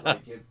call it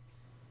like you.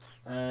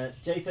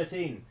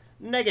 J13.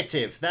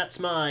 Negative. That's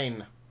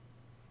mine.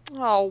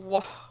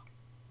 Oh.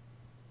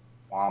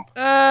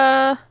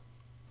 Womp.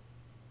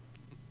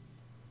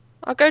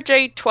 I'll go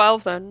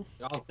J12 then.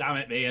 Oh, damn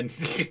it, Ian.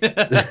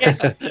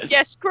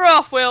 Yes, screw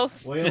off,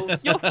 Wills.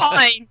 Wheels. You're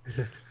fine.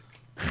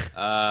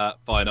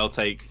 Fine, I'll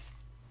take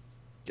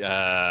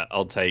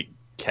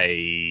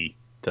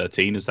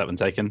K13. Is that one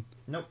taken?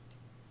 Nope.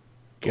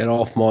 Get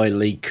off my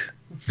leak.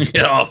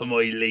 Get off of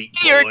my Leek,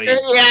 Get boy.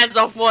 your hands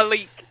off my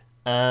leak.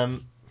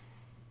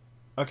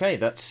 Okay,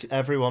 that's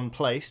everyone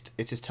placed.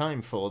 It is time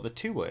for the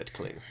two-word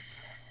clue.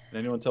 Can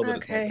anyone tell that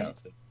Okay. it's not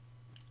casting?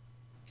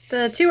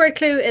 The two-word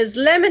clue is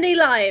lemony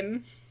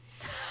lime.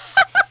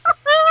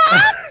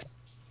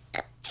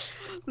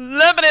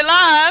 Lemony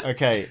lime.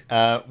 Okay,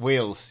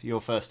 Wheels,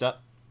 you're first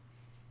up.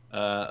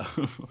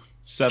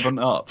 7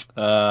 up.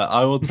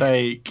 I will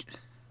take.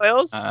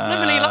 Wills.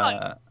 Lemony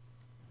lime.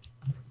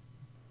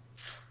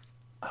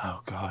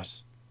 Oh God.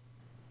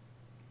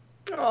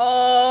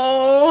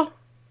 Oh.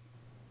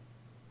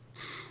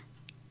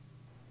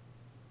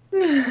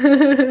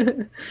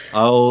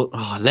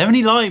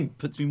 Lemony lime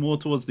puts me more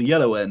towards the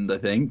yellow end, I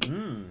think,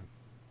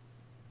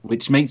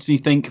 which makes me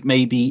think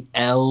maybe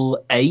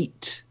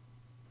L8.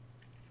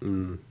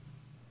 Mm.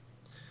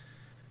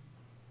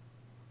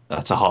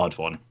 That's a hard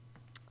one.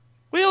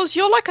 Wheels,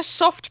 you're like a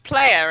soft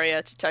play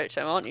area to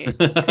Toto, aren't you?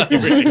 I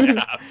really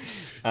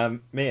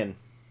am. Mian.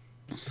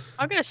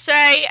 I'm going to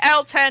say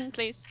L10,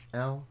 please.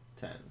 L10.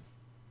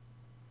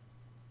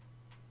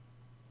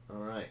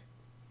 Alright.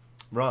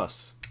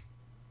 Ross.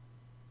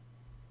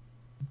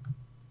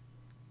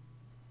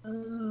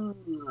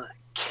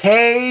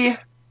 K10.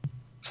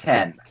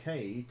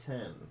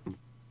 K10.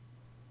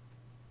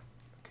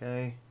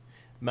 Okay.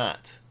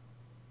 Matt.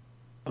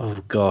 Oh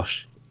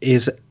gosh,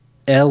 is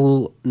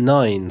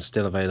L9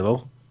 still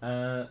available?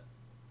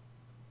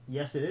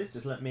 Yes, it is.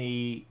 Just let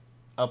me.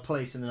 I'll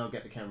place and then I'll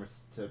get the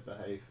cameras to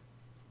behave.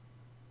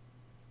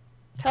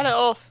 Tell it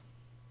off.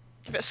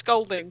 Give it a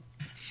scolding.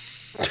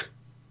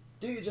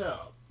 Do your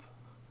job.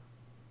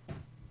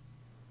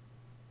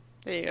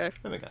 There you go.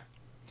 There we go.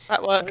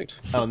 That worked.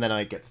 Oh, and then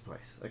I get to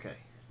place. Okay.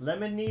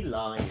 Lemony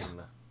lime.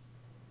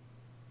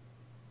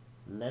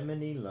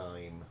 Lemony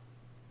lime.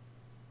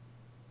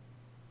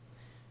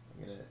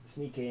 I'm going to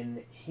sneak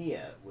in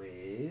here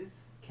with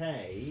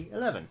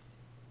K11.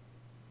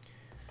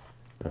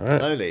 All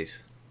right. Lolies.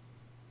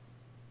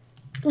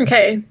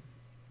 Okay.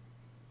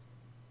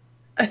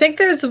 I think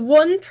there's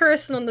one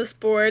person on this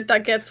board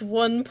that gets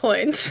 1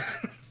 point.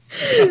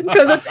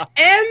 Because it's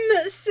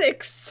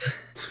M6.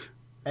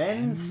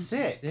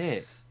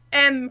 N6.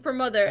 M for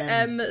mother.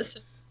 M6.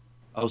 M6.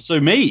 Oh, so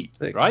me,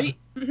 6. right?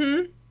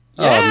 Mm-hmm.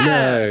 Oh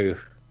no.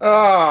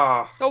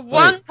 Ah. The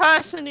one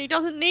person who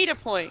doesn't need a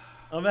point.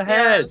 I'm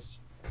ahead.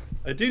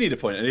 I do need a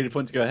point. I need a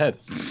point to go ahead.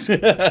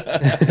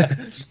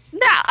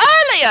 Now,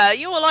 earlier,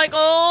 you were like,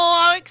 oh,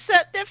 I'll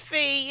accept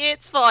defeat.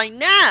 It's fine.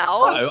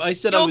 Now, No, I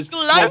said I You're was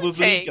probably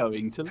gloating.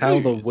 going to How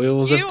the lose.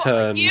 wheels have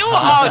turned. you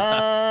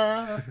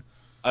are...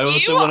 I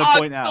also you want to are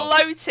point out.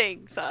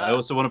 gloating, sir. I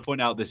also want to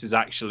point out this is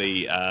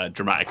actually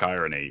dramatic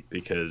irony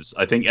because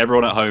I think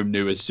everyone at home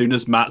knew as soon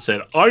as Matt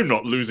said, "I'm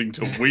not losing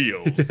to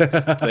Wheels,"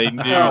 they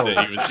knew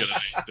that he was going to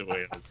lose to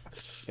Wheels.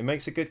 It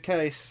makes a good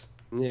case.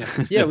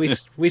 Yeah,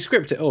 we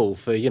script it all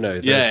for the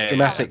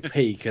dramatic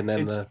peak and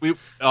then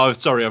Oh,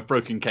 sorry, I've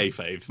broken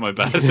kayfabe. My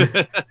bad.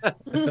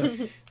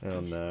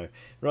 Oh no!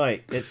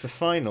 Right, it's the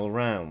final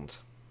round.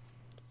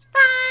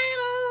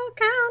 Final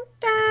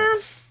countdown.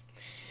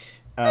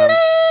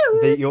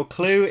 Your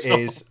clue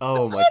is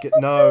my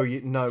god!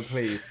 No,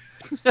 please.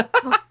 Come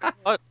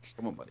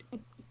on, buddy.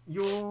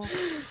 Your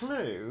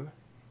clue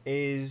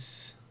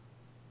is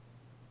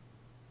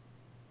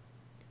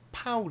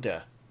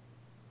powder.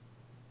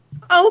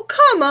 Oh,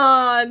 come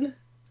on.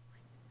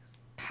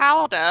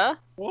 Powder.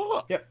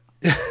 What? Yep.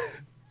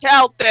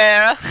 Out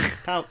there.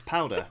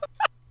 Powder.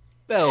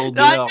 Bell,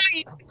 No,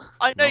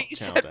 I know Not you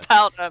chowder. said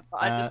powder,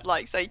 but I just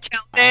like say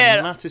out And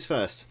there. Matt is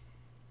first.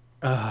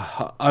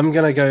 I'm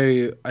gonna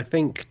go. I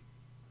think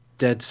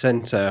dead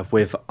center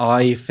with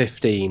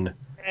I-15,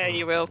 Yeah,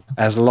 you will.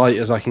 as light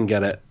as I can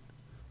get it.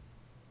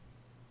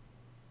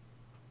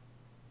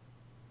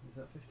 Is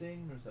that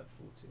 15 or is that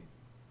 14?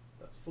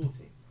 That's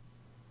 14.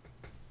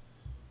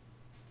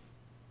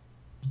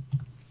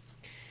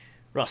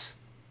 Russ.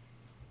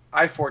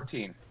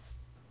 I-14.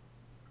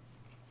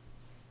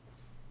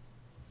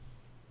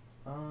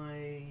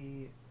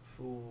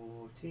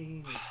 I-14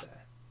 is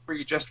there. Where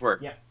you just were.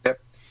 Yeah.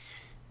 Yep.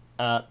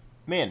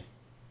 Mian.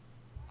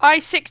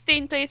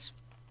 I-16, please.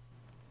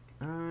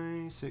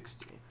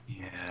 I-16.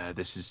 Yeah,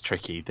 this is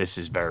tricky. This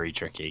is very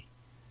tricky.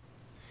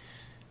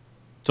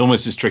 It's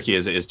almost as tricky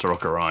as it is to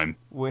rock a rhyme.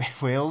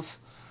 Wheels.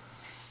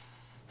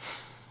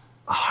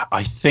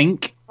 I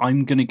think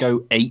I'm going to go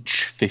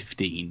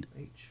H15.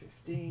 H15.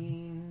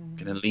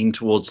 Going to lean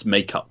towards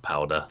makeup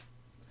powder.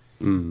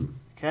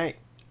 Okay.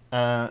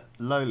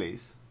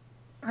 Lolies.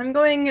 I'm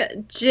going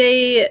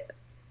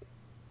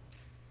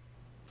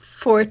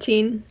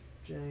J14.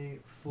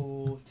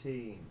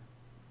 J14.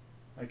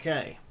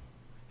 Okay.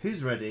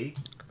 Who's ready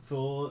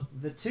for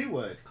the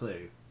 2-word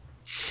clue?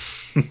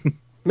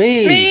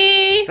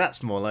 Me.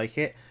 That's more like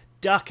it.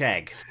 Duck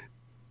egg.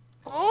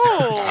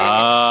 Oh.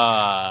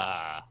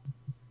 Ah.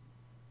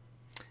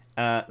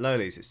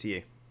 Lolies, it's to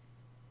you.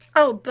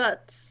 Oh,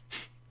 butts.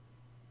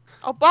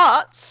 Oh,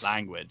 but.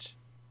 Language.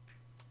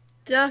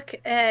 Duck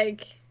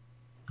egg.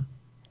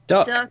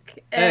 Duck. Duck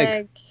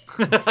egg.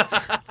 egg.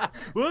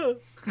 Whoa.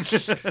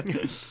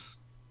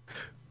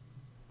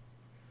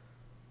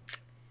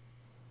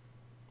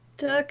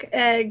 Duck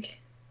egg.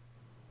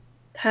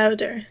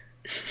 Powder.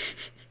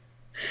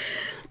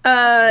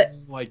 Oh,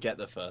 I get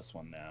the first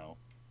one now.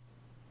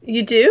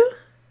 You do?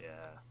 Yeah.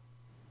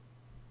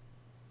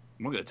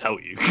 I'm not going to tell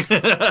you.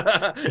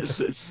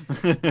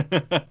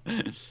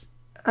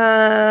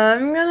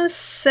 I'm gonna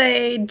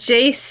say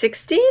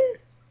J16.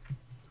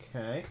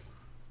 Okay.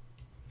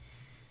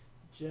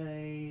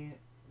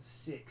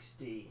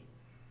 J16.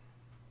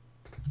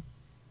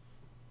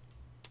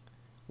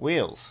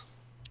 Wheels.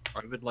 I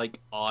would like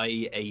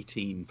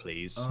I-18,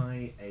 please.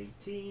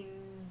 I-18.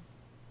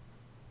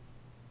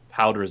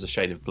 Powder is a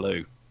shade of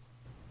blue.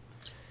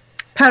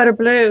 Powder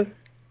blue.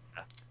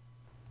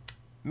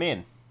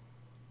 Min.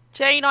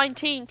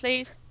 J19,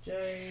 please.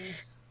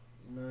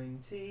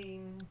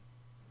 J19.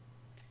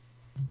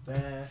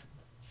 There.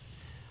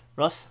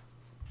 Russ.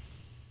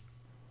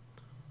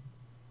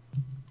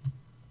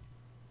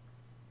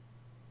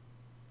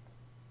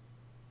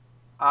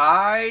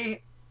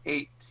 I-18.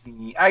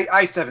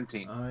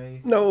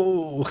 I-17.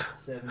 No.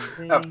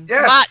 I-17. Oh,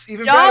 yes, Matt,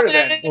 even better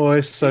then. Jarvis. Oh,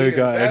 it's so Even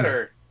good.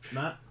 better.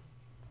 Matt.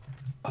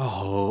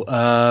 Oh,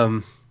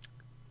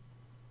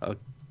 I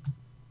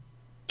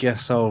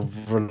guess I'll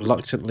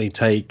reluctantly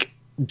take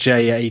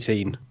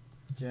J18.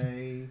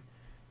 J18.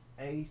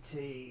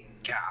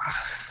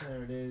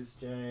 There it is,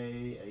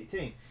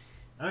 J18.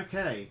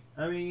 Okay,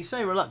 I mean, you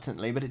say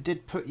reluctantly, but it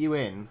did put you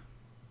in.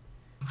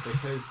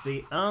 Because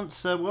the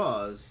answer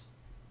was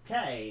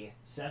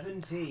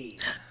K17.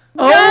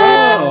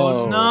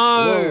 Oh,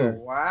 no.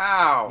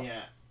 Wow.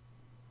 Yeah.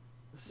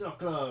 So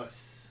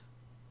close.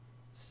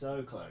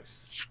 So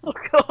close. So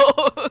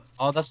close.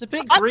 Oh, that's a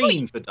bit I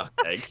green for duck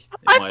egg, in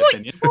I my thought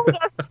opinion.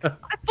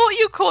 I thought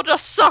you called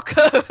us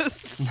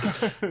suckers.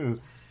 No.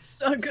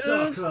 So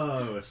So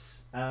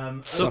close.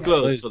 So okay. close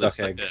Those for the duck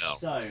second eggs. out.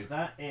 So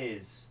that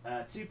is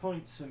 2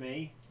 points for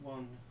me.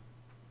 1.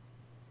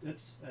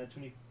 Oops.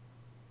 20.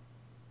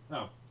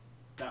 Oh,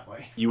 that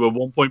way. You were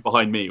 1 point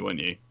behind me, weren't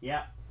you?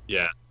 Yeah.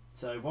 Yeah.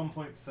 So 1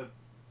 point for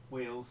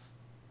Wheels.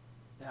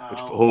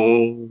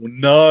 Oh,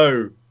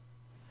 no.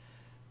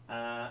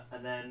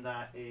 And then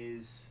that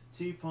is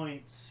 2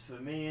 points for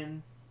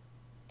Mian.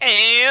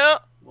 Ew.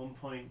 1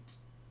 point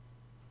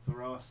for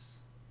Ross.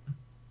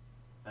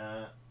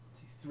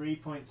 3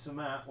 points for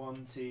Matt.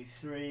 1, 2,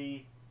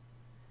 3.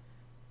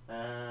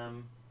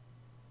 And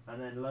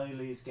then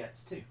Lolies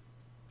gets 2.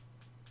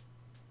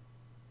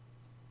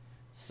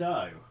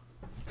 So,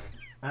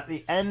 at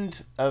the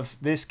end of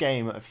this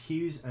game of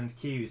Hues and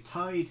Cues,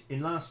 tied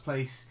in last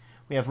place,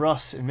 we have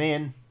Ross and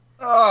Mian.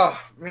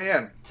 Oh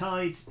man,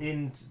 Tied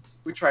in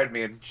we tried,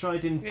 man.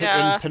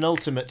 Yeah.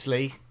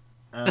 penultimately.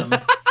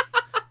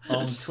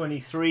 On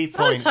 23 A lot of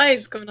points,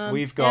 ties going on.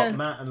 we've got Yeah.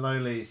 Matt and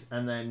Loli's,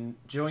 and then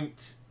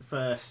joint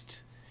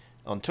first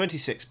on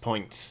 26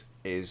 points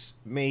is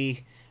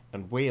me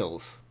and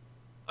Wheels.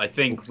 I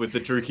think with the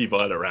Druki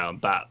Vile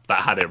around, that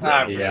had it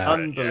Ah, right. yeah.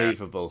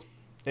 Unbelievable.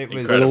 It was.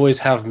 We'll Incredible. always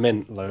have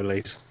mint,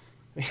 Lolies.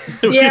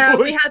 Yeah,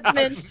 we always had have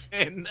mint.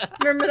 been.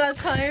 Remember that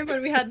time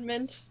when we had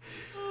mint?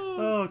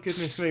 Oh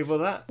goodness me! Well,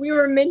 that We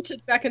were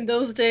minted back in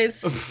those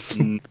days.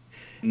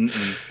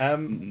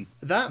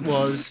 that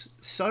was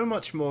so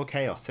much more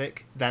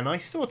chaotic than I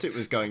thought it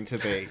was going to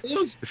be. It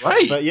was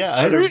great. But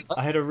yeah, really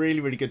I had a really,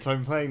 really good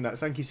time playing that.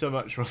 Thank you so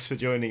much, Ross, for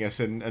joining us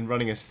and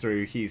running us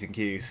through Hues and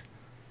Cues.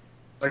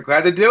 I'm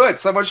glad to do it.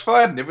 So much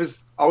fun. It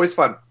was always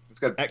fun. It's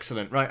good.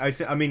 Excellent.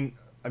 Right. I mean,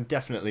 I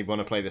definitely want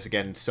to play this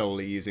again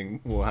solely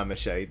using Warhammer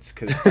Shades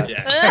because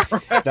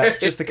that's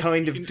just the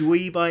kind of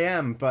dweeb I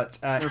am. But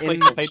Replace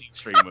the painting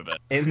stream with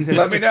it.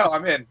 Let me know.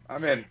 I'm in.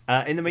 I'm in.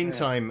 In the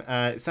meantime,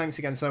 thanks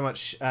again so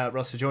much,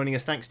 Ross, for joining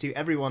us. Thanks to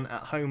everyone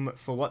at home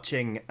for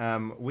watching.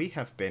 We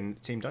have been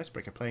Team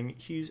Dicebreaker playing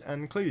Hues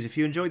and Clues. If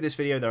you enjoyed this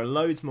video, there are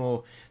loads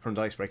more from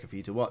Dicebreaker for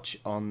you to watch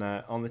on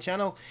the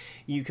channel.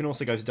 You can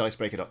also go to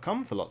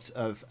dicebreaker.com for lots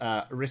of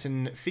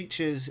written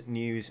features,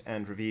 news,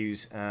 and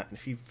reviews. And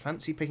if you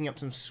fancy picking up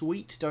some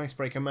sweet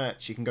Dicebreaker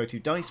merch, you can go to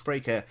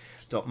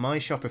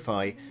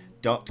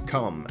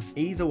dicebreaker.myshopify.com.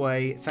 Either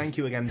way, thank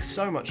you again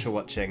so much for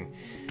watching,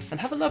 and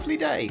have a lovely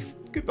day.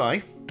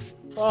 Goodbye.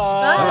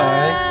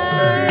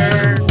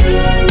 Bye.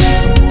 Bye.